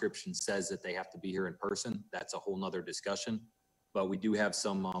job description says that they have to be here in person. That's a whole nother discussion. But we do have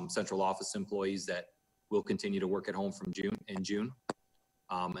some central office employees that will continue to work at home from June. And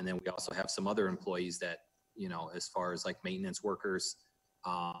then we also have some other employees that, as far as like maintenance workers,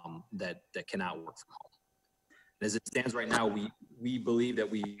 that cannot work from home. As it stands right now, we believe that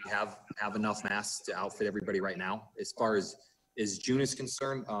we have enough masks to outfit everybody right now. As far as June is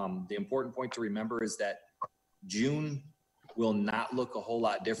concerned, the important point to remember is that June will not look a whole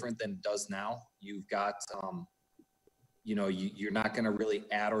lot different than it does now. You've got, you're not going to really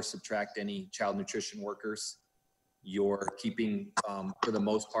add or subtract any child nutrition workers. You're keeping, for the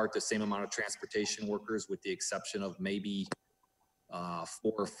most part, the same amount of transportation workers, with the exception of maybe 4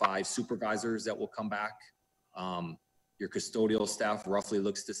 or 5 supervisors that will come back. Your custodial staff roughly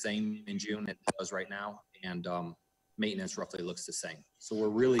looks the same in June as it does right now, and maintenance roughly looks the same. So we're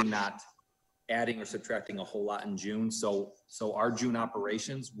really not adding or subtracting a whole lot in June. So our June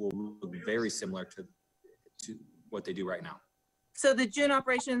operations will look very similar to what they do right now. So the June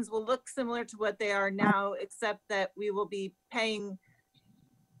operations will look similar to what they are now, except that we will be paying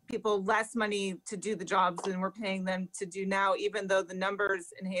people less money to do the jobs than we're paying them to do now, even though the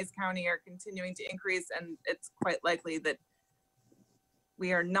numbers in Hayes County are continuing to increase, and it's quite likely that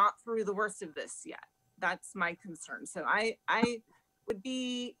we are not through the worst of this yet. That's my concern. So I would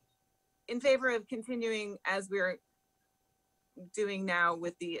be in favor of continuing as we're doing now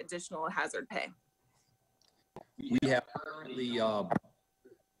with the additional hazard pay. We have currently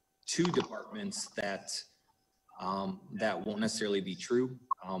 2 departments that won't necessarily be true.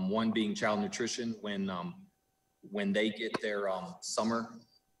 One being child nutrition, when they get their summer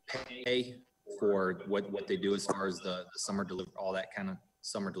pay for what they do as far as the summer delivery, all that kind of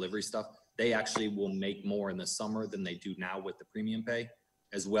summer delivery stuff, they actually will make more in the summer than they do now with the premium pay,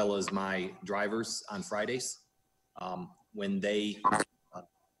 as well as my drivers on Fridays. When they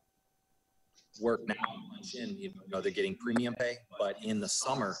work now, they're getting premium pay, but in the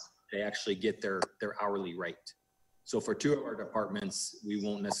summer, they actually get their hourly rate. So for 2 of our departments, we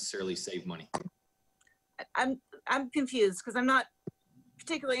won't necessarily save money. I'm confused because I'm not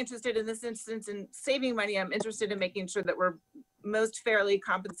particularly interested in this instance in saving money. I'm interested in making sure that we're most fairly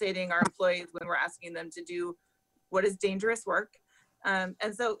compensating our employees when we're asking them to do what is dangerous work. And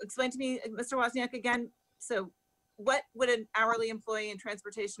so explain to me, Mr. Wozniak, again, so what would an hourly employee in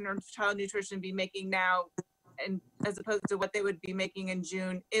transportation or child nutrition be making now, and as opposed to what they would be making in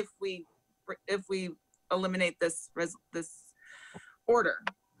June if we eliminate this order?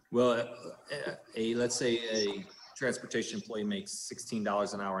 Well, let's say a transportation employee makes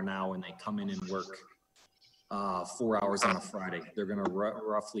 $16 an hour now, and they come in and work 4 hours on a Friday. They're going to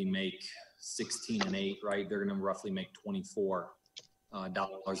roughly make 16 and 8, right? They're going to roughly make $24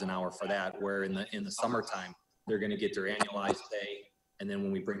 an hour for that. Where in the summertime, they're going to get their annualized pay, and then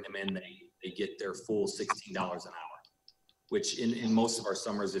when we bring them in, they get their full $16 an hour. Which in most of our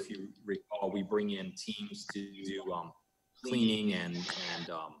summers, if you recall, we bring in teams to do cleaning and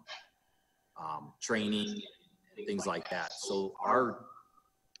training and things like that. So our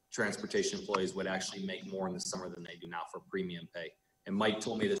transportation employees would actually make more in the summer than they do now for premium pay. And Mike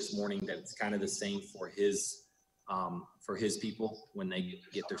told me this morning that it's kind of the same for his people when they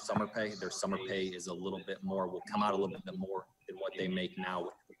get their summer pay. Their summer pay is a little bit more, will come out a little bit more than what they make now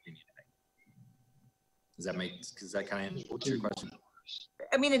with the premium pay. Does that kind of answer your question?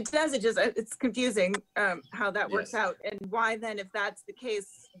 I mean, it does. It's confusing how that works out. And why then, if that's the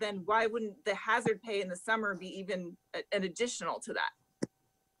case, then why wouldn't the hazard pay in the summer be even an additional to that?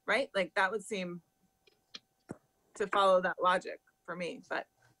 Right? Like that would seem. to follow that logic for me, but.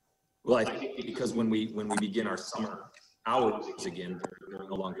 Well, I think because when we begin our summer hours again, there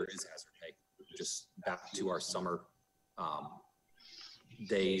no longer is hazard pay. We're just back to our summer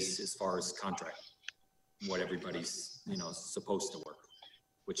days as far as contract, what everybody's, you know, supposed to work,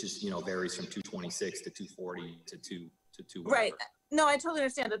 which is, you know, varies from 226 to 240 to 2 whatever. Right. No, I totally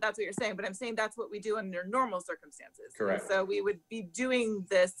understand that that's what you're saying, but I'm saying that's what we do under normal circumstances. Correct. And so we would be doing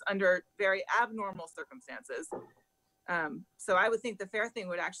this under very abnormal circumstances. So I would think the fair thing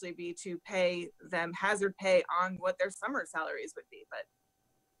would actually be to pay them hazard pay on what their summer salaries would be, but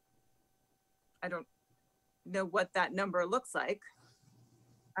I don't know what that number looks like.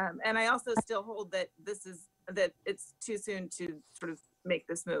 And I also still hold that that it's too soon to sort of make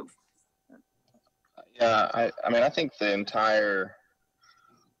this move. Yeah, I mean, I think the entire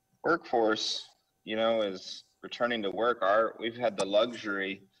workforce, you know, is returning to work. We've had the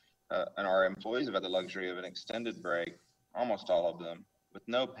luxury, and our employees have had the luxury of an extended break, almost all of them, with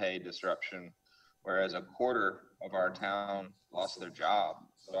no pay disruption, whereas a quarter of our town lost their job.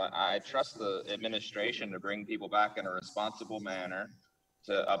 So I trust the administration to bring people back in a responsible manner,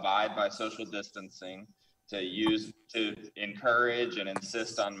 to abide by social distancing, to encourage and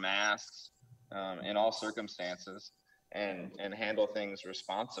insist on masks in all circumstances, and handle things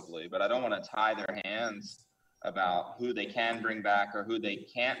responsibly. But I don't want to tie their hands about who they can bring back or who they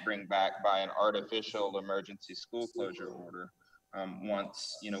can't bring back by an artificial emergency school closure order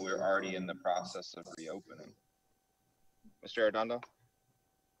once, you know, we're already in the process of reopening. Mr. Arredondo?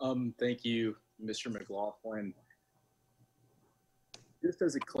 Thank you, Mr. McLaughlin. Just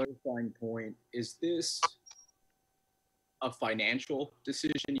as a clarifying point, is this a financial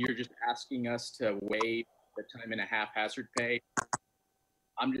decision? You're just asking us to waive the time and a half hazard pay?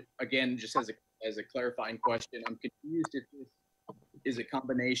 Again, just as a clarifying question, I'm confused if this is a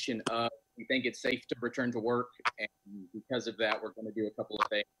combination of we think it's safe to return to work, and because of that, we're going to do a couple of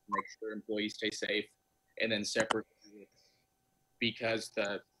things to make sure employees stay safe, and then separately, because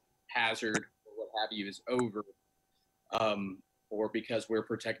the hazard or what have you is over, or because we're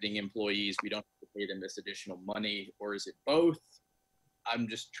protecting employees, we don't have to pay them this additional money, or is it both? I'm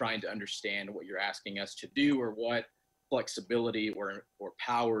just trying to understand what you're asking us to do, or what flexibility or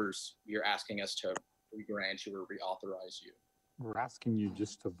powers you're asking us to grant you or reauthorize you. We're asking you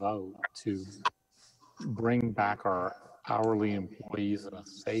just to vote to bring back our hourly employees in a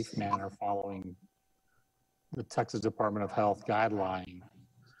safe manner following the Texas Department of Health guideline.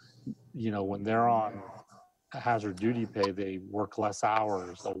 You know, when they're on hazard duty pay, they work less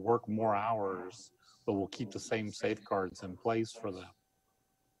hours, they'll work more hours, but we'll keep the same safeguards in place for them.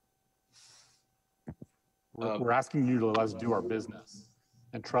 We're asking you to let us do our business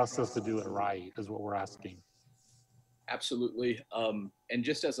and trust us to do it right, is what we're asking. Absolutely. And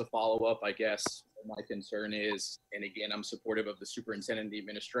just as a follow-up, I guess my concern is, and again, I'm supportive of the superintendent and the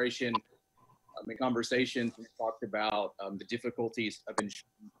administration. In conversations, we talked about the difficulties of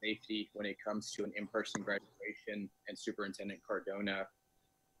ensuring safety when it comes to an in-person graduation, and Superintendent Cardona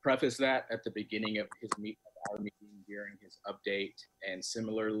prefaced that at the beginning of our meeting during his update. And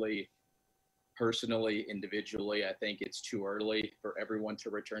similarly, personally, individually, I think it's too early for everyone to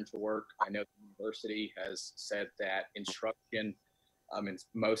return to work. I know the university has said that instruction and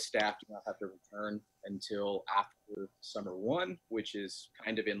most staff do not have to return until after summer 1, which is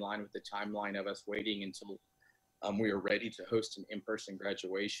kind of in line with the timeline of us waiting until we are ready to host an in-person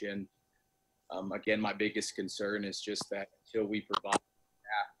graduation. Again, my biggest concern is just that until we provide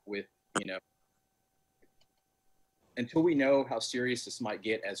staff with, you know, until we know how serious this might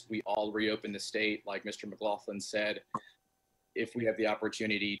get as we all reopen the state, like Mr. McLaughlin said, if we have the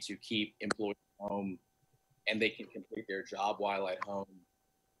opportunity to keep employees home and they can complete their job while at home,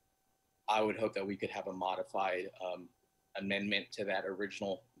 I would hope that we could have a modified amendment to that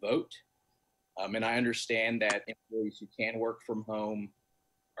original vote. And I understand that employees who can work from home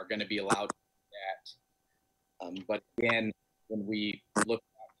are going to be allowed to do that. But again, when we look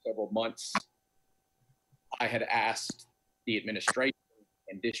at several months, I had asked the administration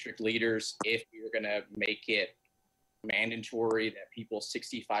and district leaders if we were going to make it mandatory that people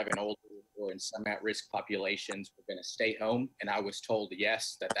 65 and older or in some at-risk populations were going to stay home. And I was told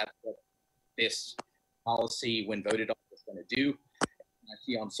yes, that's what this policy, when voted on, was going to do. And I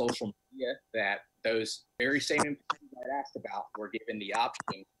see on social media that those very same employees I asked about were given the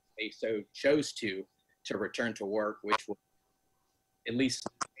option, they so chose to return to work, which was, at least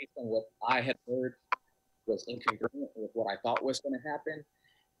based on what I had heard, was incongruent with what I thought was going to happen.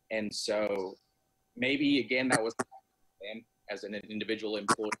 And so maybe, again, that was, and as an individual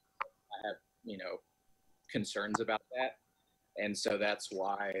employee, I have, you know, concerns about that. And so that's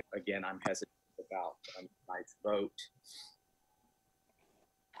why, again, I'm hesitant to about tonight's vote.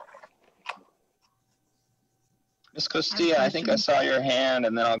 Ms. Costia, I think I saw your hand,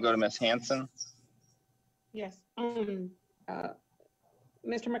 and then I'll go to Ms. Hanson. Yes. Mr.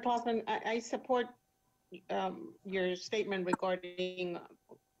 McLaughlin, I support your statement regarding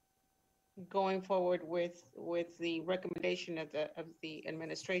going forward with the recommendation of the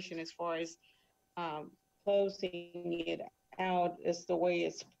administration as far as closing it out as the way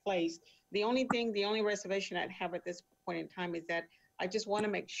it's placed. The only reservation I'd have at this point in time is that I just want to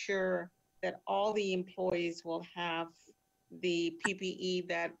make sure that all the employees will have the PPE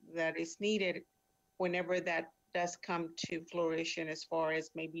that is needed whenever that does come to fruition, as far as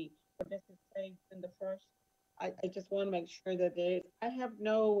maybe participate in the first. I just want to make sure that I have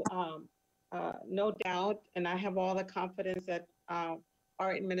no doubt, and I have all the confidence that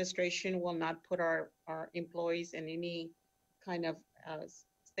our administration will not put our employees in any kind of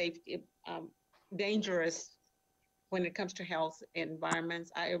safety, dangerous when it comes to health environments.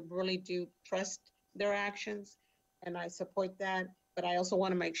 I really do trust their actions, and I support that. But I also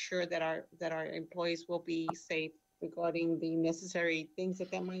want to make sure that our employees will be safe regarding the necessary things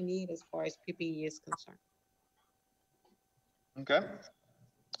that they might need as far as PPE is concerned. Okay.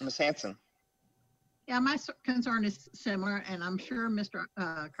 Ms. Hanson. Yeah, my concern is similar, and I'm sure Mr.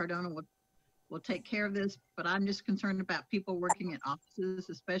 Cardona will take care of this, but I'm just concerned about people working in offices,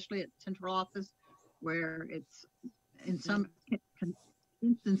 especially at central office, where it's in some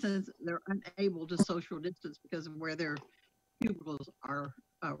instances they're unable to social distance because of where their cubicles are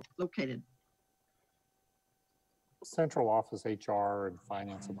located. Central office HR and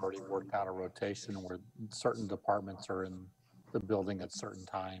finance have already worked out a rotation where certain departments are in the building at certain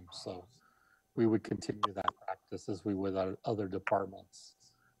times. So we would continue that practice as we would other departments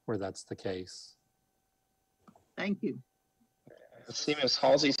where that's the case. Thank you. Let's see Ms.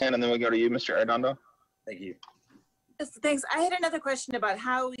 Halsey's hand, and then we'll go to you, Mr. Arredondo. Thank you. Yes, thanks. I had another question about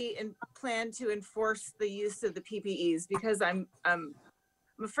how we plan to enforce the use of the PPEs, because I'm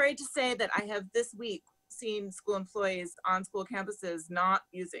afraid to say that I have this week seen school employees on school campuses not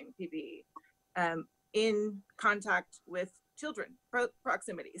using PPE in contact with children,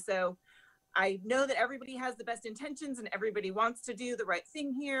 proximity. So I know that everybody has the best intentions and everybody wants to do the right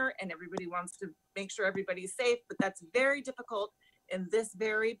thing here and everybody wants to make sure everybody's safe, but that's very difficult in this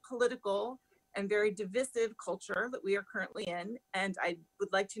very political and very divisive culture that we are currently in. And I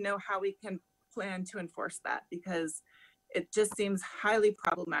would like to know how we can plan to enforce that, because it just seems highly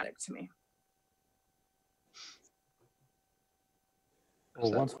problematic to me.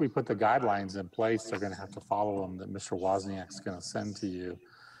 Well, once we put the guidelines in place, they're going to have to follow them that Mr. Wozniak's going to send to you.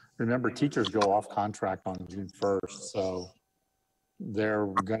 Remember, teachers go off contract on June 1st, so they're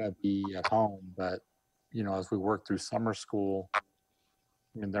going to be at home. But, you know, as we work through summer school,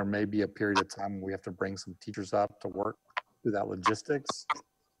 and there may be a period of time when we have to bring some teachers up to work through that logistics.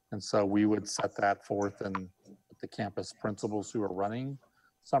 And so we would set that forth and the campus principals who are running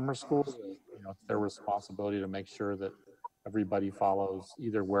summer school, you know, it's their responsibility to make sure that everybody follows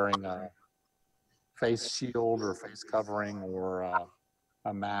either wearing a face shield or face covering or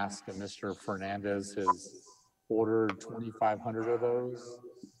a mask. And Mr. Fernandez has ordered 2,500 of those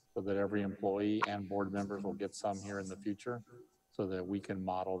so that every employee and board members will get some here in the future so that we can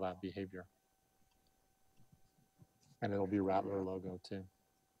model that behavior. And it'll be Rattler logo too.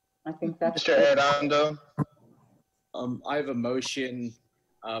 I think that's Mr. Arredondo. I have a motion.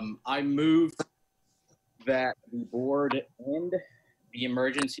 I move that the board end the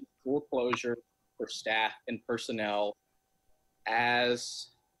emergency school closure for staff and personnel as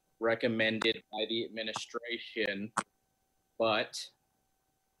recommended by the administration, but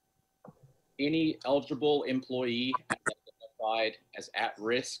any eligible employee identified as at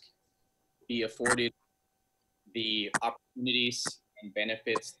risk be afforded the opportunities and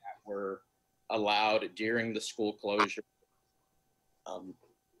benefits that were allowed during the school closure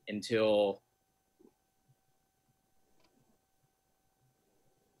until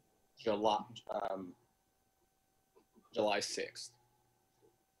July 6th.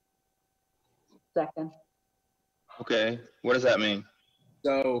 Second. Okay, what does that mean?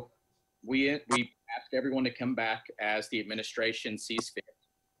 So we asked everyone to come back as the administration sees fit,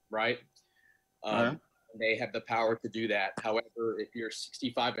 right? They have the power to do that. However, if you're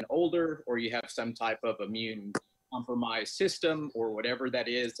 65 and older, or you have some type of immune compromised system or whatever that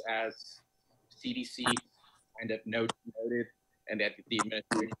is, as CDC kind of noted, and that the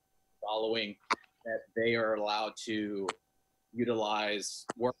administration is following, that they are allowed to utilize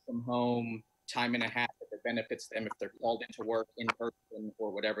work from home, time and a half that benefits them if they're called into work in person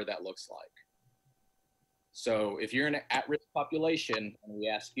or whatever that looks like. So if you're in an at-risk population and we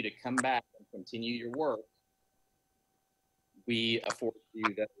ask you to come back and continue your work, we afford you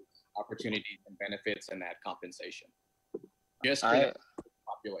those opportunities and benefits and that compensation. Just for that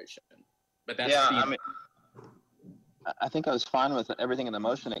population. But that's I think I was fine with everything in the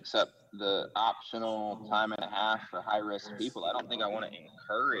motion except the optional time and a half for high-risk people. I don't think I want to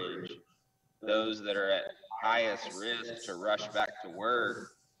encourage those that are at highest risk to rush back to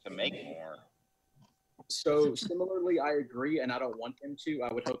work to make more. So similarly, I agree, and I don't want them to.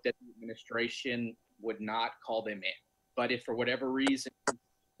 I would hope that the administration would not call them in. But if for whatever reason,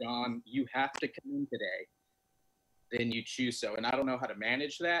 John, you have to come in today, then you choose so. And I don't know how to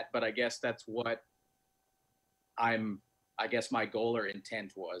manage that, but I guess that's what I guess my goal or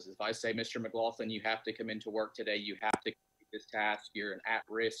intent was. If I say, Mr. McLaughlin, you have to come into work today, you have to complete this task, you're an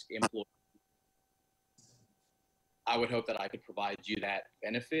at-risk employee, I would hope that I could provide you that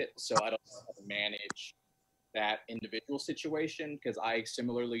benefit. So I don't know how to manage that individual situation, because I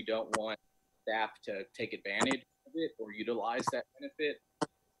similarly don't want staff to take advantage of it or utilize that benefit.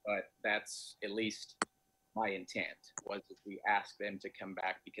 But that's at least my intent, was if we ask them to come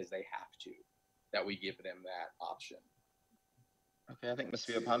back because they have to, that we give them that option. Okay, I think Ms.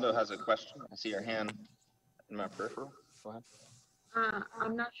 Villalpando has a question. I see her hand in my peripheral. Go ahead.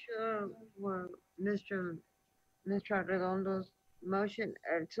 I'm not sure where Mr. Arredondo's motion,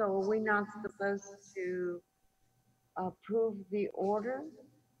 so are we not supposed to approve the order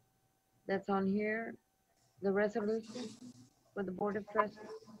that's on here, the resolution for the Board of Trustees?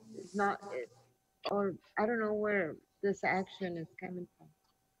 It's not, or I don't know where this action is coming from.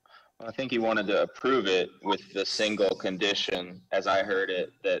 Well, I think he wanted to approve it with the single condition, as I heard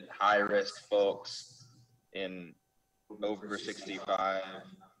it, that high-risk folks in over 65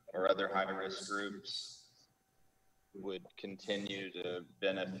 or other high-risk groups would continue to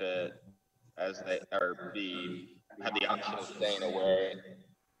benefit as they have the option of staying away,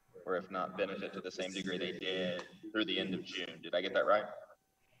 or if not benefit to the same degree they did through the end of June. Did I get that right?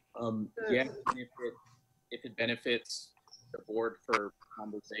 Yeah, if it benefits the board for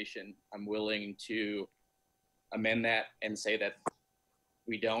conversation, I'm willing to amend that and say that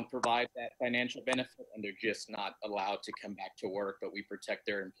we don't provide that financial benefit and they're just not allowed to come back to work, but we protect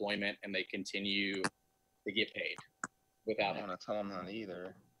their employment and they continue to get paid without. I don't want to tell them that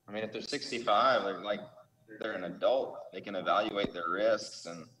either. I mean, if they're 65, they're an adult, they can evaluate their risks,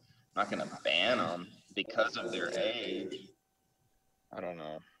 and I'm not going to ban them because of their age. I don't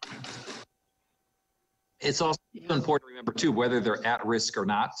know. It's also important to remember too, whether they're at risk or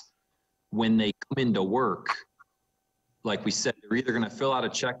not, when they come into work, like we said, they're either going to fill out a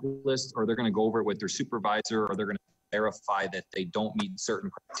checklist or they're going to go over it with their supervisor, or they're going to verify that they don't meet certain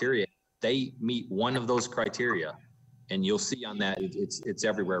criteria. They meet one of those criteria, and you'll see on that, it's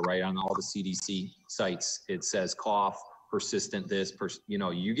everywhere, right? On all the CDC sites, it says cough, persistent this,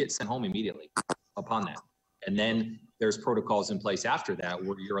 you get sent home immediately upon that. And then there's protocols in place after that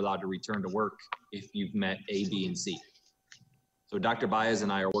where you're allowed to return to work if you've met A, B, and C. So Dr. Baez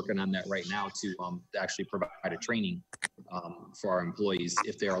and I are working on that right now to actually provide a training for our employees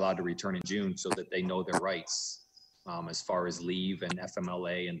if they're allowed to return in June, so that they know their rights as far as leave and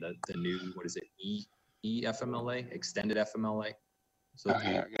FMLA and the new, what is it, EFMLA, extended FMLA. So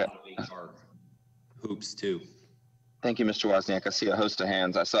our hoops too. Thank you, Mr. Wozniak. I see a host of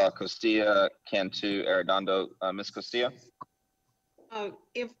hands. I saw Costilla, Cantu, Arredondo. Ms. Costilla?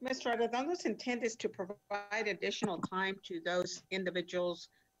 If Mr. Arredondo's intent is to provide additional time to those individuals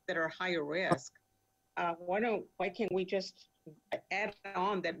that are higher risk, why can't we just add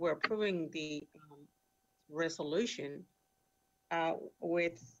on that we're approving the resolution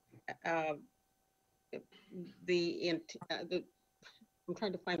with I'm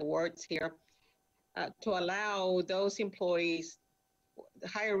trying to find the words here, to allow those employees, the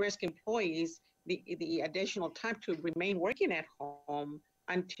higher risk employees, the additional time to remain working at home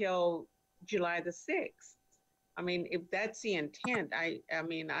until July the 6th. I mean, if that's the intent, I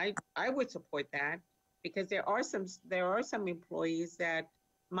would support that, because there are some employees that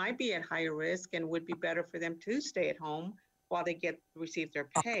might be at higher risk and would be better for them to stay at home while they receive their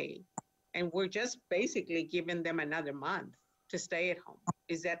pay. And we're just basically giving them another month to stay at home.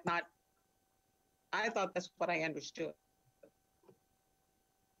 Is that not? I thought that's what I understood.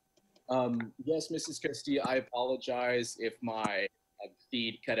 Yes, Mrs. Castilla, I apologize if my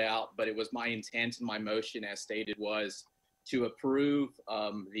feed cut out, but it was my intent in my motion, as stated, was to approve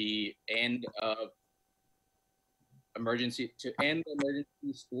the end of emergency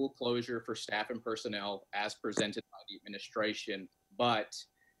school closure for staff and personnel as presented by the administration, but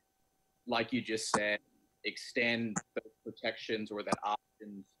like you just said, extend those protections or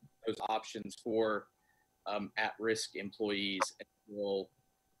those options for at-risk employees until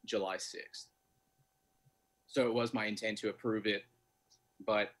July 6th. So it was my intent to approve it,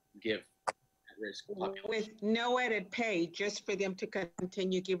 but give at-risk population. With no added pay, just for them to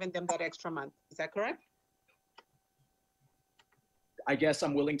continue giving them that extra month. Is that correct? I guess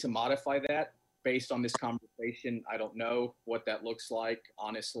I'm willing to modify that based on this conversation. I don't know what that looks like.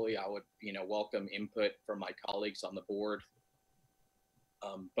 Honestly, I would, welcome input from my colleagues on the board.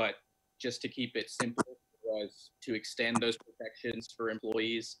 But just to keep it simple, was to extend those protections for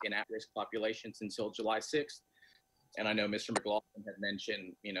employees in at-risk populations until July 6th. And I know Mr. McLaughlin had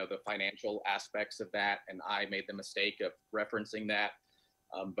mentioned, the financial aspects of that, and I made the mistake of referencing that.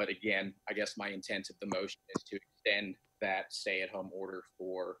 But again, I guess my intent of the motion is to extend that stay-at-home order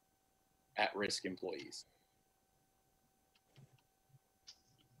for at-risk employees.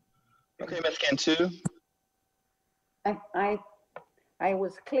 Okay, Ms. Cantu. I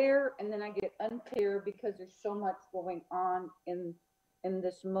was clear, and then I get unclear because there's so much going on in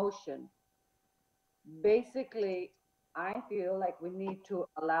this motion. Basically, I feel like we need to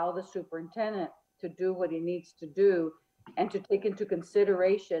allow the superintendent to do what he needs to do and to take into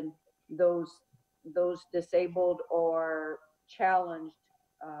consideration those disabled or challenged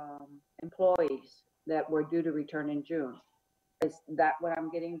employees that were due to return in June. Is that what I'm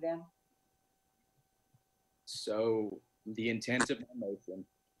getting then? So the intent of my motion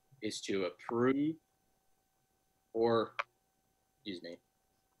is to approve,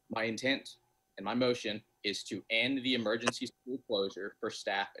 my intent and my motion is to end the emergency school closure for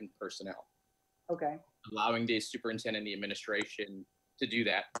staff and personnel. Okay. Allowing the superintendent and the administration to do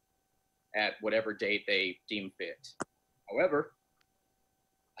that at whatever date they deem fit. However,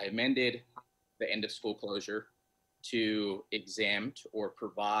 I amended the end of school closure to exempt or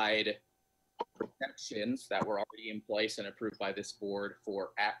provide protections that were already in place and approved by this board for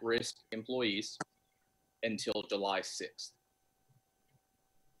at-risk employees until July 6th.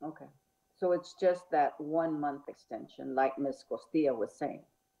 Okay. So it's just that 1 month extension, like Ms. Costilla was saying.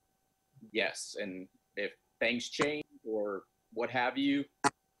 Yes, and if things change or what have you,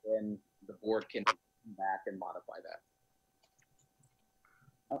 then the board can come back and modify that.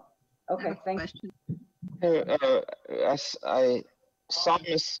 Oh, okay, thank you. Hey, I saw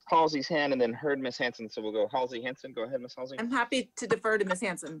Ms. Halsey's hand and then heard Ms. Hanson, so we'll go Halsey, Hanson. Go ahead, Ms. Halsey. I'm happy to defer to Ms.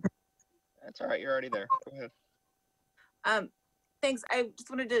 Hanson. That's all right, you're already there. Go ahead. Thanks. I just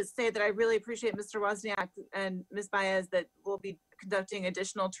wanted to say that I really appreciate Mr. Wozniak and Ms. Baez that we'll be conducting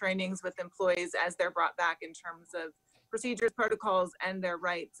additional trainings with employees as they're brought back in terms of procedures, protocols, and their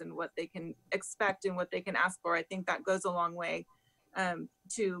rights and what they can expect and what they can ask for. I think that goes a long way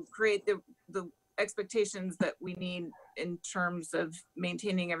to create the expectations that we need in terms of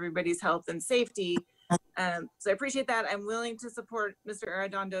maintaining everybody's health and safety. So I appreciate that. I'm willing to support Mr.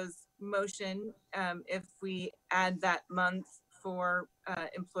 Arredondo's motion if we add that month for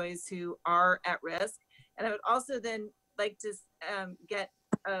employees who are at risk. And I would also then like to get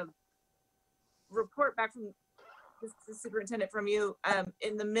a report back from the superintendent from you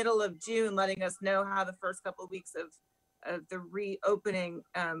in the middle of June, letting us know how the first couple of weeks of the reopening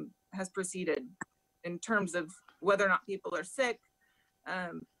has proceeded in terms of whether or not people are sick,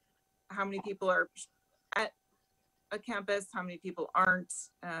 how many people are at a campus, how many people aren't,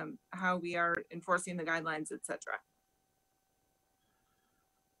 how we are enforcing the guidelines, etc.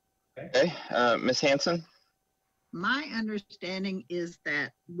 Okay, Ms. Hanson. My understanding is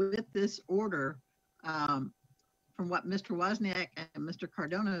that with this order, from what Mr. Wozniak and Mr.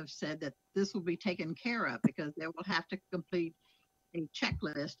 Cardona have said, that this will be taken care of because they will have to complete a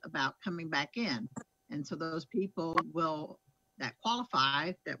checklist about coming back in. And so those people that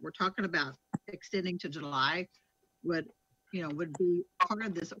qualify, that we're talking about extending to July, would be part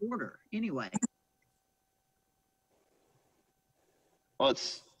of this order anyway. Well,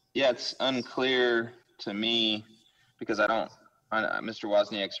 it's unclear to me because Mr.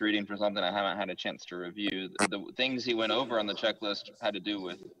 Wozniak's reading from something I haven't had a chance to review. The things he went over on the checklist had to do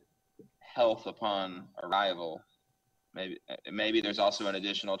with health upon arrival. Maybe there's also an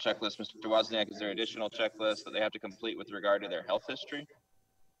additional checklist. Mr. Wozniak, is there an additional checklist that they have to complete with regard to their health history?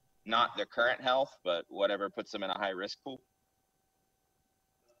 Not their current health, but whatever puts them in a high risk pool?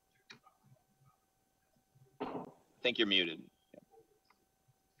 I think you're muted.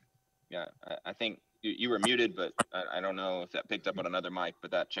 Yeah, I think you were muted, but I don't know if that picked up on another mic, but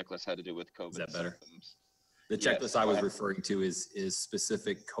that checklist had to do with COVID. Is that better? Symptoms. The checklist I was referring to is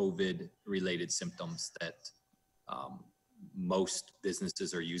specific COVID related symptoms that most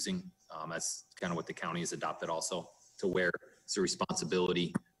businesses are using. That's kind of what the county has adopted also, to where it's the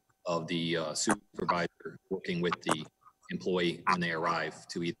responsibility of the supervisor working with the employee when they arrive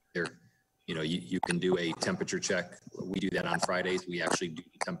to either, You know, you can do a temperature check. We do that on Fridays. We actually do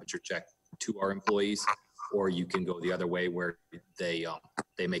the temperature check to our employees, or you can go the other way where they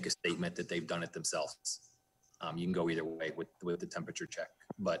make a statement that they've done it themselves. You can go either way with the temperature check,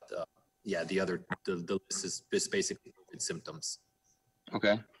 but yeah, the list is just basically COVID symptoms.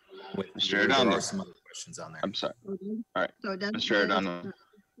 Okay. There are some other questions on there. I'm sorry. All right. So it doesn't Mr. list Arredondo.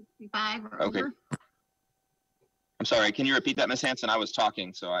 65 or Okay. over? I'm sorry. Can you repeat that, Ms. Hanson? I was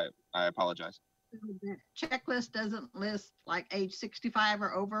talking, so I apologize. The checklist doesn't list like age 65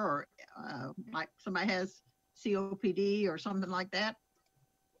 or over, or like somebody has COPD or something like that?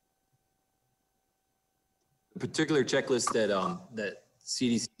 The particular checklist that that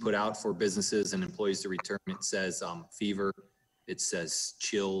CDC put out for businesses and employees to return, it says fever, it says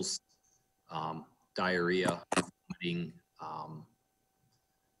chills, diarrhea, vomiting,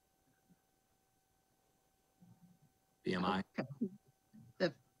 BMI.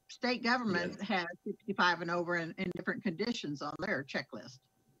 The state government has 65 and over in different conditions on their checklist.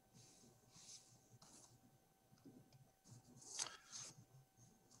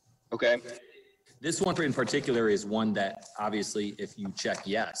 Okay. This one in particular is one that obviously if you check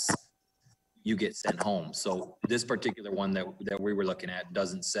yes, you get sent home. So this particular one that we were looking at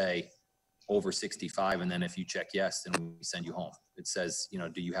doesn't say over 65, and then if you check yes, then we send you home. It says, you know,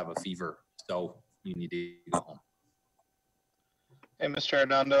 do you have a fever? So you need to go home. Hey, Mr.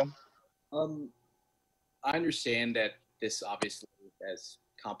 Arredondo. I understand that this obviously has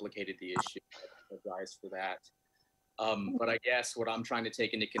complicated the issue. I apologize for that. But I guess what I'm trying to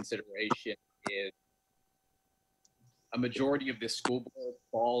take into consideration is a majority of this school board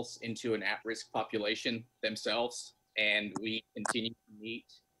falls into an at-risk population themselves, and we continue to meet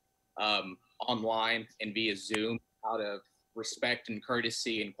online and via Zoom out of respect and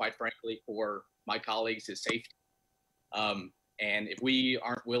courtesy, and quite frankly, for my colleagues' safety. And if we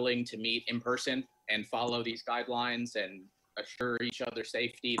aren't willing to meet in person and follow these guidelines and assure each other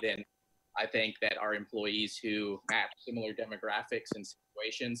safety, then I think that our employees who match similar demographics and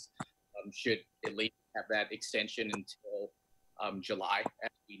situations should at least have that extension until July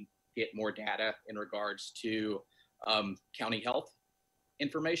as we get more data in regards to county health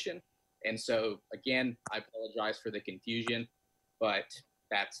information. And so again, I apologize for the confusion, but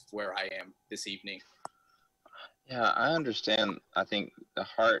that's where I am this evening. Yeah, I understand. I think the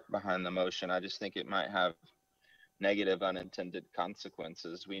heart behind the motion, I just think it might have negative unintended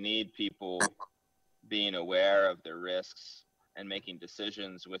consequences. We need people being aware of the risks and making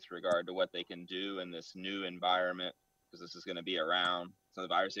decisions with regard to what they can do in this new environment, because this is going to be around. So the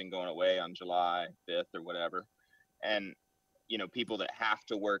virus isn't going away on July 5th or whatever. And, you know, people that have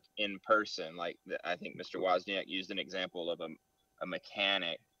to work in person, like I think Mr. Wozniak used an example of a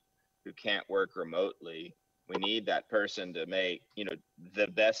mechanic who can't work remotely. We need that person to make, you know, the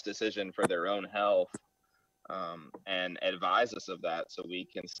best decision for their own health, and advise us of that so we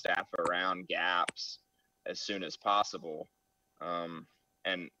can staff around gaps as soon as possible.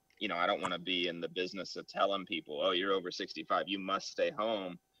 And, you know, I don't want to be in the business of telling people, oh, you're over 65, you must stay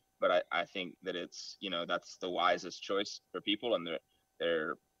home. But I think that it's, you know, that's the wisest choice for people, and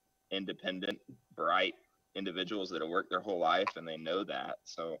they're independent, bright individuals that have worked their whole life, and they know that.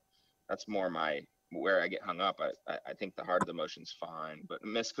 So that's more where I get hung up. I think the heart of the motion's fine. But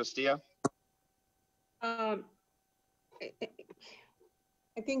Ms. Castilla? I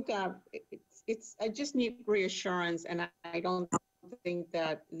think I just need reassurance, and I don't think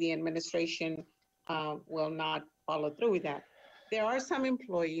that the administration will not follow through with that. There are some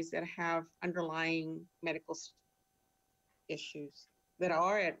employees that have underlying medical issues that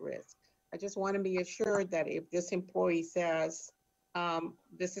are at risk. I just want to be assured that if this employee says,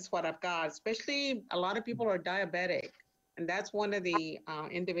 this is what I've got, especially a lot of people are diabetic, and that's one of the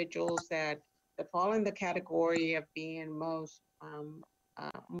individuals that fall in the category of being most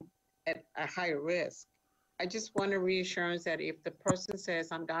at a higher risk. I just want a reassurance that if the person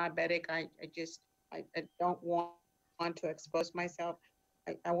says I'm diabetic, I don't want to expose myself.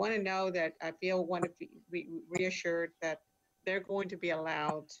 I want to know that I want to be reassured that they're going to be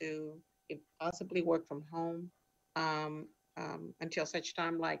allowed to possibly work from home until such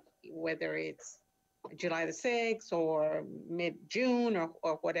time, like whether it's July the 6th or mid-June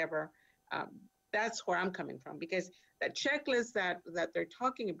or whatever. That's where I'm coming from, because that checklist that they're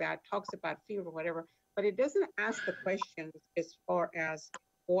talking about talks about fever or whatever, but it doesn't ask the questions as far as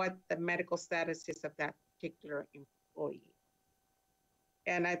what the medical status is of that particular employee.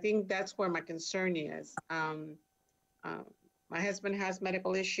 And I think that's where my concern is. My husband has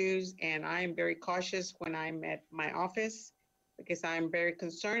medical issues, and I am very cautious when I'm at my office because I'm very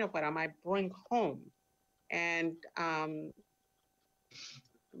concerned of what I might bring home. And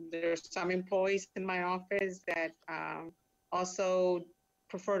there's some employees in my office that also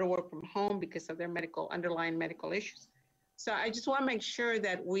prefer to work from home because of their underlying medical issues. So I just want to make sure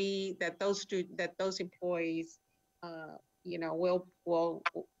that those employees, you know, will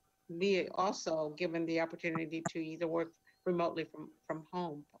be also given the opportunity to either work remotely from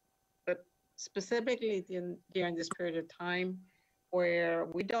home. But specifically during this period of time where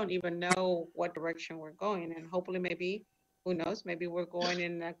we don't even know what direction we're going, and hopefully maybe, who knows, maybe we're going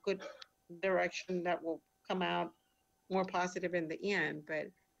in a good direction that will come out more positive in the end. But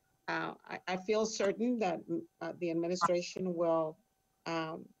I feel certain that the administration will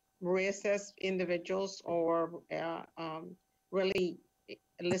reassess individuals or really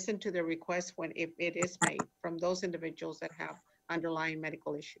listen to the request if it is made from those individuals that have underlying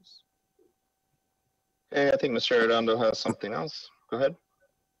medical issues. Okay, I think Mr. Arredondo has something else. Go ahead.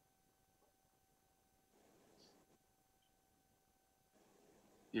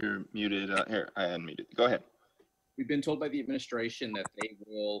 You're muted. Here, I unmuted. Go ahead. We've been told by the administration that they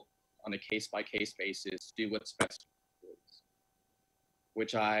will, on a case-by-case basis, do what's best for kids,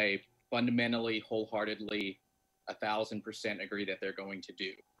 which I fundamentally, wholeheartedly, 1,000% agree that they're going to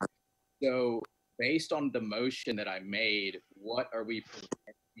do. So based on the motion that I made, what are we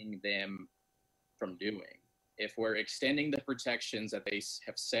preventing them from doing? If we're extending the protections that they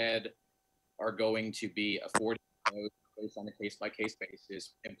have said are going to be afforded based on a case-by-case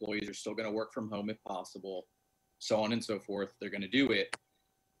basis, employees are still going to work from home if possible, so on and so forth, they're going to do it,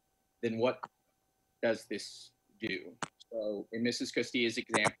 then what does this do? So in Mrs. Castilla's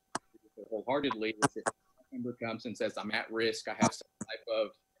example, wholeheartedly, if a member comes and says, I'm at risk, I have some type of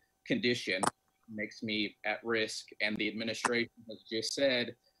condition makes me at risk, and the administration has just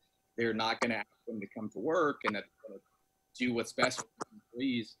said they're not going to ask them to come to work and that they're going to do what's best for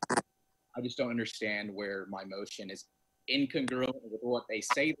employees, I just don't understand where my motion is incongruent with what they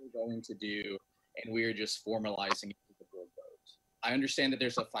say they're going to do, and we're just formalizing it with the board vote. I understand that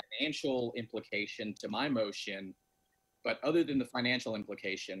there's a financial implication to my motion, but other than the financial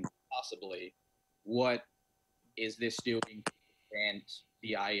implication, possibly, what is this doing to prevent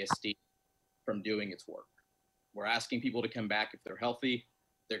the ISD from doing its work? We're asking people to come back if they're healthy.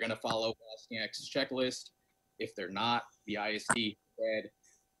 They're going to follow Wozniak's checklist. If they're not, the ISD said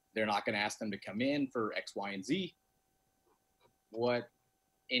they're not going to ask them to come in for X, Y, and Z. What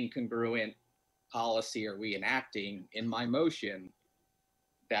incongruent policy are we enacting in my motion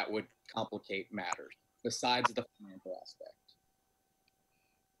that would complicate matters besides the financial aspect?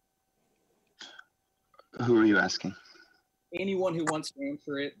 Who are you asking? Anyone who wants to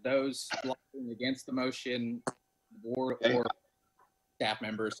answer it, those lobbying against the motion, or staff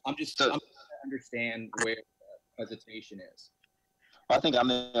members. I'm just trying to understand where the hesitation is. I think I'm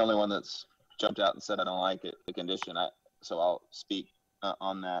the only one that's jumped out and said I don't like it, the condition. So I'll speak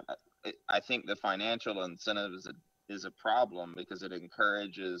on that. I think the financial incentive is a problem because it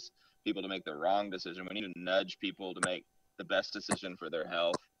encourages people to make the wrong decision. We need to nudge people to make the best decision for their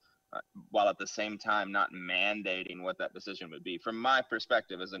health, while at the same time not mandating what that decision would be. From my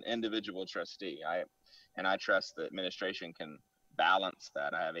perspective as an individual trustee, I trust the administration can balance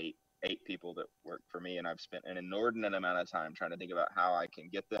that. I have eight people that work for me, and I've spent an inordinate amount of time trying to think about how I can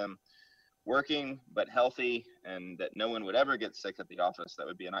get them working but healthy, and that no one would ever get sick at the office. That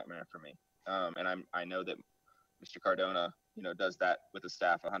would be a nightmare for me. And I know that Mr. Cardona, does that with the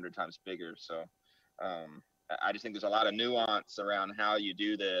staff 100 times bigger. So I just think there's a lot of nuance around how you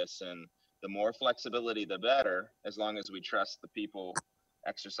do this, and the more flexibility, the better, as long as we trust the people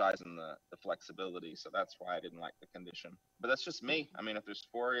exercising the flexibility. So that's why I didn't like the condition. But that's just me. I mean, if there's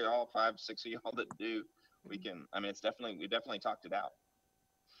 4 of y'all, 5, 6 of y'all that do, we can. I mean, we definitely talked it out.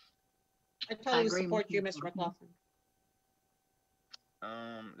 I totally support you, Mr. McLaughlin.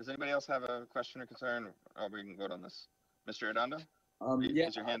 Does anybody else have a question or concern? Oh, we can vote on this. Mr. Arredondo? Yeah.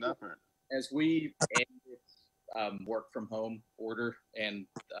 Is your hand up? Or? As we end this work from home order and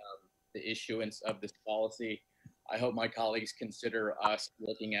the issuance of this policy, I hope my colleagues consider us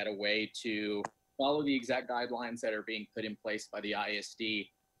looking at a way to follow the exact guidelines that are being put in place by the ISD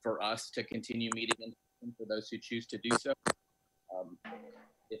for us to continue meeting in person for those who choose to do so.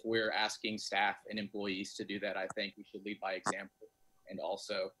 If we're asking staff and employees to do that, I think we should lead by example and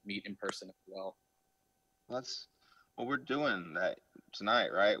also meet in person as well. That's what we're doing that tonight,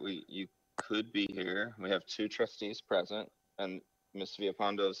 right? You could be here. We have 2 trustees present, and Ms.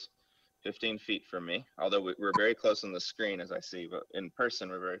 Villapondo's 15 feet from me, although we're very close on the screen, as I see, but in person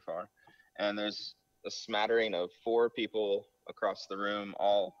we're very far. And there's a smattering of 4 people across the room,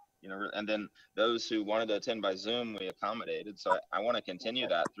 all, and then those who wanted to attend by Zoom, we accommodated. So I want to continue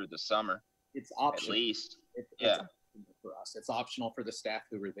that through the summer. It's optional. At least. It's yeah. for us. It's optional for the staff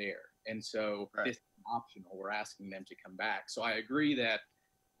who were there. And so this is optional. We're asking them to come back. So I agree that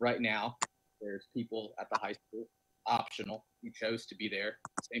right now there's people at the high school, optional, who chose to be there.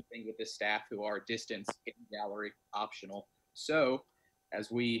 Same thing with the staff who are distance in gallery, optional. So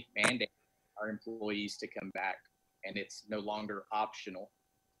as we mandate our employees to come back and it's no longer optional,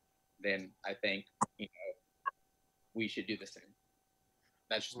 then I think, we should do the same.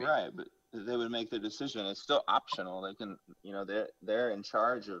 That's just me. Right, but they would make the decision. It's still optional. They can, they're in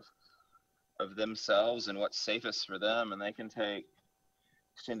charge of themselves and what's safest for them, and they can take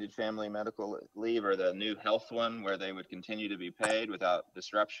extended family medical leave or the new health one where they would continue to be paid without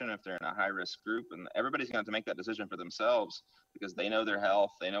disruption if they're in a high-risk group. And everybody's going to have to make that decision for themselves because they know their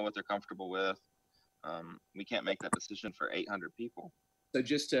health, they know what they're comfortable with. We can't make that decision for 800 people. So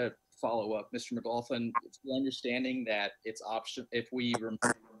just to follow up, Mr. McLaughlin, it's the understanding that it's option if we remove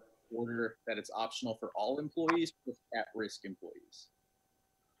the order that it's optional for all employees or at-risk employees.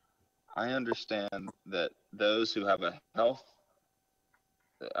 I understand that those who have a health,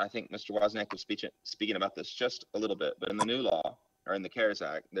 I think Mr. Wozniak was speaking about this just a little bit, but in the new law or in the CARES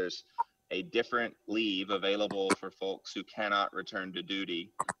Act, there's a different leave available for folks who cannot return to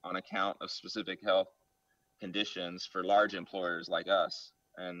duty on account of specific health conditions for large employers like us.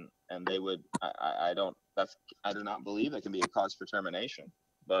 And they would, I do not believe that can be a cause for termination.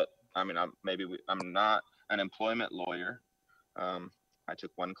 But I mean, I'm not an employment lawyer. I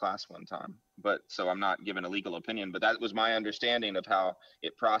took one class one time, but so I'm not giving a legal opinion, but that was my understanding of how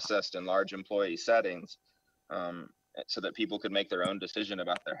it processed in large employee settings, so that people could make their own decision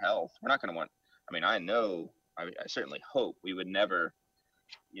about their health. We're not going to want, I certainly hope we would never,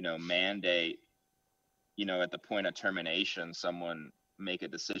 mandate, at the point of termination, someone make a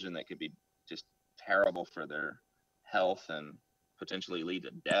decision that could be just terrible for their health and potentially lead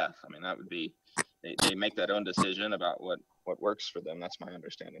to death. I mean, that would be, they make that own decision about what works for them. That's my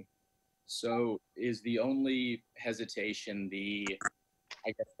understanding. So is the only hesitation I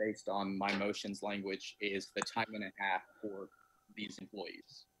guess based on my motion's language, is the time and a half for these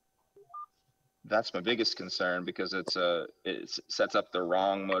employees? That's my biggest concern because it sets up the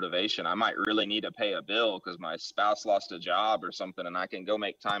wrong motivation. I might really need to pay a bill because my spouse lost a job or something, and I can go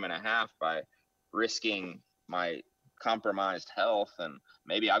make time and a half by risking my compromised health, and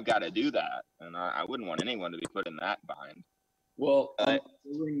maybe I've got to do that, and I wouldn't want anyone to be put in that bind. Well, I'm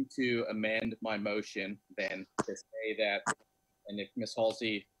going to amend my motion then to say that, and if Ms.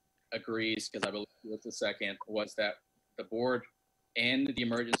 Halsey agrees, because I believe it was the second, was that the board end the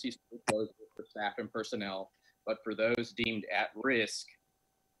emergency school closure for staff and personnel, but for those deemed at risk,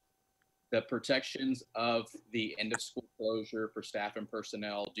 the protections of the end of school closure for staff and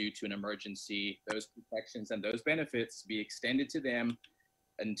personnel due to an emergency, those protections and those benefits be extended to them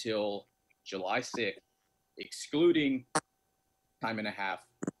until July 6th, excluding time and a half.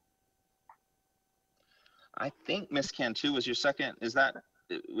 I think Ms. Cantu was your second.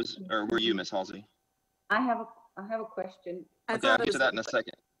 Or were you, Ms. Halsey? I have a question. Okay, I'll get to that in a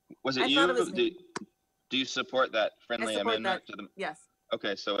second. Was it you? Do you support that friendly amendment to the? Yes.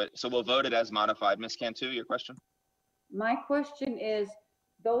 Okay, so we'll vote it as modified. Ms. Cantu, your question? My question is,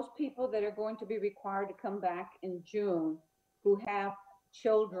 those people that are going to be required to come back in June, who have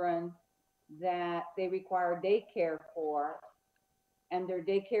children that they require daycare for, and their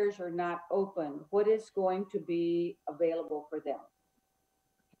daycares are not open, what is going to be available for them?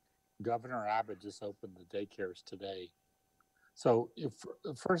 Governor Abbott just opened the daycares today. So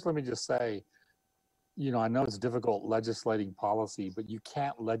first, let me just say, I know it's difficult legislating policy, but you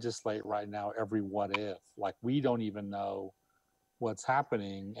can't legislate right now every what if. Like, we don't even know what's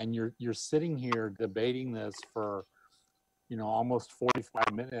happening, and you're sitting here debating this for, almost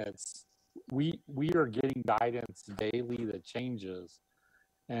 45 minutes. We are getting guidance daily that changes,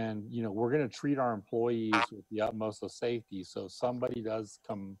 and we're going to treat our employees with the utmost of safety. So if somebody does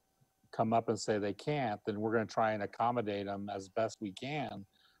come up and say they can't, then we're going to try and accommodate them as best we can.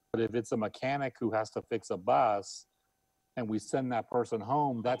 But if it's a mechanic who has to fix a bus and we send that person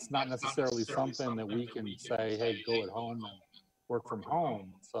home, that's not necessarily something that we can say, hey, go at home and work from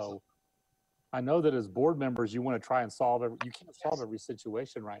home. So I know that as board members, you want to try and you can't solve every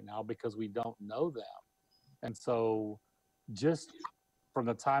situation right now because we don't know them. And so just from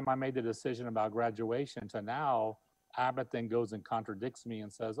the time I made the decision about graduation to now, Abbott then goes and contradicts me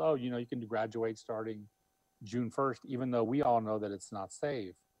and says, oh, you can graduate starting June 1st, even though we all know that it's not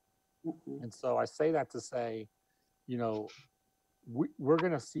safe. And so I say that to say, we're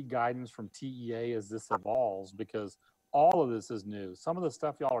going to see guidance from TEA as this evolves, because all of this is new. Some of the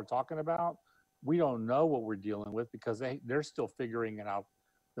stuff y'all are talking about, we don't know what we're dealing with because they're still figuring it out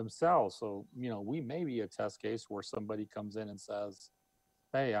themselves. So, you know, we may be a test case where somebody comes in and says,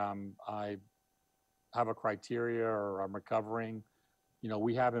 hey, I have a criteria or I'm recovering. You know,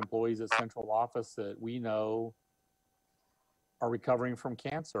 we have employees at central office that we know are recovering from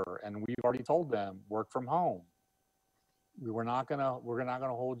cancer, and we've already told them work from home. We're not gonna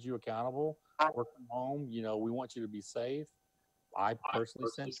hold you accountable. Work from home. You know, we want you to be safe. I personally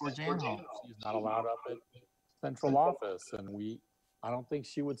sent Georgianne home. She's not allowed up at central office, and I don't think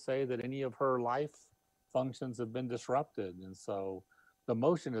she would say that any of her life functions have been disrupted. And so the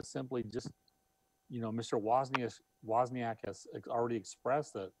motion is simply just, you know, Mr. Wozniak has already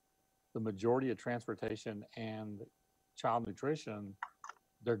expressed that the majority of transportation and child nutrition,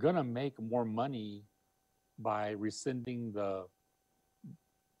 they're going to make more money by rescinding the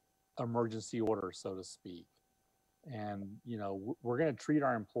emergency order, so to speak. And, you know, we're going to treat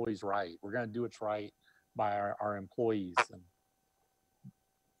our employees right. We're going to do what's right by our employees. And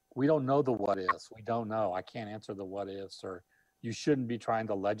we don't know the what ifs. We don't know. I can't answer the what ifs, or you shouldn't be trying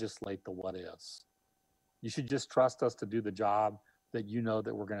to legislate the what ifs. You should just trust us to do the job that you know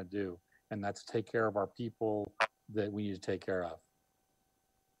that we're going to do. And that's take care of our people that we need to take care of.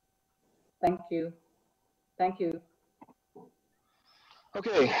 Thank you. Thank you.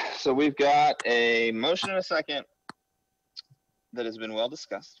 Okay, so we've got a motion and a second that has been well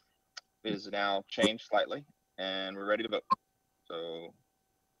discussed. It is now changed slightly, and we're ready to vote. So,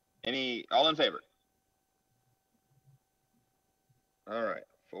 all in favor? All right,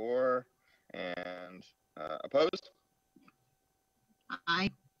 4 and opposed? Aye.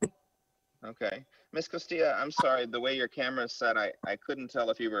 Okay, Ms. Costilla, I'm sorry, the way your camera is set, I couldn't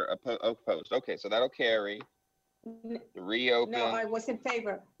tell if you were opposed. Okay, so that'll carry. Reopen. No, I was in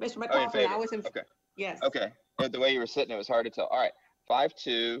favor. Mr. Oh, in McLaughlin, favor. I was in, Okay. yes. Okay, the way you were sitting, it was hard to tell. All right,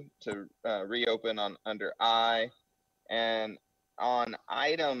 5-2 to reopen under I. And on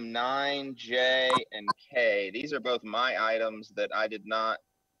item 9J and K, these are both my items that I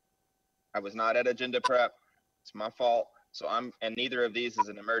was not at agenda prep. It's my fault. So and neither of these is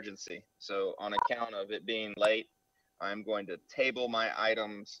an emergency. So on account of it being late, I'm going to table my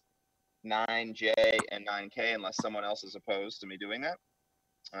items 9J and 9K unless someone else is opposed to me doing that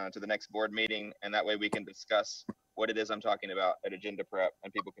to the next board meeting. And that way we can discuss what it is I'm talking about at agenda prep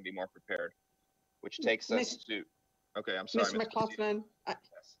and people can be more prepared, which takes us to, okay, I'm sorry. Mr. McLaughlin,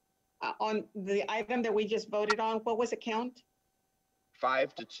 on the item that we just voted on, what was the count?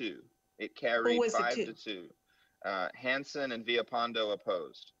 5-2. It carried was it 5-2. Hanson and Villapondo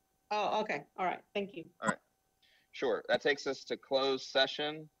opposed. Oh, okay. All right. Thank you. All right. Sure. That takes us to closed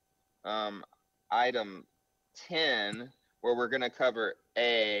session. Item 10, where we're going to cover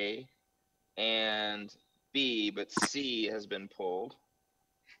A and B, but C has been pulled.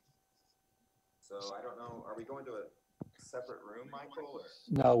 So I don't know. Are we going to a separate room, Michael? Or?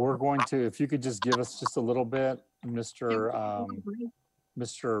 No, we're going to, if you could just give us just a little bit, Mr.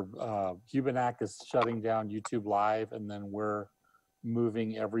 Hubenak is shutting down YouTube Live, and then we're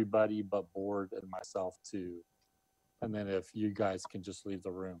moving everybody but board and myself to, and then if you guys can just leave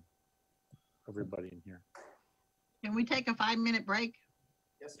the room, everybody in here. Can we take a 5-minute break?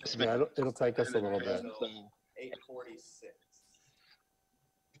 Yes, yeah, it'll take us a little bit. 8:46.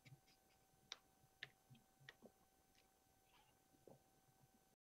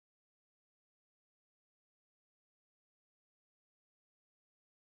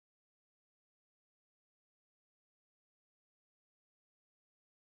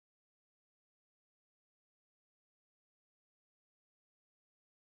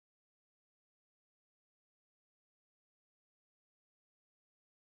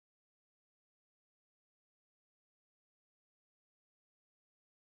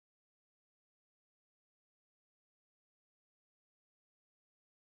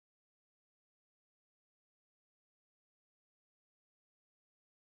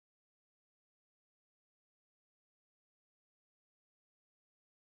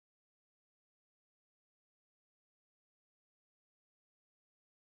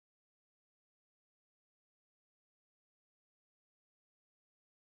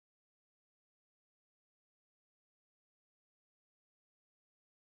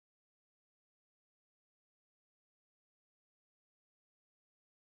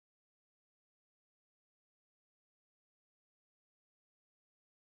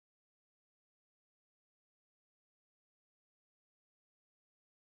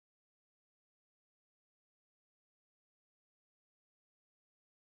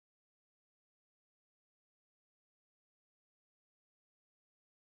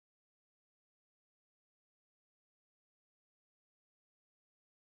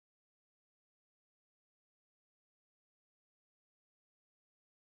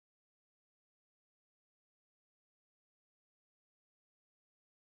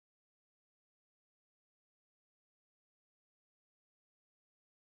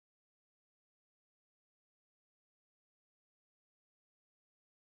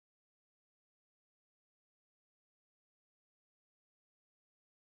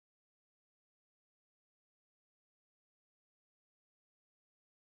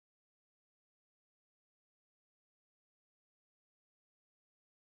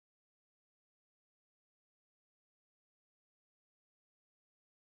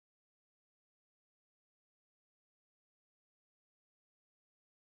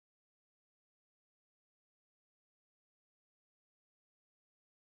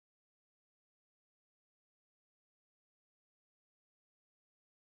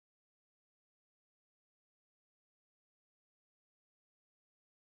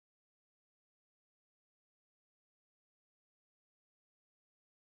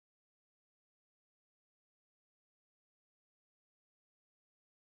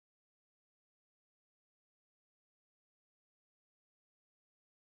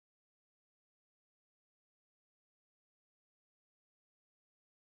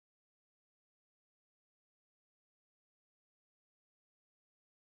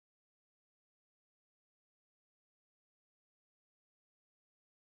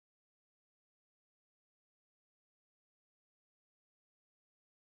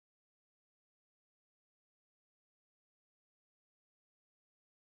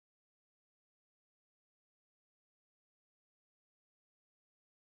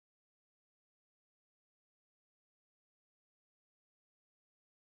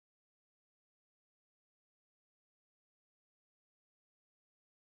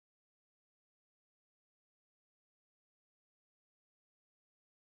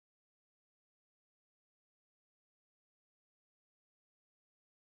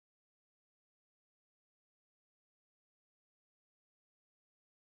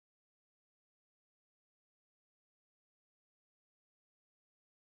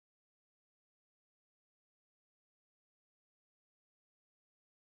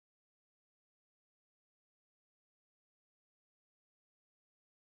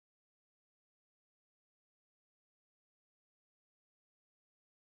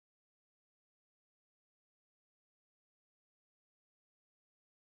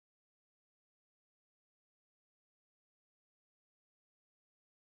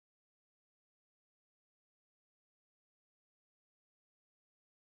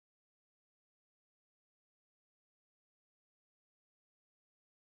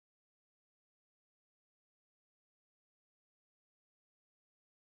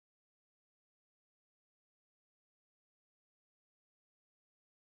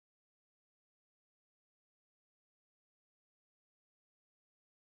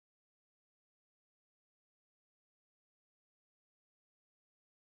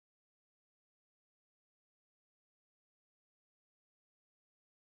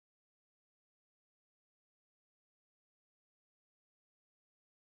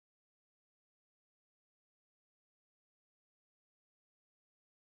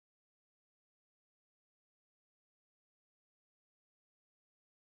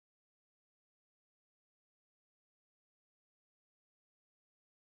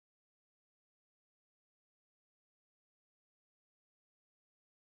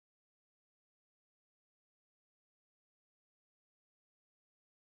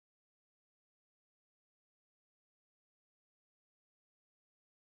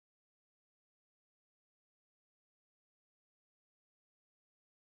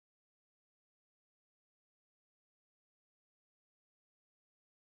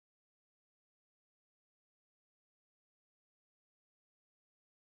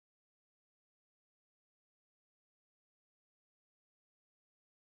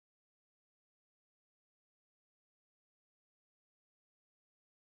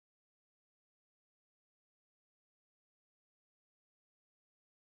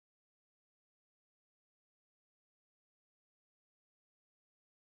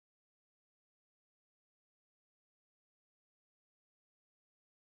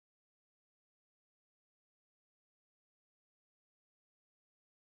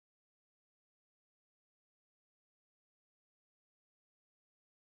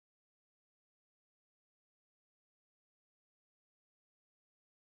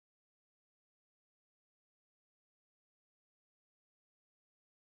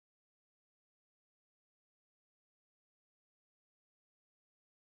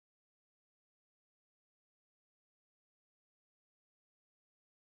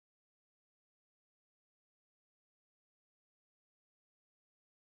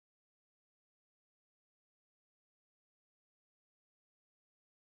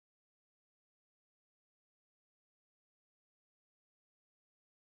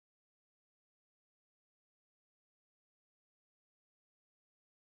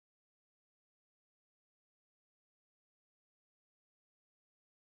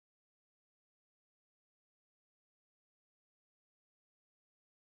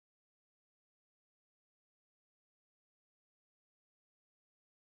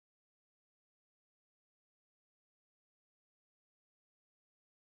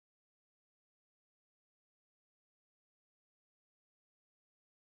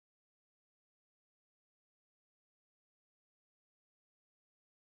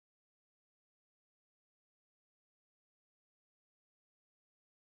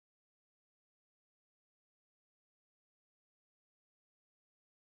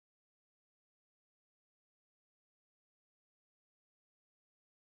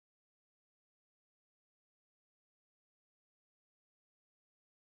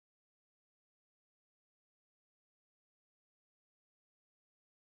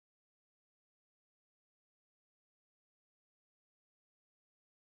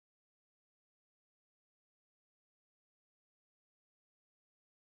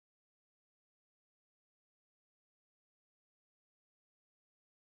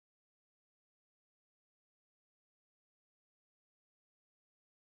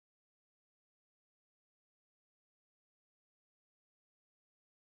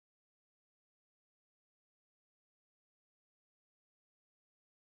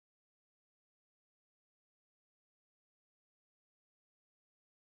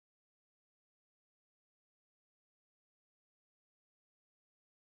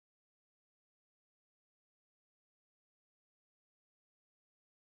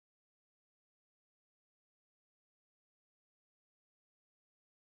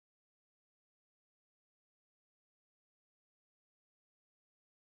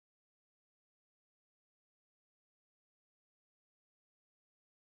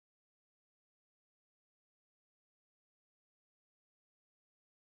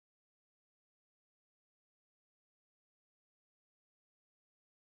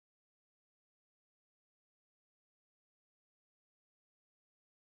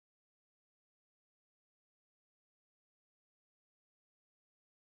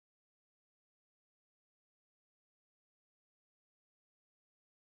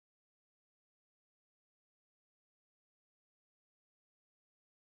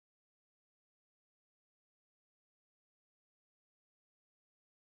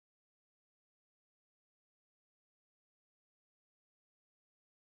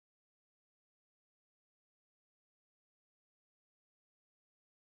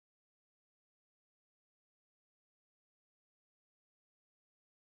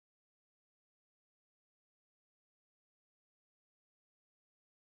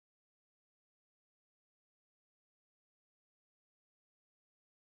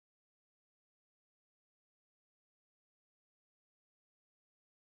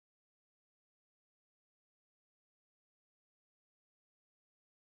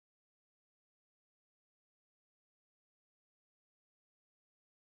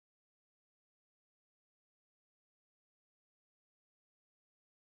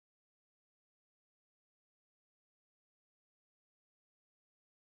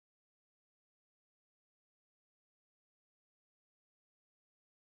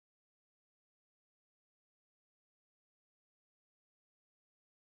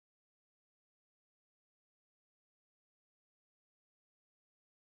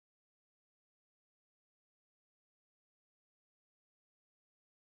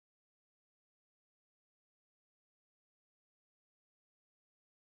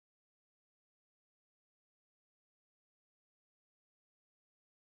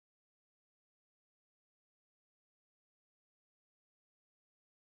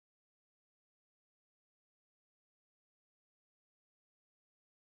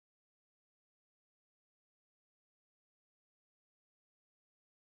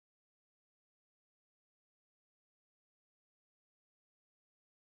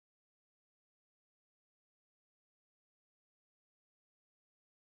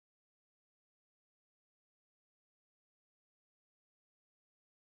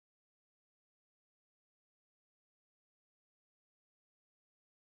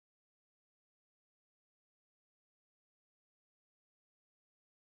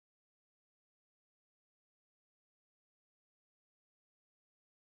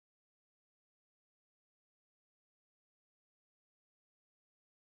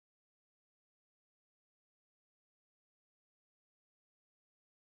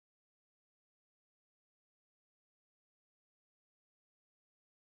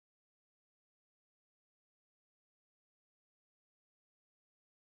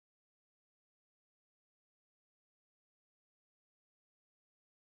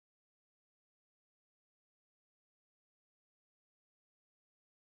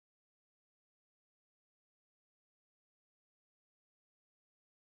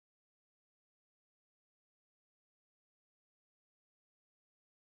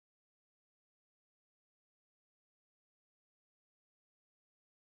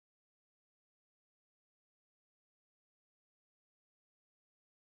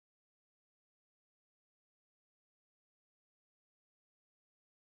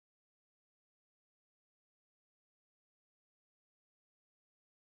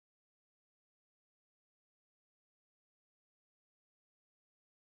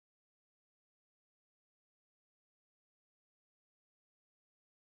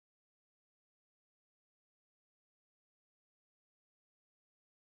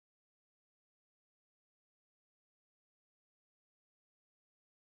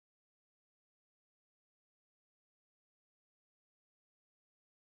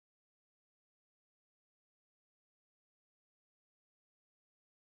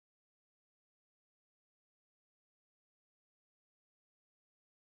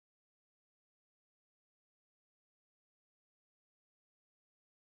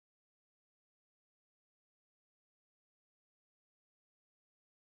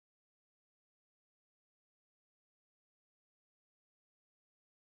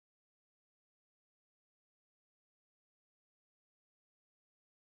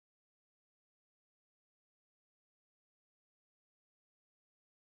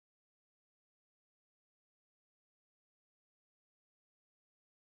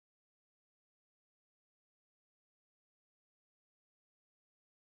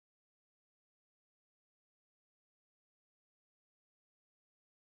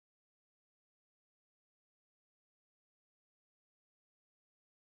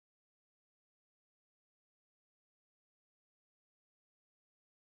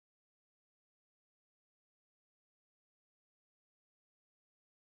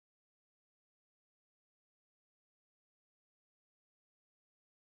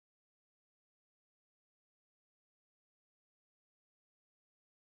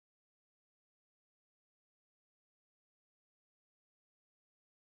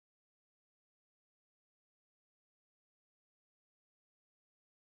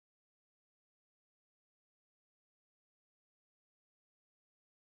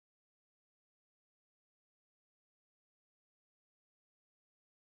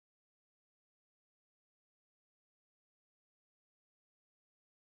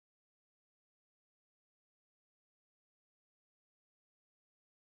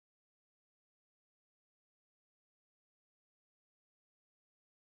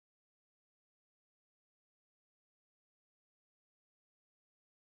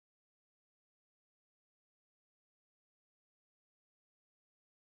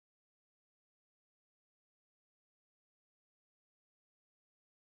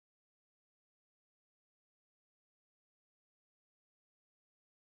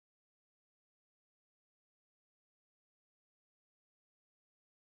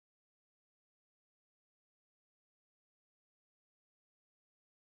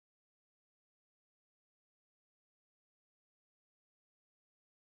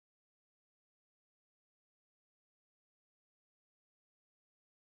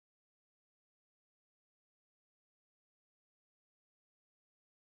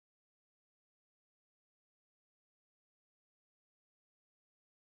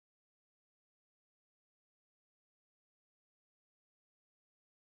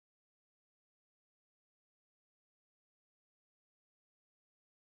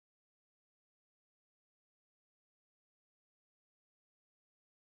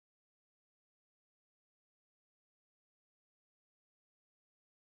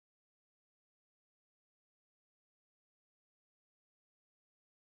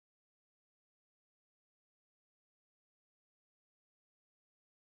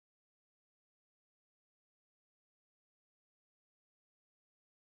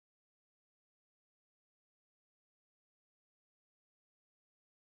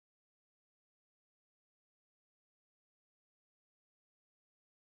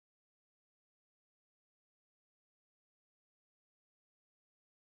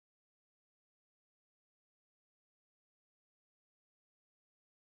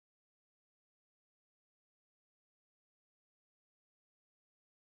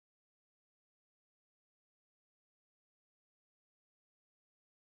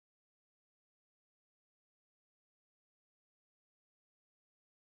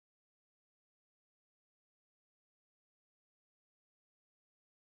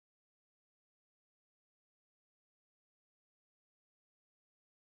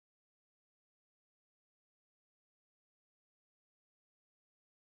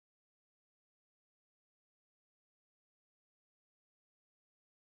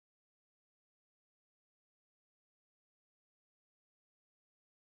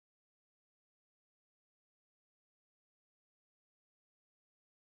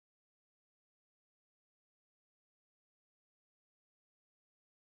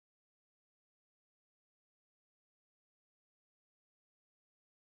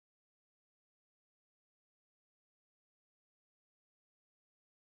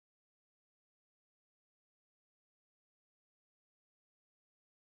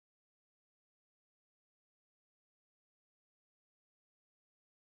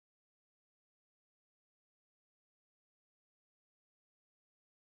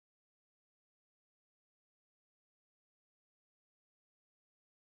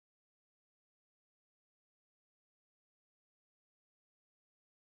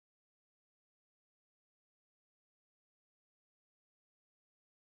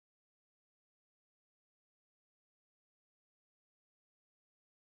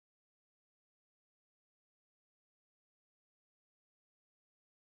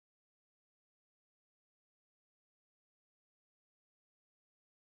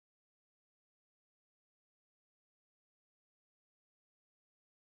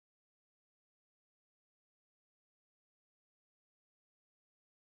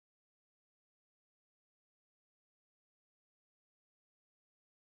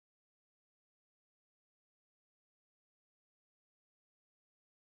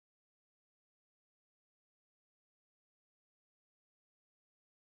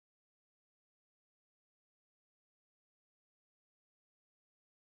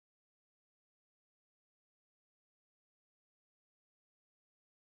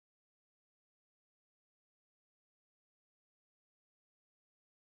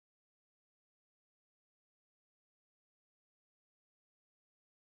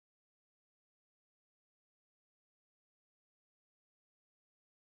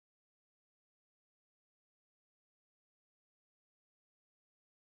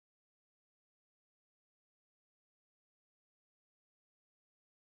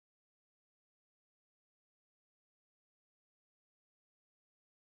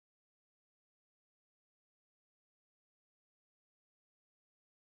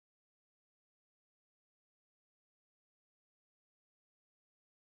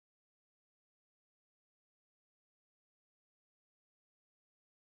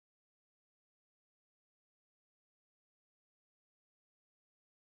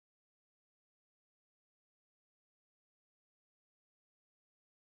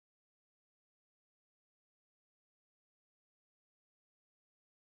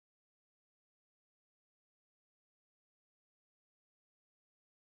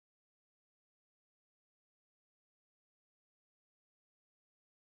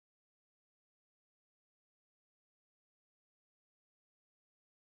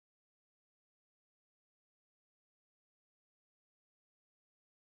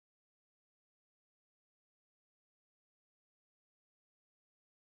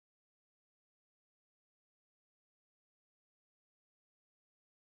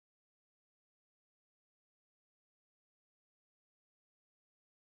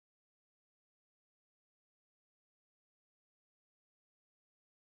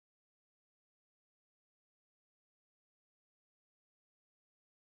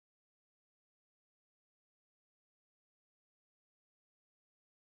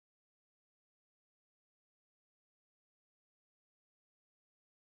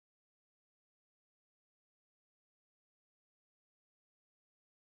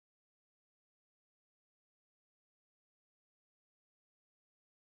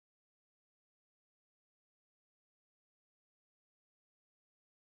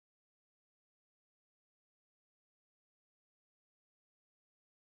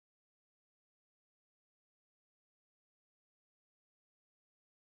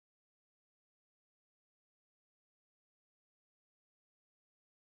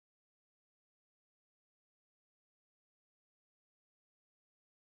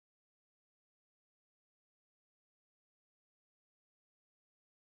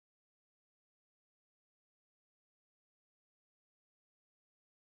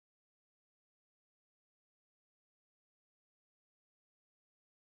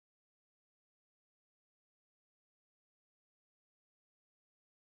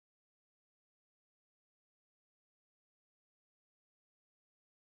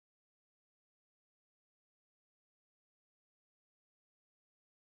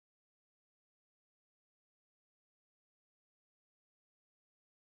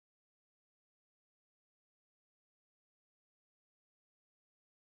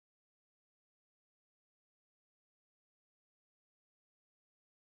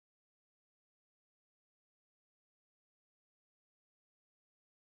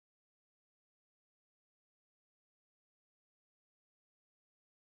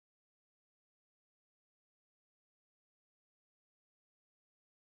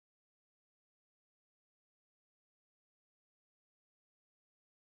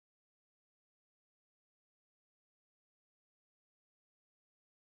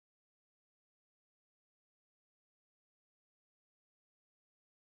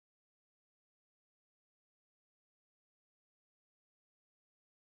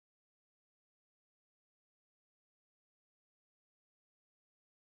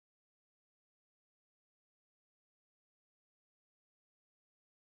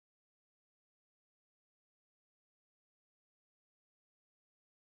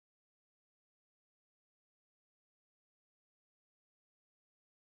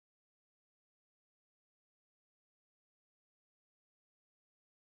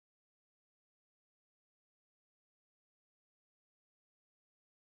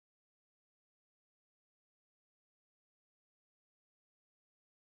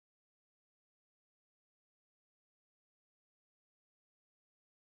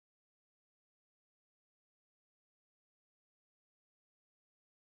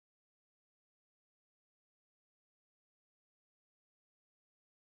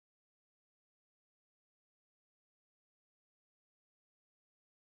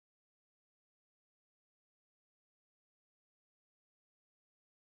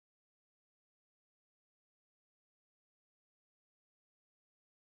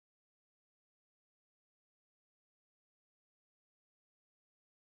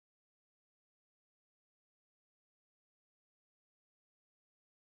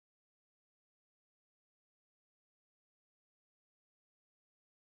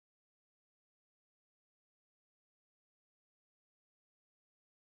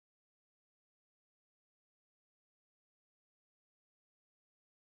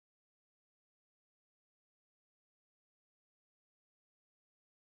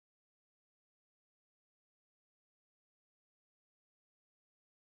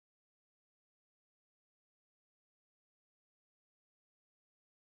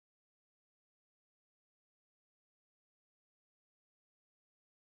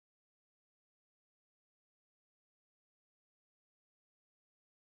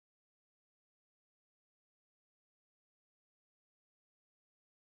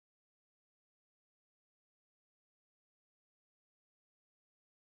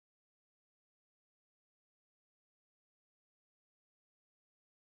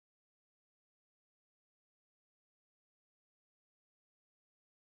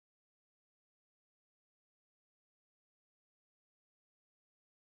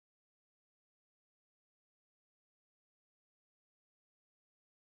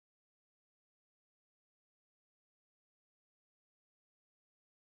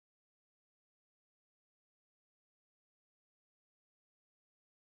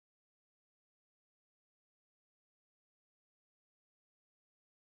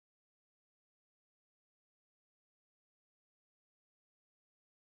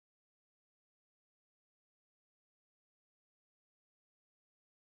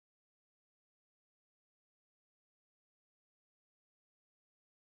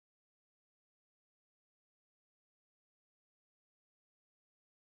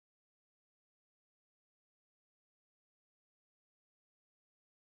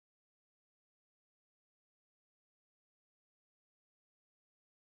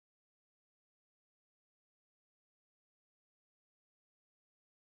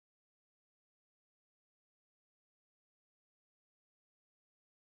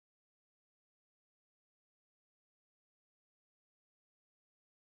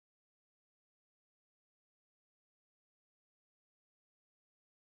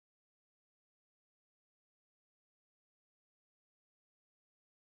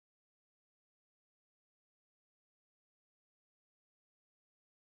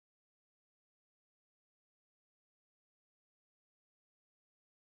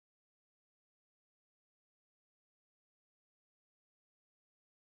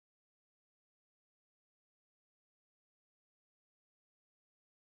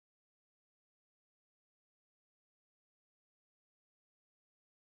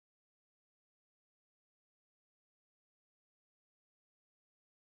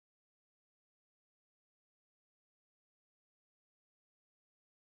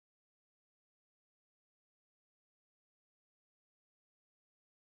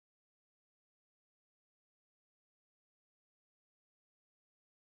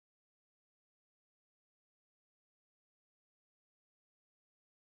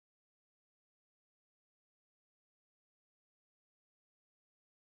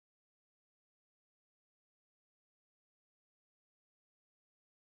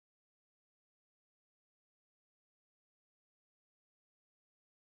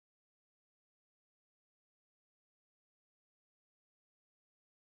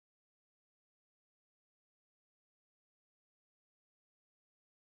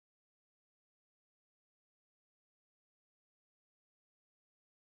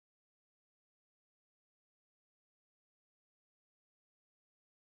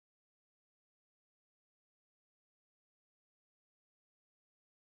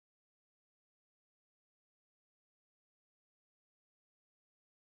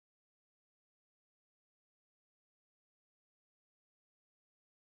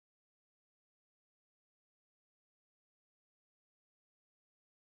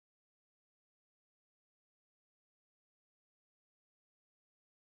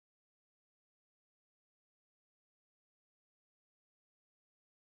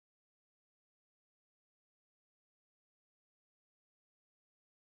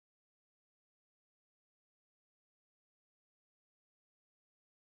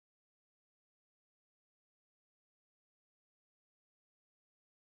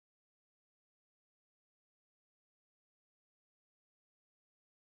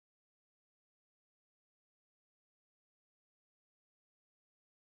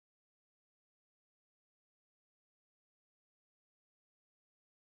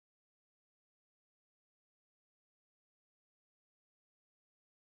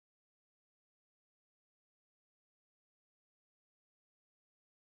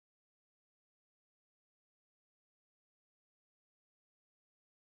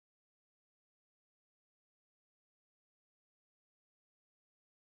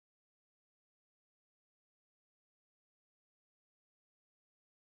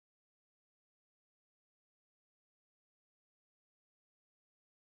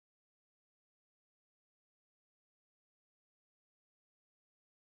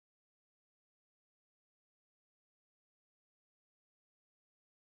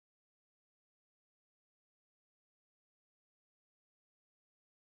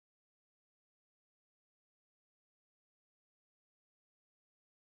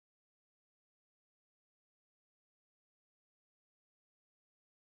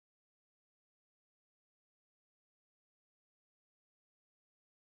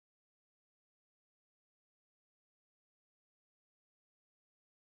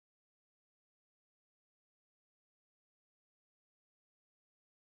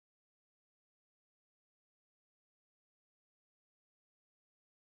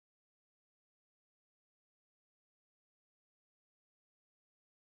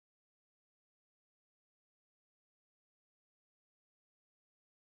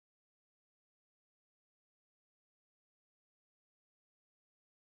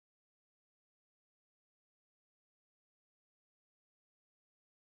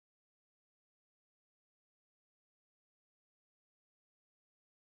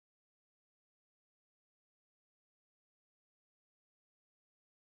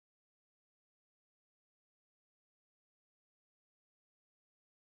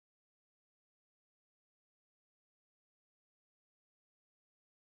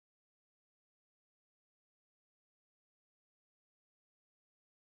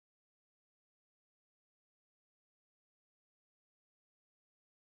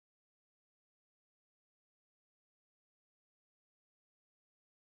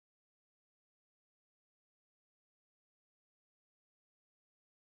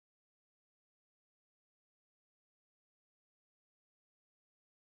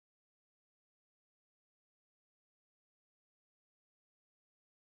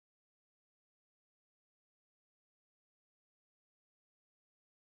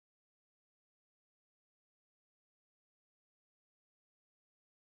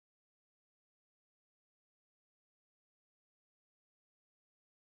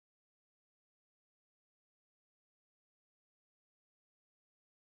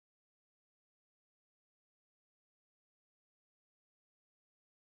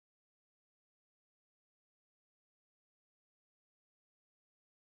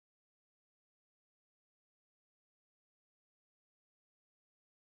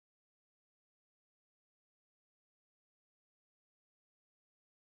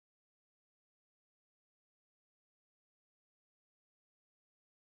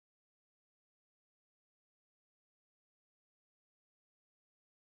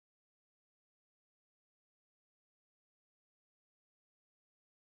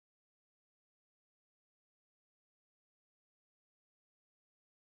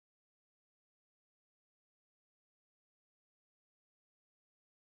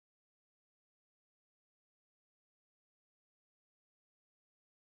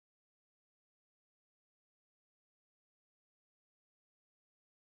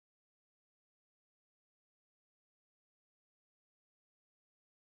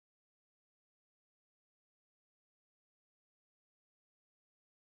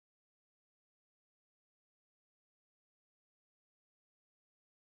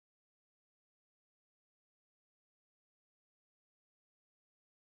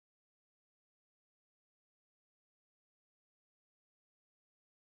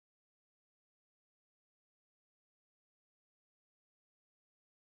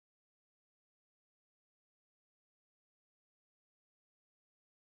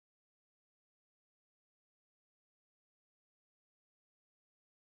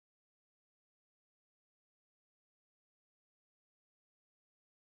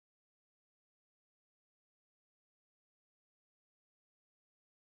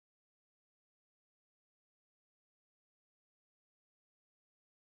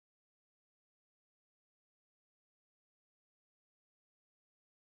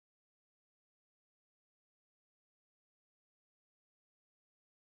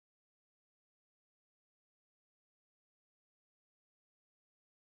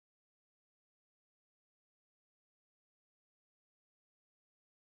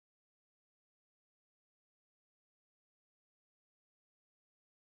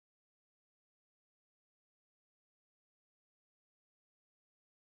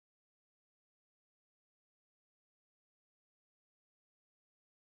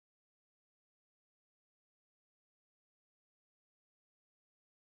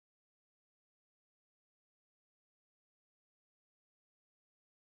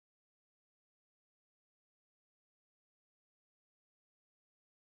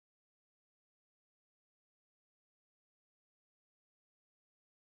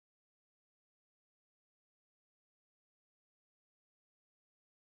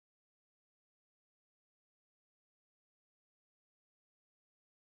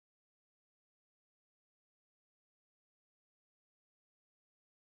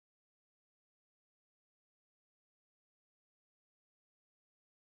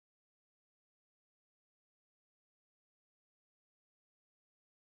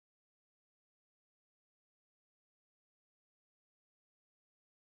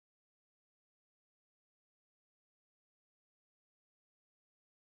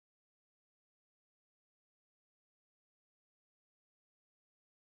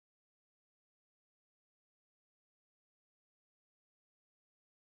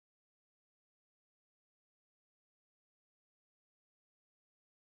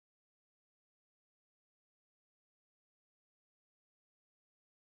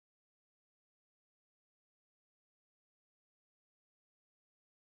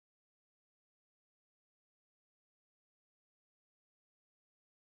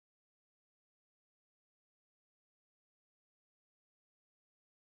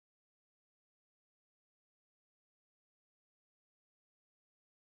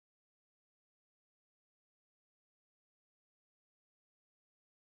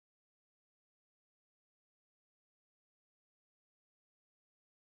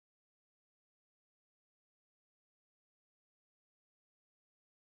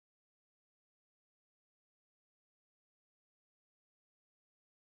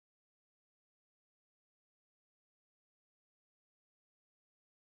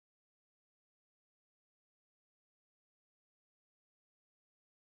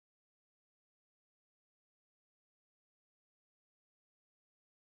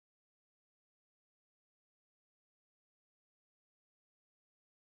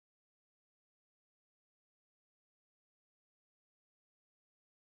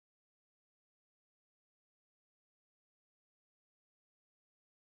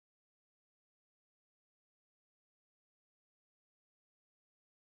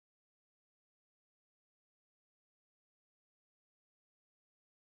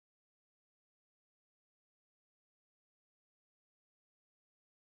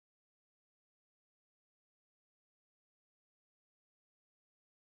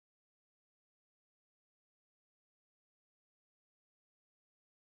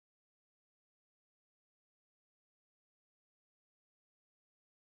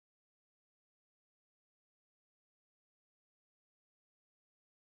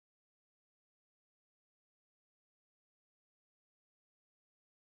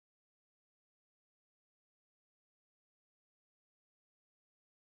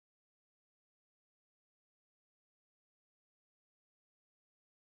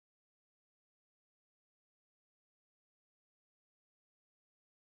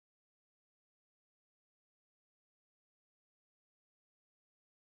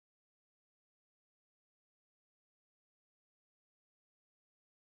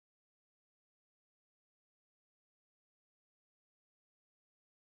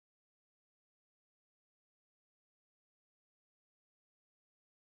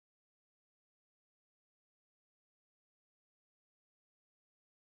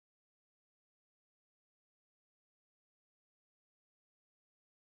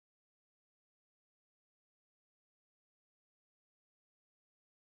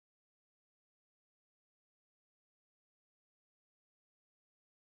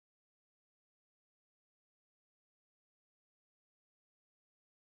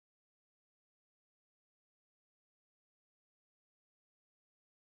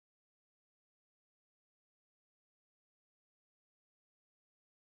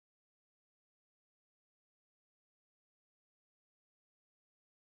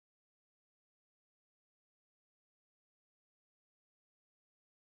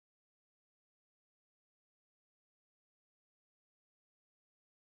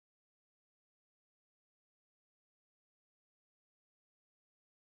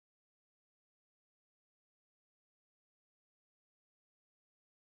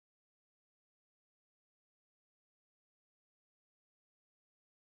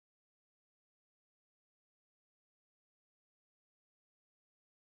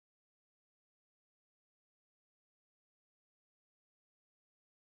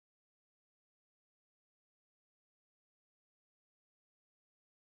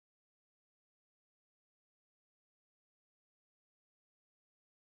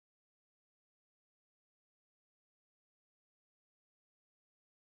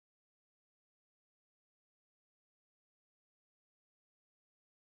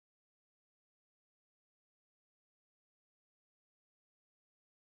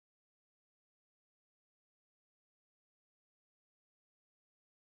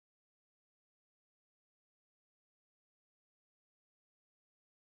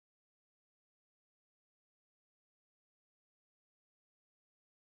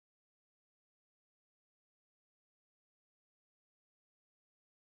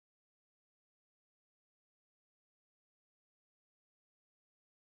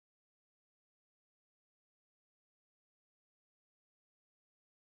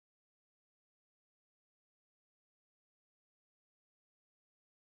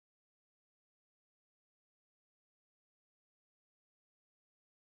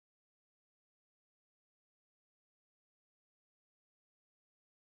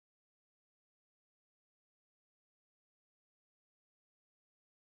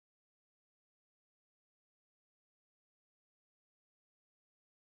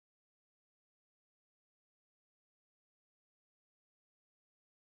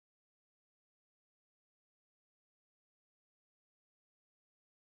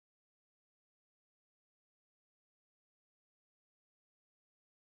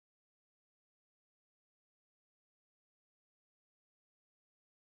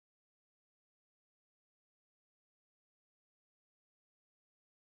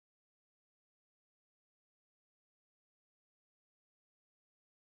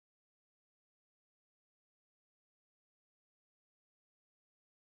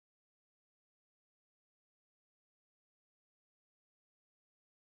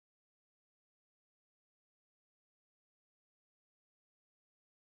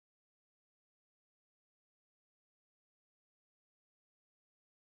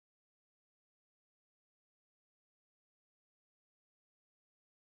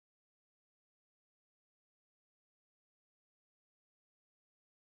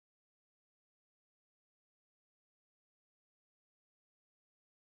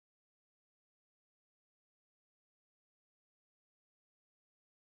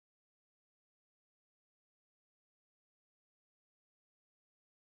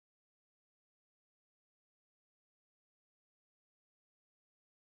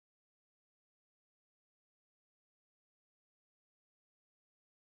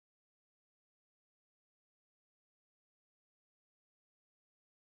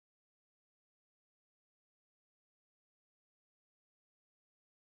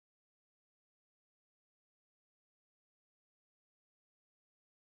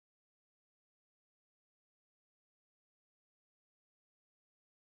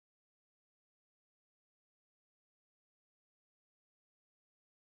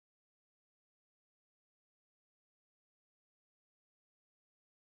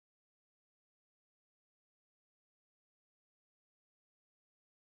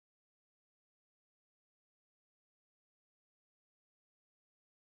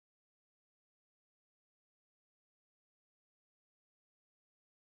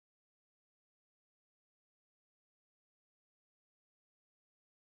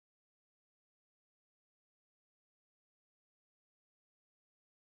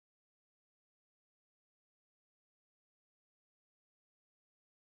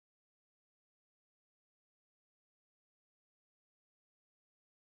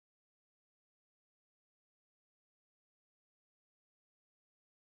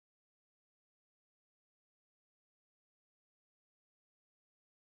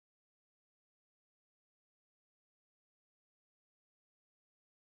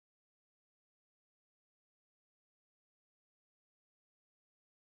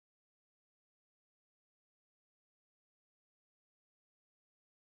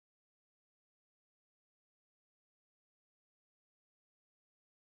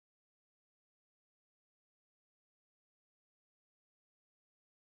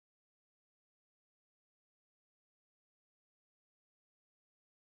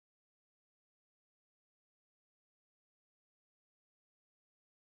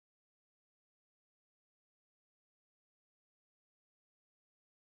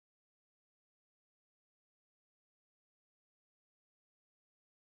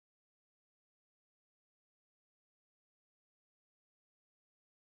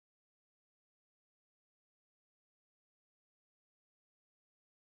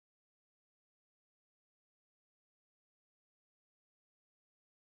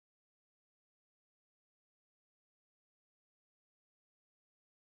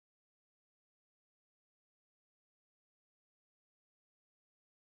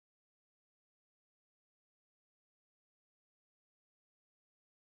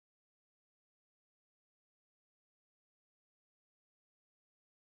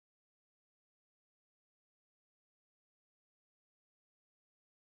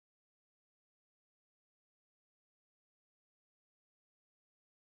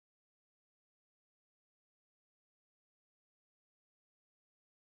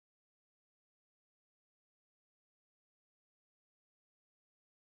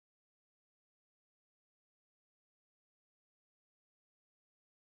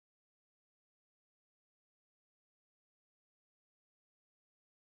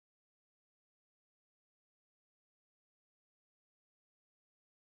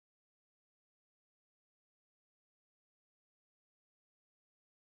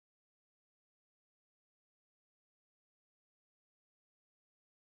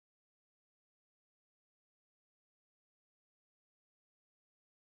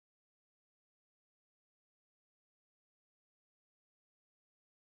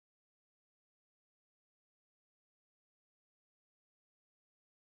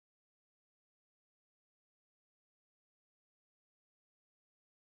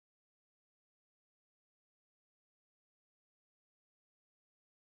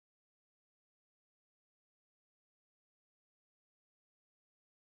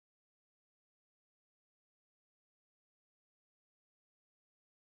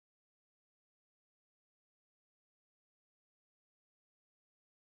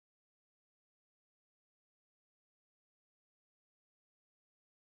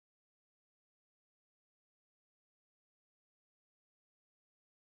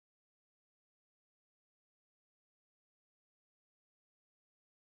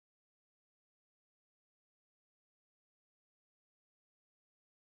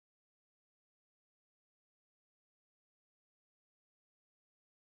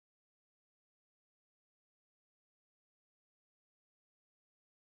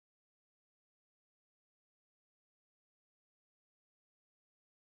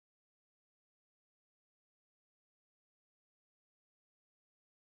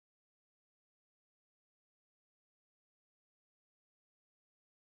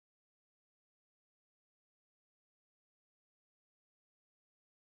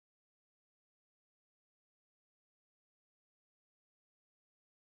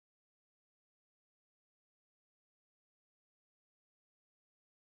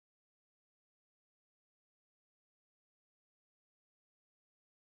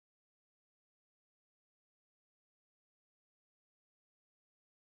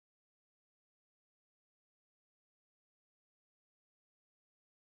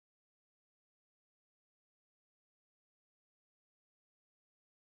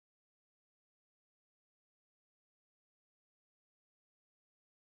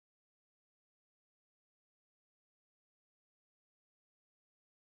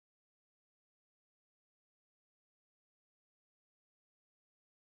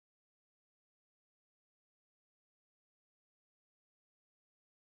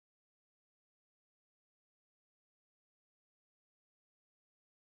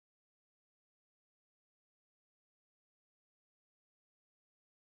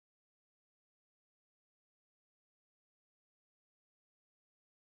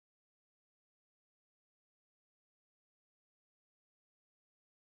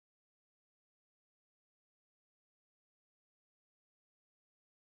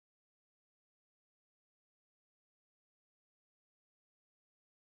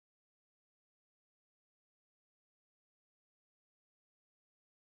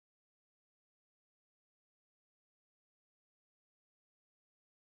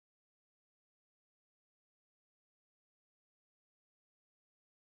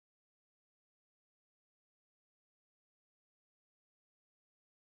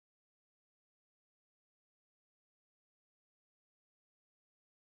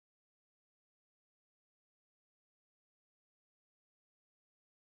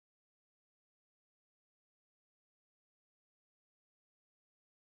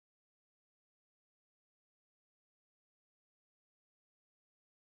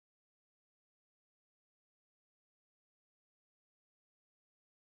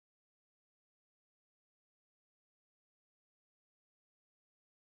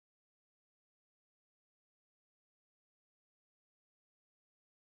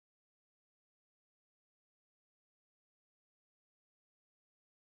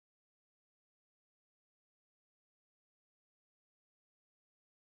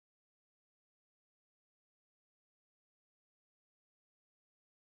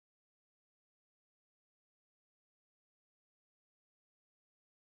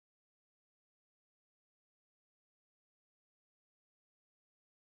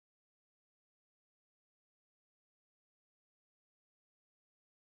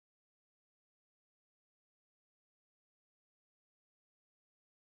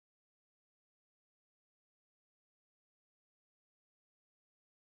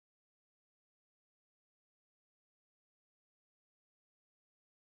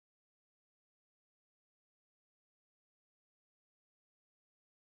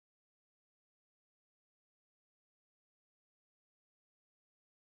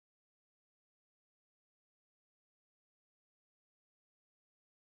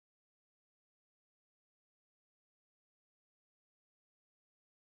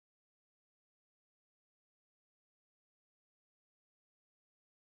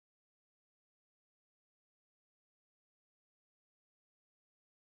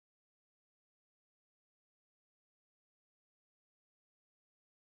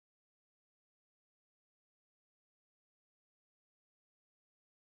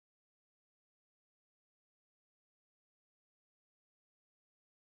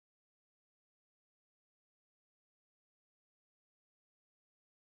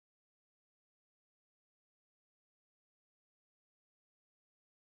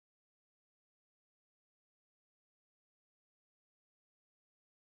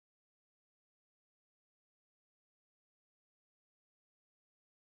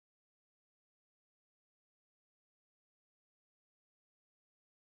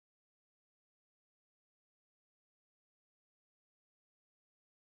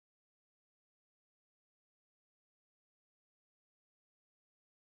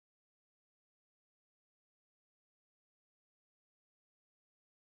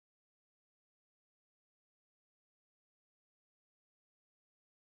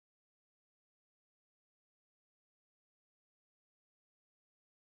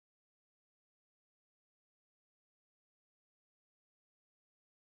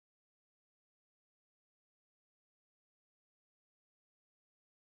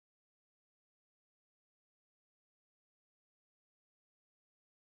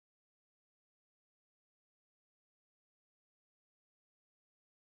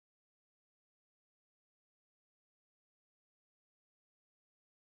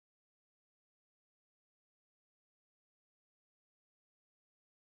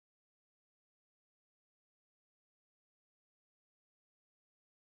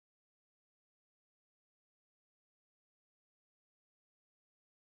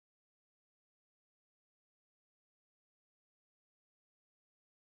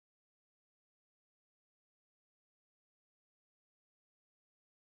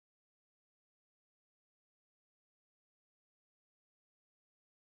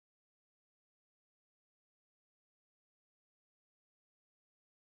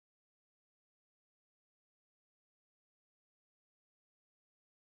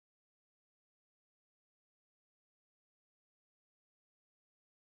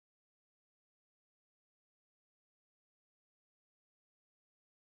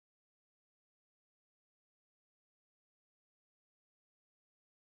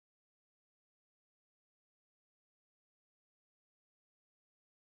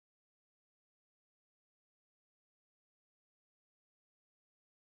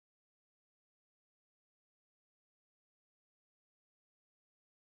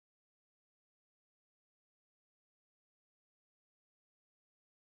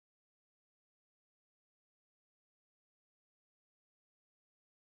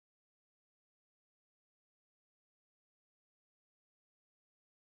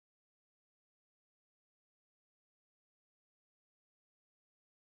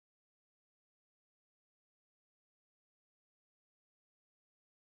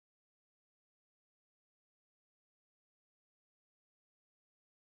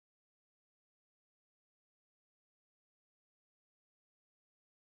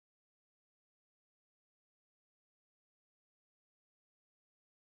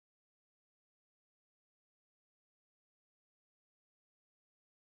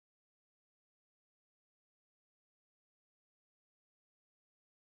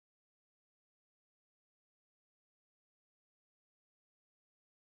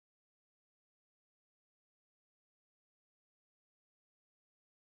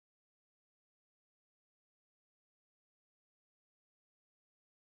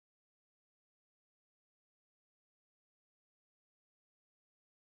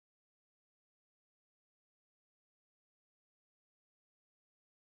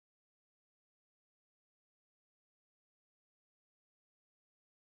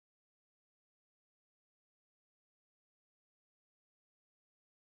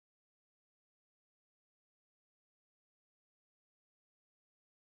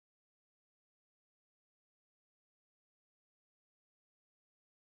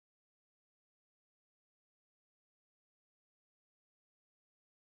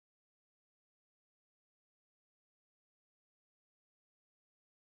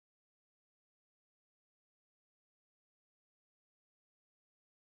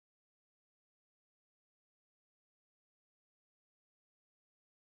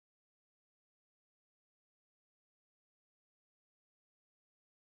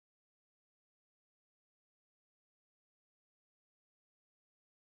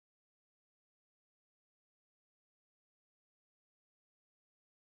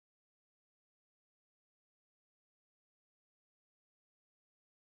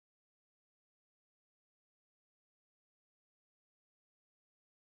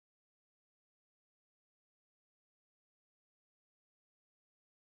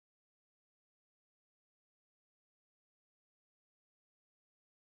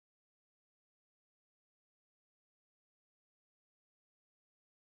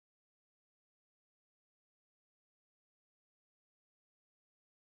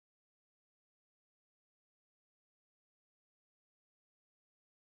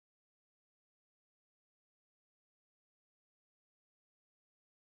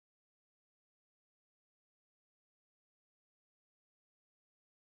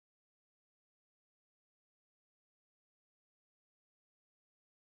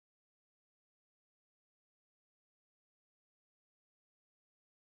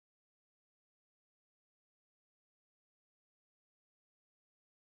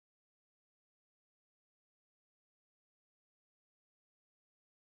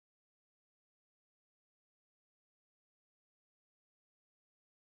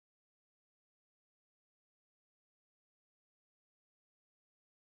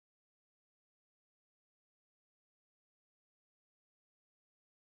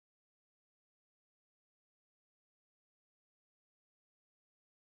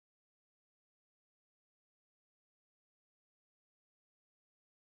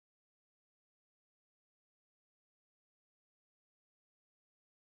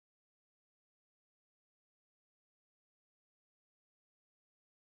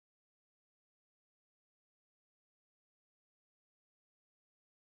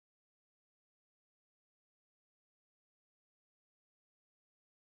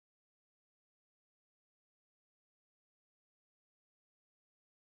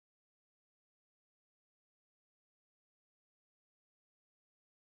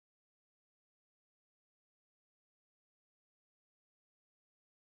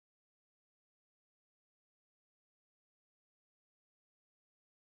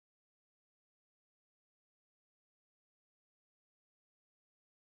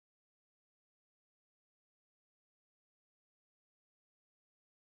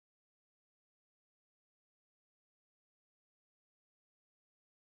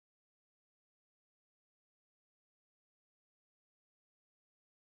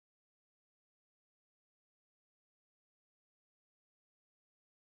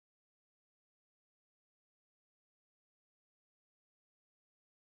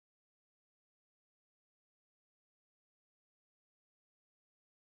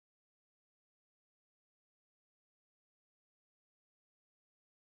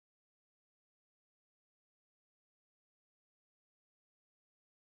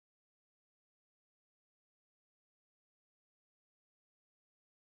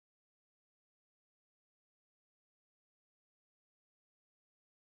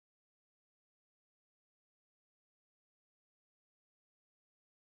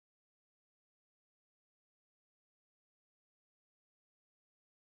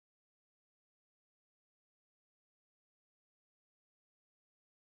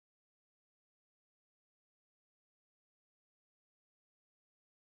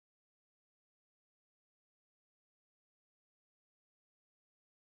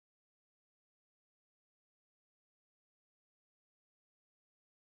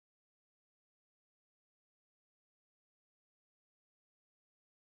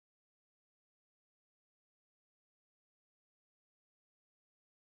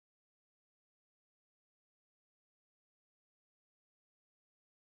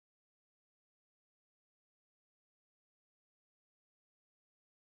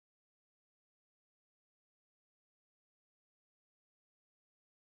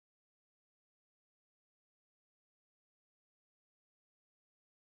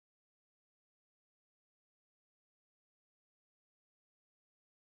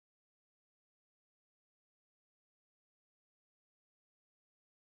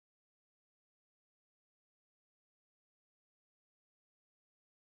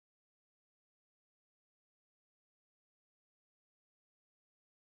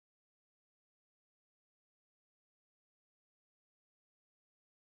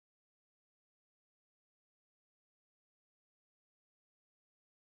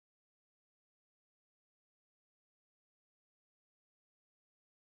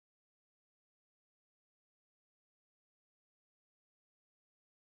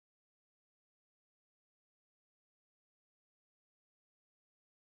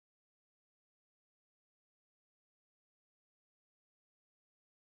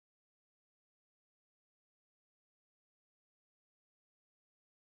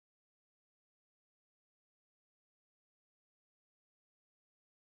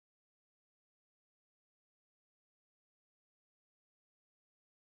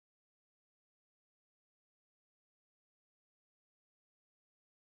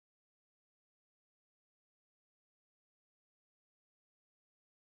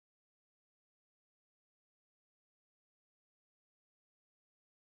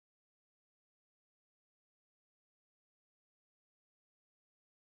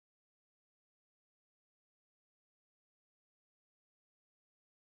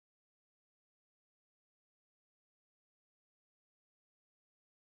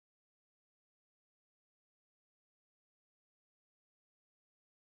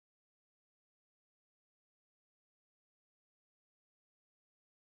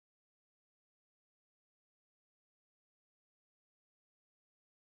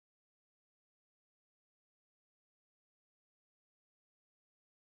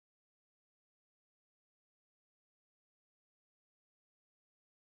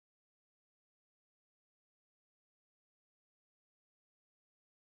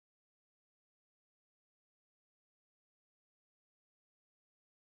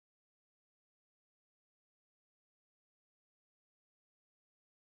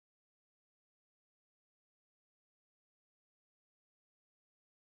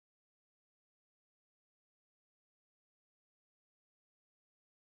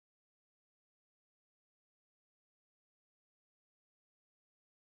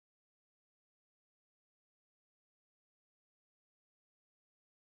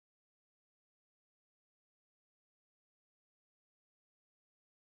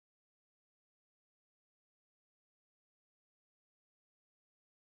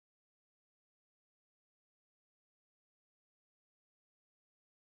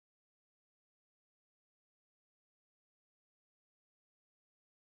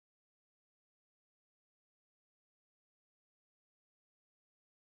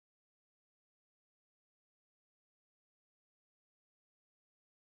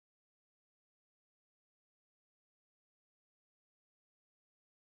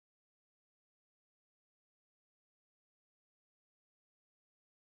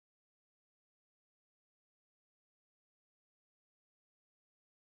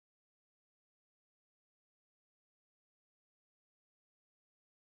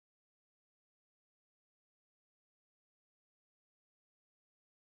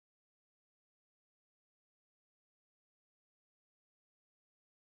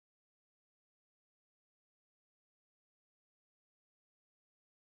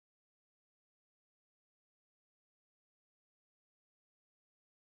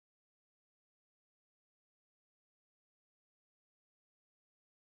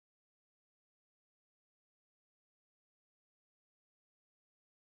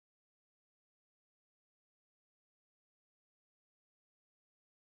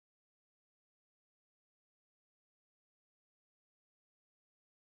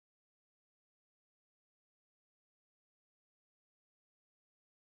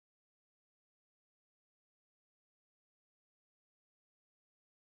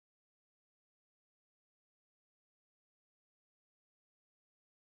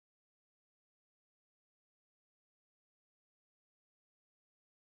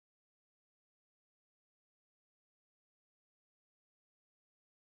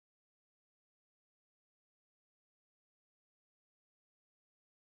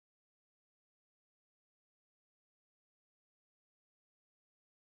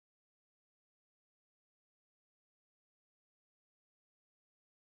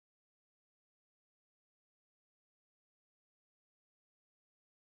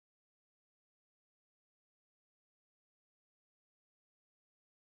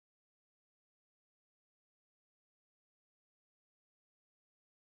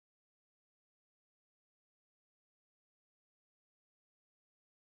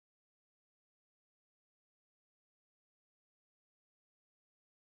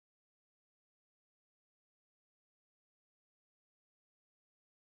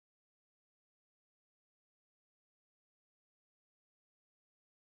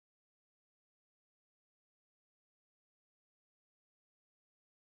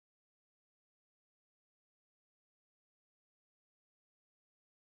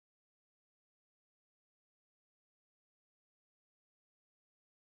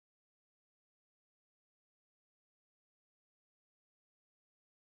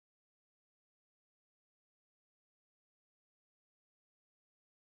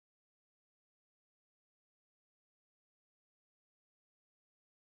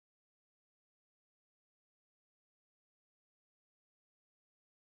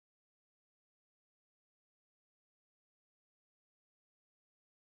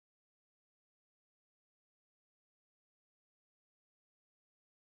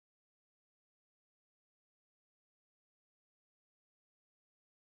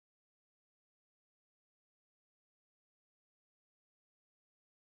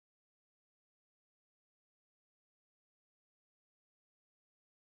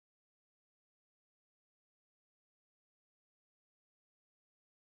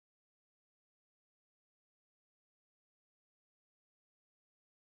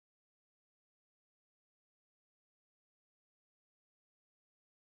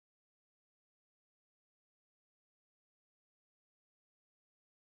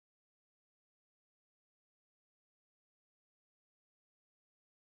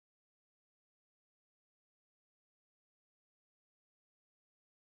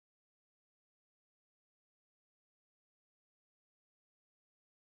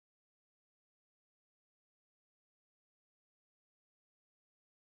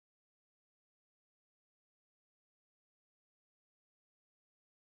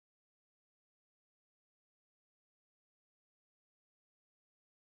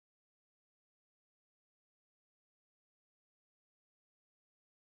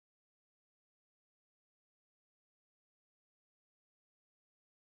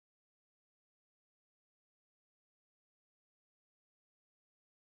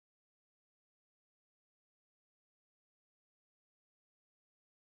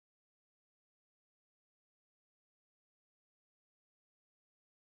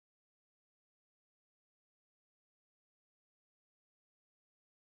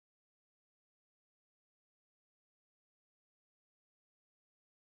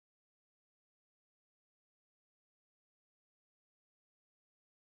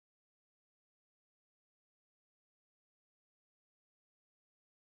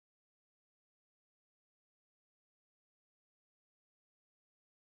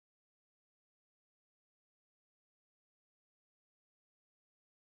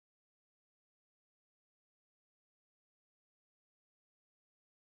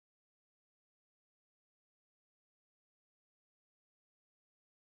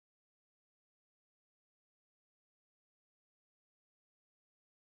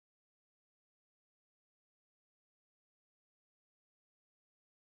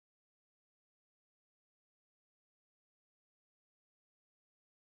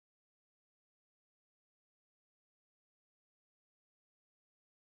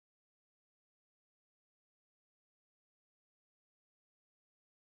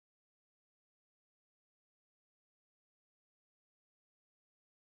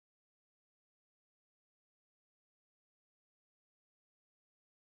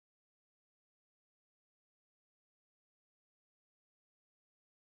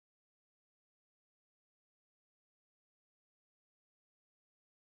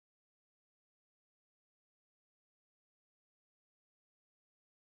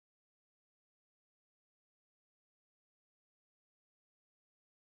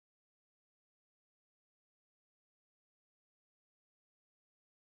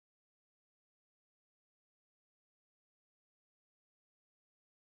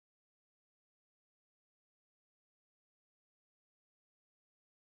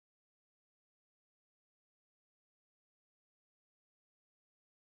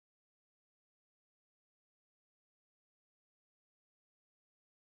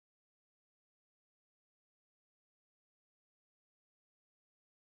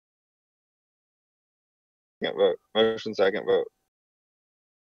 vote. Motion second vote.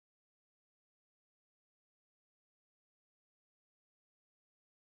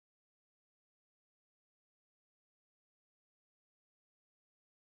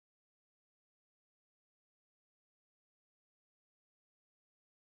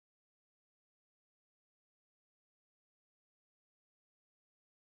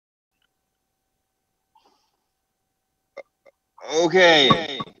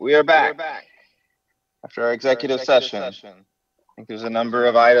 Okay, we are back after our executive session. I think there's a number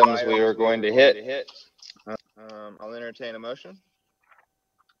of items we are going to hit. I'll entertain a motion.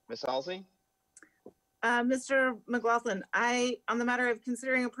 Ms. Halsey? Mr. McLaughlin, on the matter of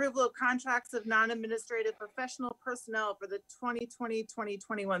considering approval of contracts of non-administrative professional personnel for the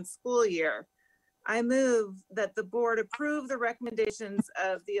 2020-2021 school year, I move that the board approve the recommendations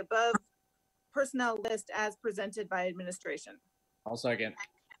of the above personnel list as presented by administration. I'll second.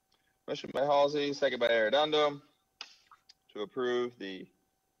 Motion by Halsey, second by Arredondo, to approve the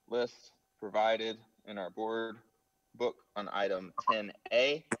list provided in our board book on item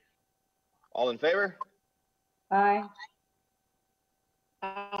 10A. All in favor? Aye.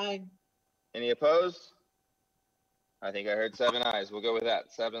 Aye. Any opposed? I think I heard 7 ayes. We'll go with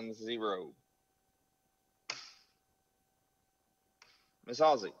that. 7-0. Ms.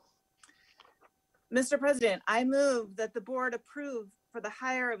 Halsey? Mr. President, I move that the board approve for the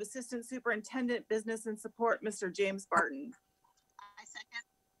hire of Assistant Superintendent Business and Support, Mr. James Barton. I second.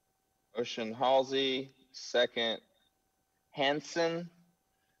 Motion Halsey, second Hanson.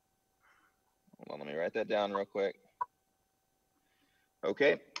 Hold on, let me write that down real quick.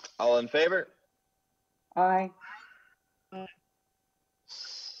 Okay, all in favor? Aye.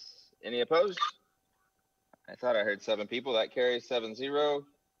 Any opposed? I thought I heard 7 people. That carries 7-0.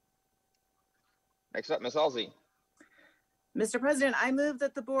 Next up, Ms. Halsey. Mr. President, I move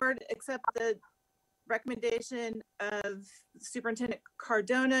that the board accept the recommendation of Superintendent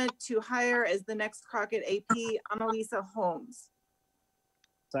Cardona to hire as the next Crockett AP Annalisa Holmes.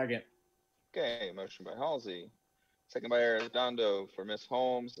 Second. Okay, motion by Halsey, second by Arredondo for Ms.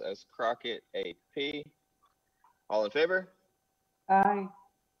 Holmes as Crockett AP. All in favor? Aye.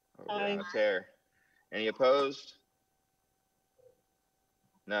 Oh, we're on a tear. Any opposed?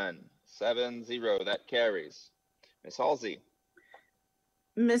 None. 7-0. That carries. Ms. Halsey.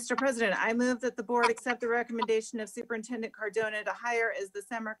 Mr. President, I move that the board accept the recommendation of Superintendent Cardona to hire as the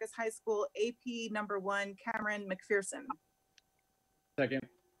San Marcos High School AP #1 Cameron McPherson. Second.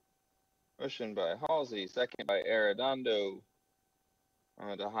 Motion by Halsey, second by Arredondo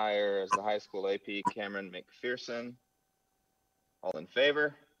to hire as the high school AP Cameron McPherson. All in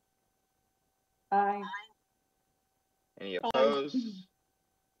favor? Aye. Any opposed?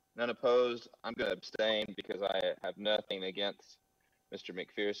 None opposed. I'm going to abstain because I have nothing against Mr.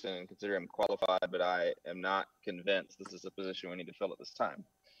 McPherson and consider him qualified, but I am not convinced this is a position we need to fill at this time.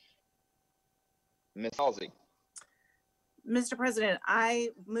 Ms. Halsey. Mr. President, I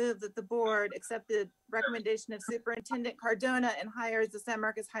move that the board accept the recommendation of Superintendent Cardona and hires the San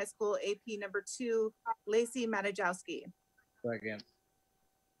Marcos High School AP #2 Lacey Matajowski. Second.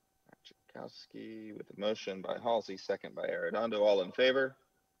 Matajowski with a motion by Halsey, second by Arredondo. All in favor?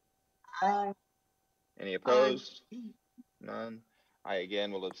 Aye. Any opposed? None. I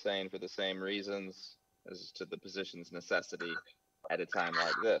again will abstain for the same reasons as to the position's necessity at a time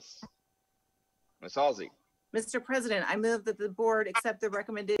like this. Ms. Halsey. Mr. President, I move that the board accept the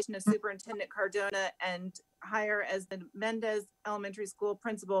recommendation of Superintendent Cardona and hire as the Mendez Elementary School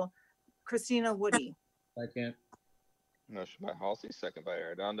Principal, Christina Woody. Second. Motion by Halsey, second by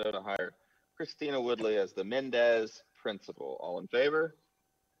Arredondo to hire Christina Woodley as the Mendez Principal. All in favor?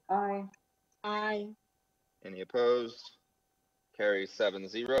 Aye. Aye. Any opposed? Carries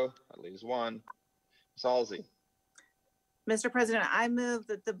 7-0. That leaves 1. Ms. Halsey. Mr. President, I move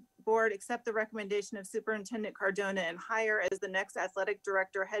that the board accept the recommendation of Superintendent Cardona and hire as the next athletic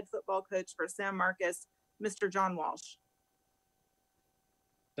director, head football coach for San Marcos, Mr. John Walsh.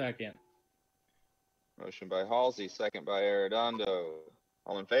 Second. Motion by Halsey, second by Arredondo.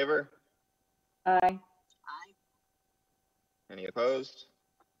 All in favor? Aye. Any opposed?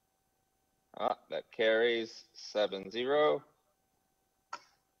 That carries 7-0.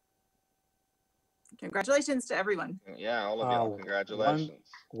 Congratulations to everyone. Yeah, all of y'all,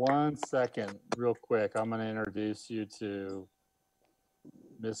 congratulations. One second, real quick. I'm going to introduce you to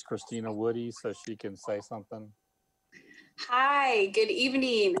Miss Christina Woody so she can say something. Hi, good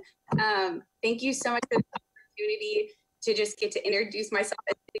evening. Thank you so much for the opportunity to just get to introduce myself.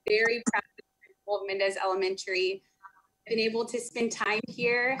 I'm very proud of the principal of Mendez Elementary. I've been able to spend time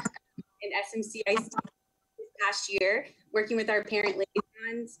here in SMCISD this past year, working with our parent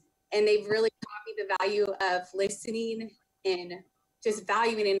liaisons and they've really taught me the value of listening and just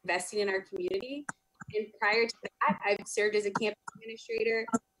valuing and investing in our community. And prior to that, I've served as a campus administrator,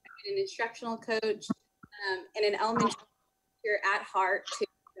 I've been an instructional coach, and an elementary teacher at heart too.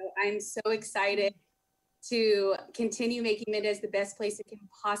 So I'm so excited to continue making Mendez the best place it can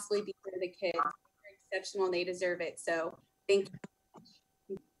possibly be for the kids. They're exceptional and they deserve it. So thank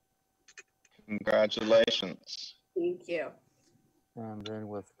you. Congratulations. Thank you. And then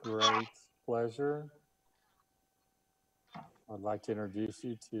with great pleasure, I'd like to introduce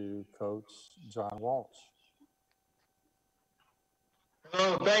you to Coach John Walsh.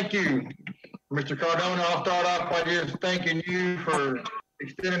 Hello, thank you, Mr. Cardona. I'll start off by just thanking you for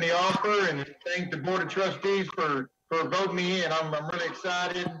extending the offer and thank the Board of Trustees for voting me in. I'm really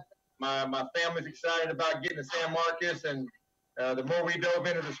excited. My family's excited about getting to San Marcos, and the more we dove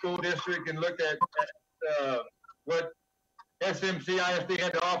into the school district and looked at what SMCISD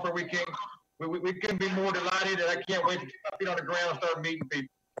had to offer, we couldn't be more delighted, and I can't wait to get my feet on the ground and start meeting people.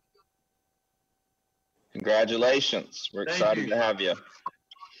 Congratulations. We're excited to have you.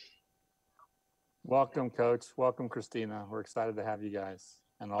 Welcome, Coach. Welcome, Christina. We're excited to have you guys.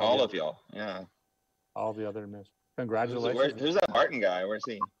 And all of y'all, yeah. All the other admissions. Congratulations. Who's that Martin guy? Where's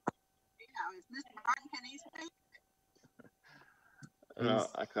he? Yeah, is Mr. Martin, can he speak? No,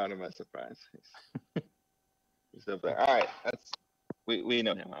 I caught him by surprise. He's up there. All right, we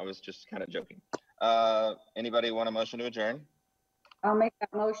know him. I was just kind of joking. Anybody want a motion to adjourn? I'll make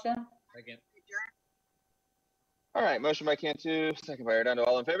that motion. Second. All right, motion by Cantu, second by Arredondo.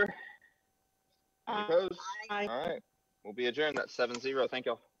 All in favor? Any opposed? Aye. All right, we'll be adjourned. That's 7-0. Thank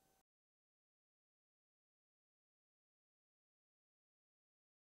y'all.